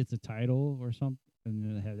Knight gets a title or something, and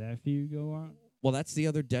then have that feud go on. Well, that's the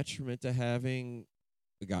other detriment to having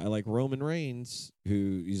a guy like Roman Reigns,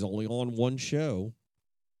 who he's only on one show,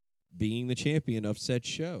 being the champion of said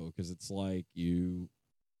show, because it's like you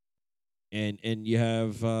and you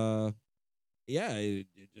have it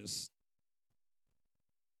just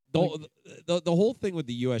the whole thing with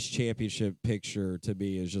the U.S. Championship picture to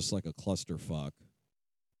me is just like a clusterfuck.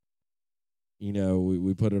 You know,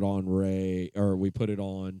 we put it on Ray, or we put it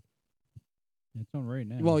on. It's on Ray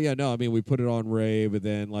now. Well, yeah, no, I mean, we put it on Ray, but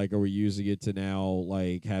then, like, are we using it to now,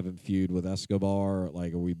 like, have him feud with Escobar?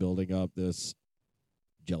 Like, are we building up this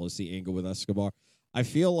jealousy angle with Escobar? I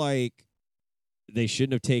feel like they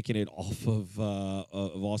shouldn't have taken it off of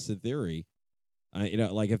Austin Theory. You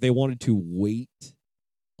know, like, if they wanted to wait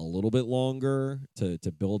a little bit longer to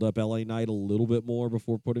build up LA Knight a little bit more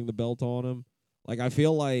before putting the belt on him, like, I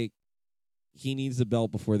feel like he needs the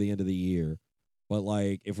belt before the end of the year. But,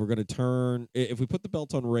 like, if we're going to if we put the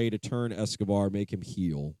belt on Ray to turn Escobar, make him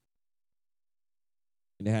heel,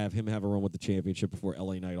 and have him have a run with the championship before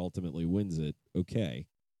LA Knight ultimately wins it, okay.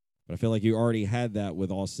 But I feel like you already had that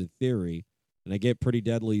with Austin Theory, and I get Pretty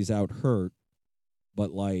Deadly's out hurt,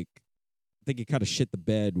 but, like, I think he kind of shit the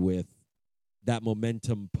bed with that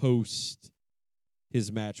momentum post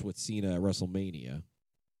his match with Cena at WrestleMania.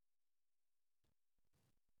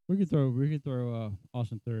 We could throw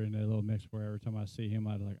Austin Theory in a little mix where every time I see him,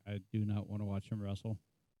 I do not want to watch him wrestle.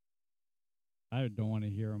 I don't want to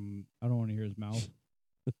hear him. I don't want to hear his mouth.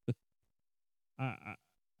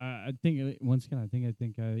 I think once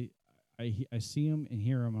again, I see him and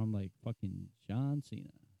hear him. I'm like, fucking John Cena.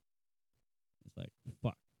 It's like,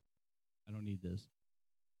 fuck, I don't need this.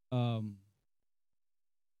 To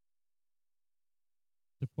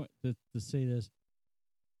say this.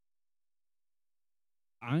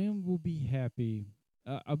 Will be happy.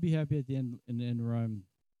 I'll be happy at the end in the end run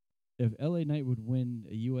if LA Knight would win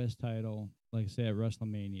a U.S. title, like say at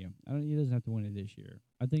WrestleMania. He doesn't have to win it this year.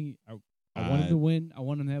 I think I want him to win. I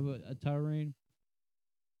want him to have a title reign.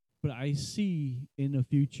 But I see in the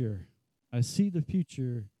future. I see the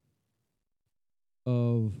future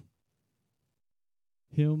of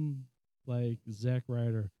him, like Zack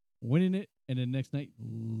Ryder, winning it and the next night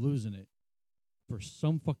losing it for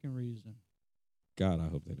some fucking reason. God, I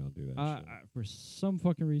hope they don't do that. For some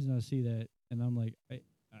fucking reason, I see that, and I'm like, I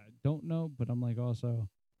don't know, but I'm like, also,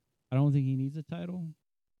 I don't think he needs a title,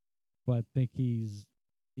 but I think he's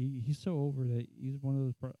so over that he's one of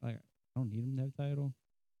those. I don't need him to have a title.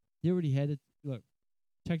 He already had it. Look,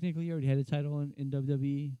 technically already had a title in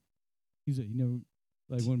WWE. He's like,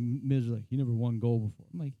 like when Miz was like, he never won gold before.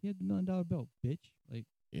 I'm like, he had the $1 million belt, bitch. Like,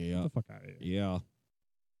 Yeah. get the fuck out of here. Yeah.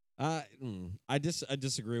 I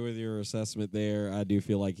disagree with your assessment there. I do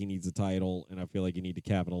feel like he needs a title, and I feel like you need to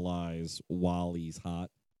capitalize while he's hot.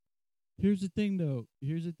 Here's the thing, though.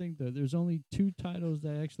 There's only 2 titles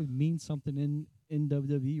that actually mean something in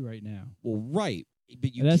WWE right now. Well, right,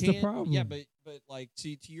 but you that's can't. The problem. Yeah, but like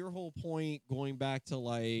to your whole point, going back to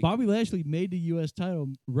like Bobby Lashley made the U.S. title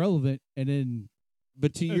relevant, and then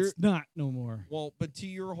it's not no more. Well, but to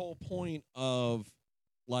your whole point of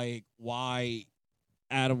like why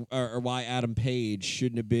Adam Page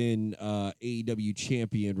shouldn't have been AEW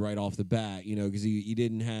champion right off the bat, because he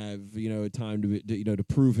didn't have time to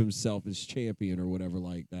prove himself as champion or whatever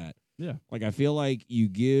like that. Yeah, like I feel like you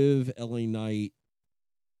give LA Knight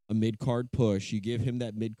a mid card push, you give him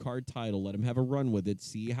that mid card title, let him have a run with it,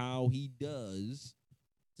 see how he does,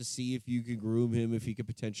 to see if you can groom him, if he could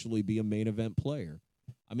potentially be a main event player.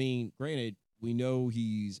 I mean, granted, we know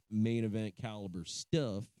he's main event caliber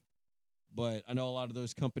stuff. But I know a lot of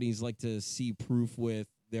those companies like to see proof with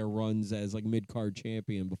their runs as like mid-card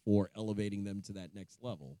champion before elevating them to that next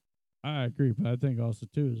level. I agree, but I think also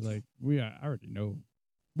too is like we already know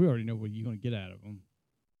what you're gonna get out of them.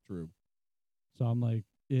 True. So I'm like,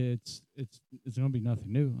 it's gonna be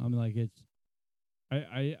nothing new. I'm like,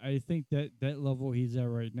 I think that level he's at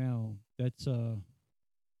right now, that's a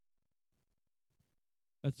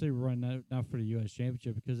run not for the U.S.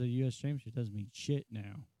 Championship, because the U.S. Championship doesn't mean shit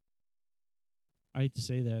now. I hate to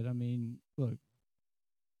say that. I mean, look,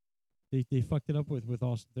 they fucked it up with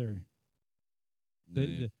Austin Theory.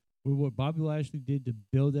 With what Bobby Lashley did to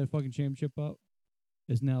build that fucking championship up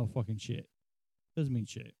is now fucking shit. Doesn't mean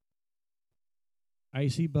shit.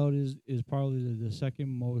 IC belt is probably the second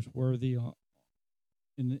most worthy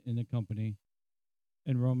in the company,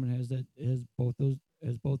 and Roman has both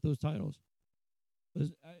those titles.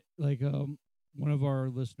 Like one of our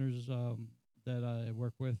listeners that I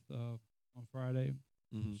work with on Friday.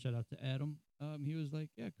 Mm-hmm. Shout out to Adam. He was like,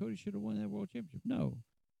 "Yeah, Cody should have won that world championship." No,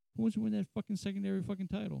 who wants to win that fucking secondary fucking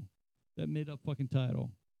title, that made up fucking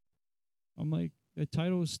title? I'm like, that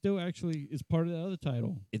title is still actually is part of the other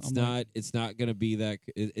title. It's not gonna be that.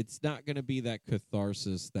 It's not gonna be that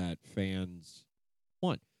catharsis that fans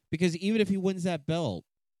want, because even if he wins that belt,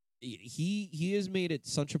 he has made it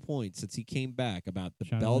such a point since he came back about the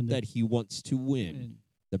belt that he wants to win,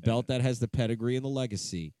 the belt that has the pedigree and the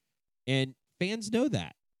legacy. And fans know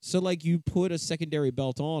that. So, like, you put a secondary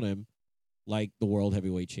belt on him, like the World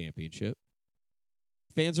Heavyweight Championship,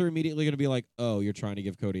 fans are immediately going to be like, oh, you're trying to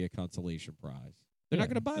give Cody a consolation prize. They're not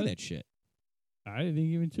going to buy that shit. I think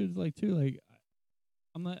even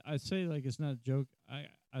I'm not. I say like it's not a joke.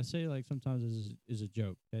 I say like sometimes is a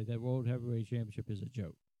joke. That World Heavyweight Championship is a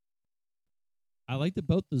joke. I like the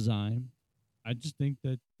belt design. I just think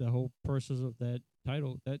that the whole process of that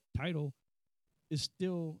title is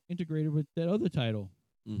still integrated with that other title.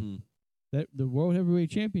 Mm-hmm. That the World Heavyweight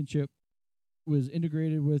Championship was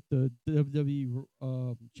integrated with the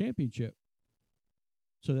WWE Championship.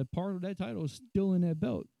 So that part of that title is still in that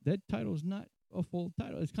belt. That title is not a full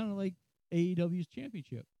title. It's kind of like AEW's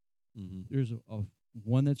championship. Mm-hmm. There's a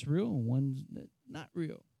one that's real and one that's not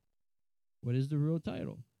real. What is the real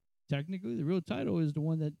title? Technically, the real title is the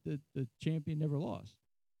one that the champion never lost.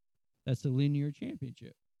 That's the linear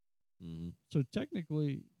championship. Mm-hmm. So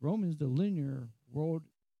technically, Roman's the linear world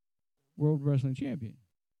wrestling champion.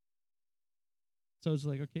 So it's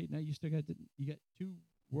like, okay, now you still got you got 2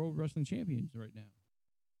 world wrestling champions right now.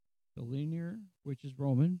 The linear, which is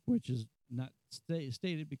Roman, which is not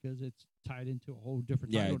stated because it's tied into a whole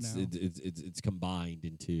different title now. It's combined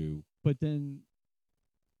into. But then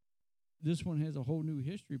this one has a whole new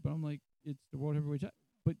history. But I'm like, it's the World Heavyweight title.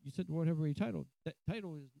 But you said the World Heavyweight title. That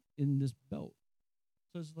title is in this belt.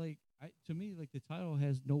 So it's like, to me, like the title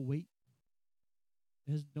has no weight.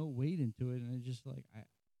 It has no weight into it, and it's just like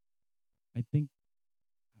I think.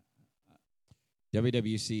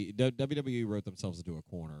 WWE wrote themselves into a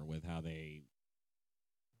corner with how they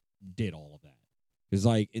did all of that. Because,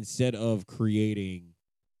 like, instead of creating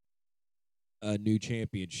a new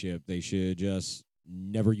championship, they should just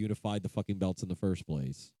never unified the fucking belts in the first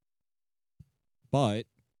place. But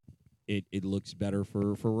it looks better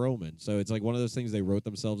for Roman. So it's like one of those things, they wrote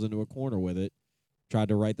themselves into a corner with it, tried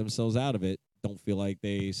to write themselves out of it. Don't feel like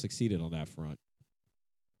they succeeded on that front.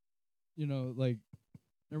 Like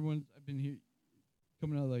everyone's, I've been here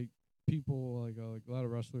coming out, like people like a lot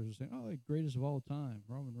of wrestlers are saying, "Oh, like greatest of all time,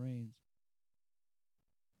 Roman Reigns."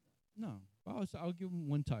 No, I'll give him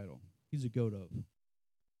one title. He's a goat of.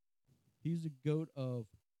 He's a goat of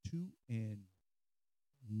 2 and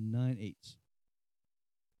 9/8.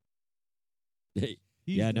 Hey,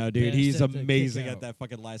 He's yeah, the no, dude, best he's at the amazing kick at out. that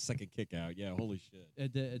fucking last second kick out. Yeah, holy shit.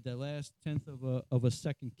 At the last tenth of a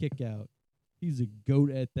second kick out, he's a goat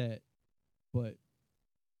at that. But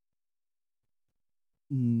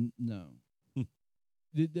no,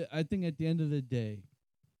 I think at the end of the day,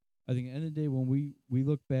 when we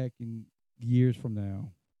look back in years from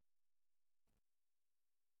now,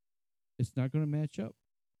 it's not going to match up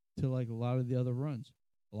to like a lot of the other runs.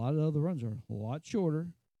 A lot of the other runs are a lot shorter.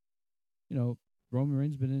 You know, Roman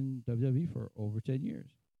Reigns been in WWE for over 10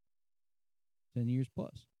 years. 10 years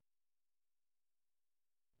plus.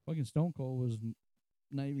 Fucking Stone Cold was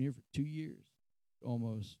not even here for 2 years,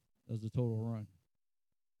 almost, as the total run.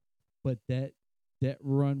 But that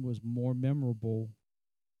run was more memorable,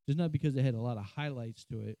 just not because it had a lot of highlights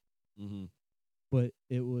to it, but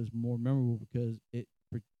it was more memorable because it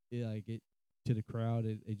to the crowd.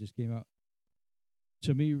 It just came out.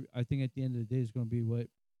 To me, I think at the end of the day, it's going to be what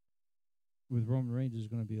with Roman Reigns is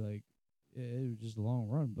going to be like. It was just a long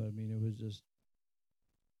run, but I mean, it was just.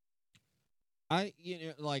 I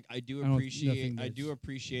do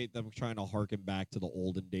appreciate them trying to harken back to the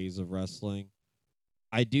olden days of wrestling.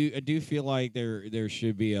 I do feel like there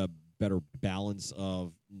should be a better balance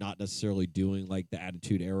of not necessarily doing like the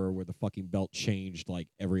Attitude Era where the fucking belt changed like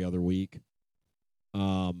every other week.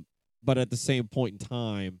 But at the same point in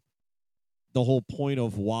time, the whole point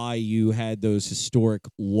of why you had those historic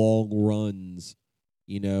long runs,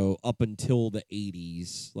 up until the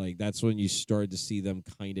 80s, like that's when you started to see them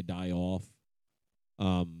kind of die off.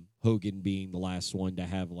 Hogan being the last one to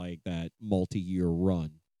have like that multi-year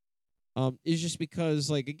run. Is just because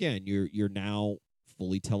like again, you're now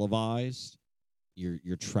fully televised.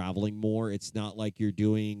 You're traveling more. It's not like you're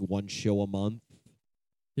doing one show a month.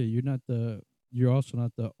 Yeah, you're also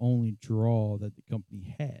not the only draw that the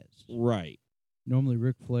company has. Right. Normally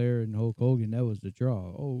Ric Flair and Hulk Hogan, that was the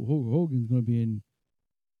draw. Oh, Hogan's going to be in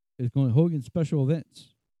Hogan's special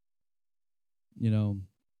events.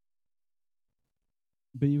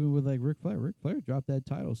 But even with like Ric Flair dropped that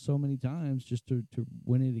title so many times just to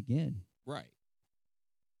win it again. Right.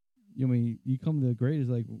 I mean, you come to the greatest,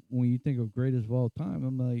 like when you think of greatest of all time,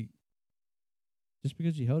 I'm like, just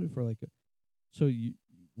because you held it for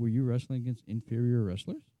were you wrestling against inferior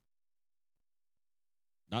wrestlers?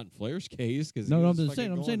 Not in Flair's case, because I'm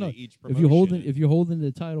saying, no. If you're holding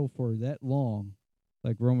the title for that long,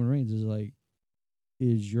 like Roman Reigns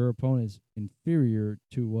is your opponent's inferior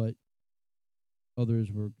to what others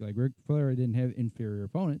were? Like Ric Flair didn't have inferior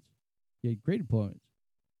opponents; he had great opponents.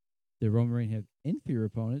 Did Roman Reigns have inferior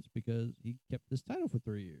opponents because he kept this title for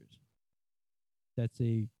 3 years? That's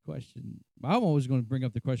a question. I'm always going to bring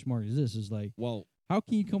up the question mark. Is like, well, how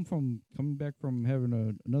can you coming back from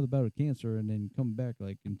having another bout of cancer and then come back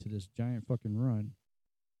like into this giant fucking run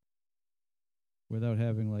without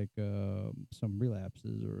having like some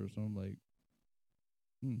relapses or some like?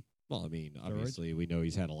 Well, I mean, obviously we know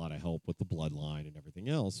he's had a lot of help with the bloodline and everything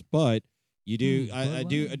else, but you do, I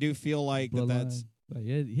do feel like that's. Like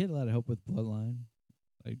he had a lot of help with bloodline,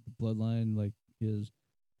 like the bloodline, like his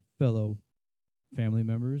fellow family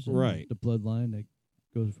members, right? The bloodline that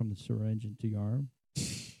goes from the syringe into your arm.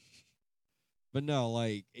 But no,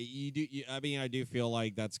 like I mean, I do feel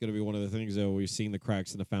like that's going to be one of the things that we've seen the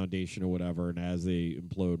cracks in the foundation or whatever, and as they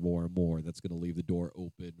implode more and more, that's going to leave the door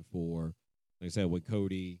open for, like I said, when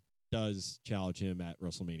Cody does challenge him at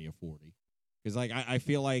WrestleMania 40. Because like I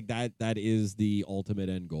feel like that is the ultimate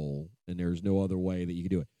end goal, and there's no other way that you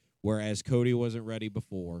can do it. Whereas Cody wasn't ready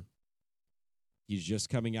before. He's just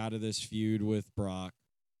coming out of this feud with Brock.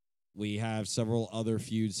 We have several other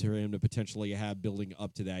feuds for him to potentially have building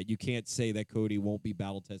up to that. You can't say that Cody won't be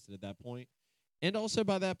battle tested at that point. And also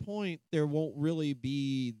by that point, there won't really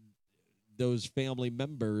be those family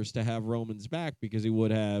members to have Roman's back because he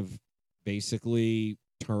would have basically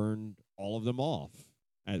turned all of them off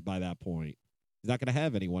by that point. He's not going to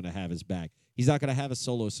have anyone to have his back. He's not going to have a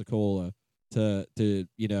Solo Sikoa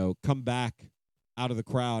to come back out of the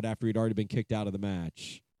crowd after he'd already been kicked out of the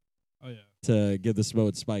match. Oh yeah. To give the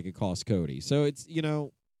Samoan Spike and cost Cody. So it's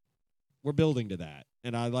we're building to that,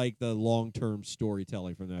 and I like the long-term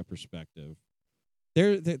storytelling from that perspective.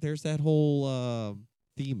 There's that whole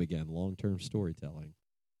theme again, long-term storytelling.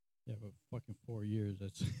 Yeah, but fucking 4 years.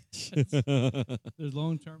 That's there's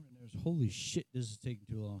long-term and there's holy shit. This is taking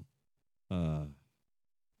too long.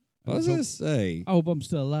 What was I gonna say? I hope I'm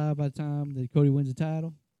still alive by the time that Cody wins the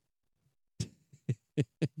title.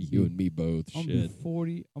 You and me both. I'm gonna be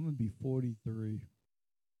 40. I'm gonna be 43.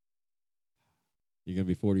 You're gonna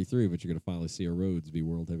be 43, but you're gonna finally see a Rhodes be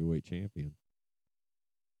world heavyweight champion.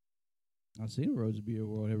 I seen Rhodes be a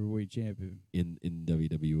world heavyweight champion. in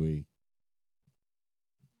WWE.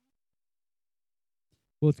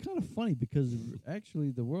 Well, it's kind of funny because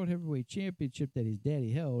actually the world heavyweight championship that his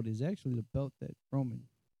daddy held is actually the belt that Roman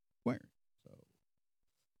wearing. So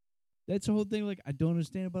that's the whole thing. Like, I don't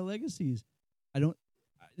understand about legacies. I don't.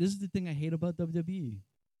 This is the thing I hate about WWE.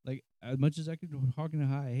 Like, as much as I could harken to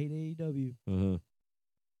how I hate AEW,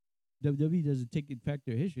 WWE doesn't take it back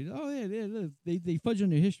to their history. Oh yeah, look, they fudge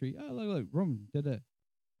on their history. Oh look, Roman did that.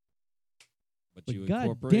 But you God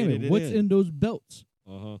incorporated damn it, what's in those belts?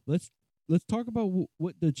 Let's talk about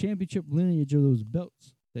what the championship lineage of those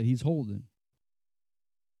belts that he's holding.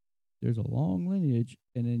 There's a long lineage,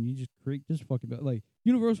 and then you just create this fucking belt. Like,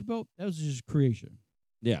 Universal belt, that was just creation.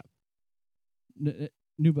 Yeah.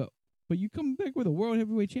 New belt. But you come back with a World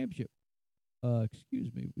Heavyweight Championship.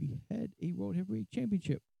 Excuse me, we had a World Heavyweight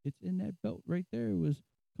Championship. It's in that belt right there. It was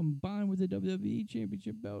combined with the WWE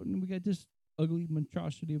Championship belt, and we got this ugly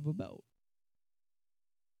monstrosity of a belt.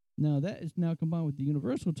 Now that is now combined with the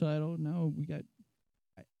Universal title. Now we got.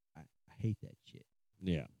 I hate that shit.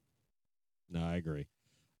 Yeah. No, I agree.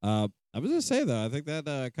 I was gonna say though, I think that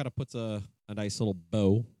kind of puts a nice little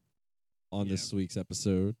bow on this week's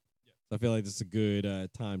episode. Yeah. So I feel like this is a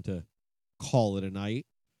good time to call it a night.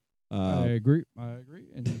 I agree,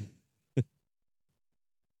 and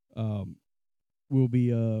we'll be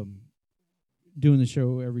doing the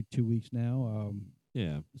show every 2 weeks now.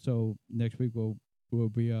 Yeah. So next week we'll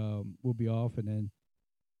be off, and then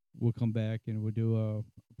we'll come back and we'll do a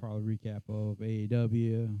probably recap of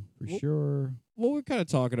AEW for sure. Well, we're kind of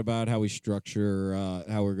talking about how we structure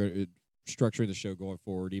how we're structuring the show going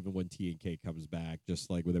forward, even when T&K comes back, just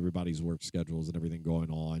like with everybody's work schedules and everything going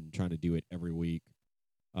on, trying to do it every week.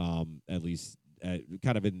 At least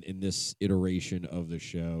kind of in this iteration of the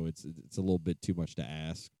show, it's a little bit too much to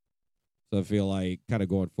ask. So I feel like kind of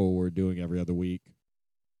going forward, doing every other week,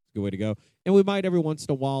 it's a good way to go. And we might every once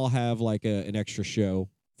in a while have like an extra show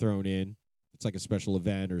thrown in. It's like a special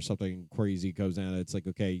event or something crazy goes down. It's like,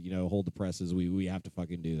 okay, hold the presses. We have to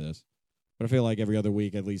fucking do this. But I feel like every other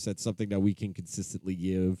week, at least, that's something that we can consistently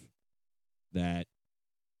give. That,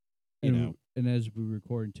 and as we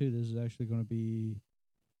record too, this is actually going to be.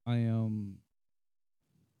 I am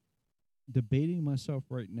debating myself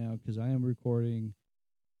right now because I am recording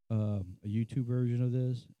a YouTube version of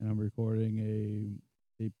this, and I'm recording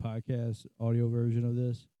a podcast audio version of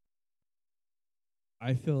this.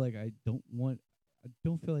 I feel like I don't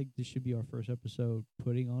feel like this should be our first episode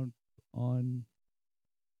putting on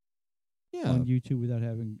YouTube without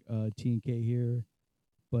having T&K here.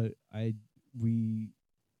 But when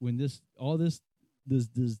this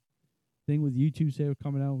thing with YouTube say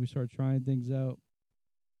coming out, we start trying things out.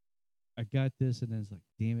 I got this, and then it's like,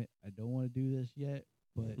 damn it, I don't want to do this yet,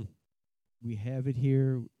 but we have it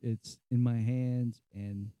here. It's in my hands,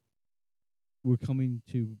 and we're coming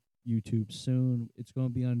to YouTube soon. It's going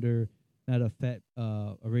to be under not a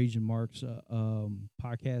Raging Marks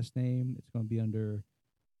podcast name. It's going to be under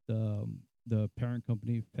the parent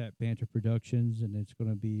company, Fat Banter Productions, and we're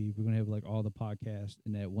going to have like all the podcasts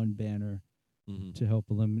in that one banner to help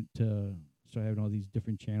to start having all these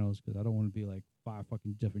different channels, because I don't want to be like 5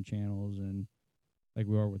 fucking different channels and like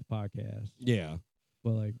we are with the podcast. Yeah.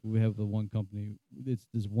 But like we have the one company, it's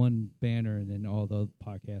this one banner, and then all the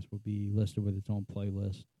podcasts will be listed with its own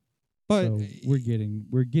playlist. But so we're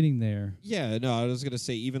getting there. Yeah, no, I was gonna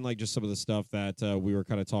say even like just some of the stuff that we were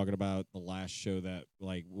kind of talking about the last show, that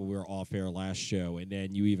like when we were off air last show, and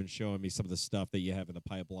then you even showing me some of the stuff that you have in the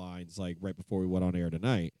pipelines like right before we went on air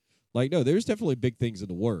tonight. Like, no, there's definitely big things in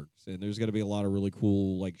the works, and there's gonna be a lot of really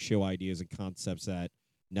cool like show ideas and concepts that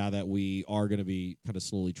now that we are gonna be kind of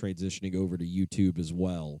slowly transitioning over to YouTube as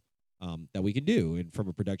well, that we can do. And from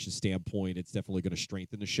a production standpoint, it's definitely gonna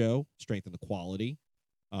strengthen the show, strengthen the quality.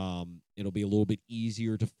 It'll be a little bit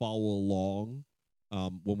easier to follow along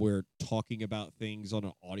when we're talking about things on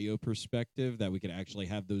an audio perspective, that we can actually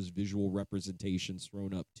have those visual representations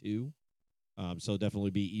thrown up too. So it'll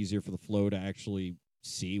definitely be easier for the flow to actually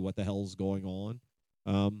see what the hell's going on.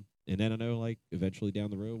 And then I know like eventually down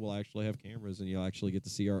the road, we'll actually have cameras and you'll actually get to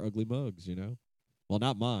see our ugly mugs, Well,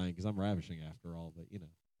 not mine, because I'm ravishing after all, but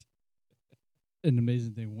An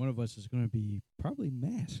amazing thing, one of us is going to be probably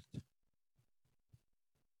masked.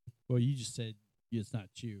 Well, you just said it's not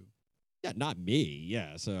you. Yeah, not me.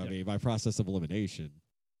 Yeah, so I mean, by process of elimination,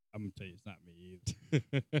 I'm gonna tell you, it's not me either.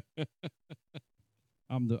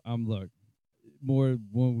 Look, more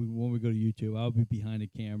when we go to YouTube, I'll be behind the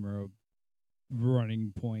camera,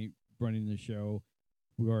 running the show.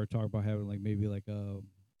 We already talked about having like maybe like a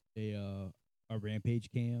Rampage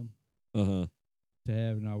cam. To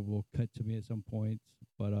have, and I will cut to me at some points,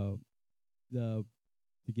 but to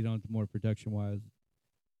get on to more production wise,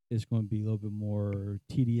 it's going to be a little bit more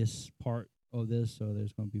tedious part of this. So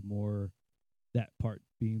there's going to be more that part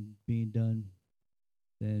being done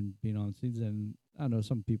than being on scenes. And I know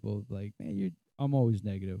some people like, man, I'm always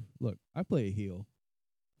negative. Look, I play a heel.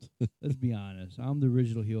 Let's be honest. I'm the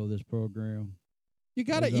original heel of this program.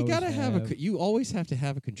 You always have to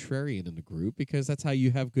have a contrarian in the group because that's how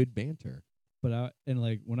you have good banter. But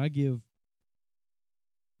when I give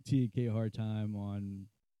TNK a hard time on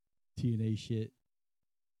TNA shit,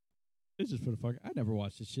 it's just for the fuck. I never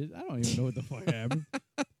watched this shit. I don't even know what the fuck happened.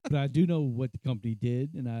 But I do know what the company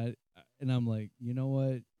did, and I'm like, you know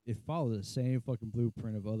what? It followed the same fucking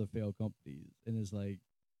blueprint of other failed companies, and it's like,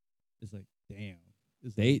 damn.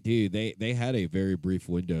 They had a very brief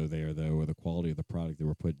window there though, where the quality of the product they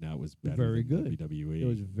were putting out was better very than good. WWE. It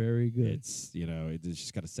was very good. It's it's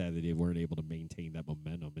just kind of sad that they weren't able to maintain that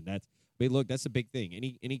momentum, and that's a big thing.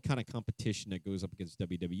 Any kind of competition that goes up against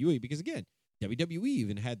WWE, because again, WWE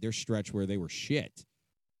even had their stretch where they were shit,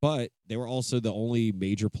 but they were also the only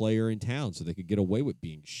major player in town, so they could get away with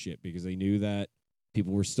being shit because they knew that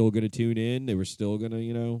people were still going to tune in. They were still going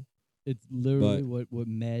to, It's literally what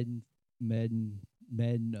Madden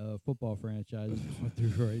football franchise is going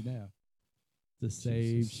through right now. The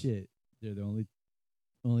same shit. They're the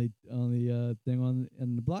only thing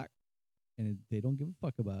on the block, and they don't give a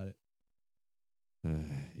fuck about it.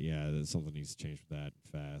 Yeah, something needs to change with that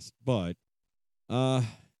fast. But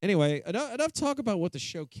anyway, enough talk about what the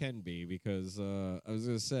show can be, because I was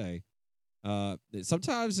gonna say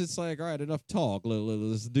sometimes it's like, all right, enough talk.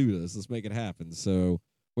 Let's do this. Let's make it happen. So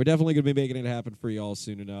we're definitely going to be making it happen for y'all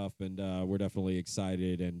soon enough, and we're definitely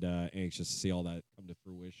excited and anxious to see all that come to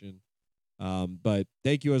fruition. But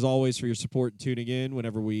thank you as always for your support and tuning in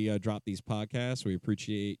whenever we drop these podcasts. We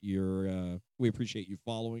appreciate you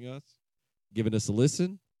following us, giving us a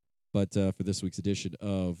listen. But for this week's edition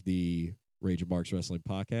of the Rage and Marks Wrestling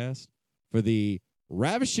Podcast, for the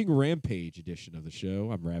Ravishing Rampage edition of the show,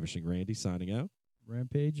 I'm Ravishing Randy signing out.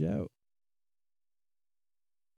 Rampage out.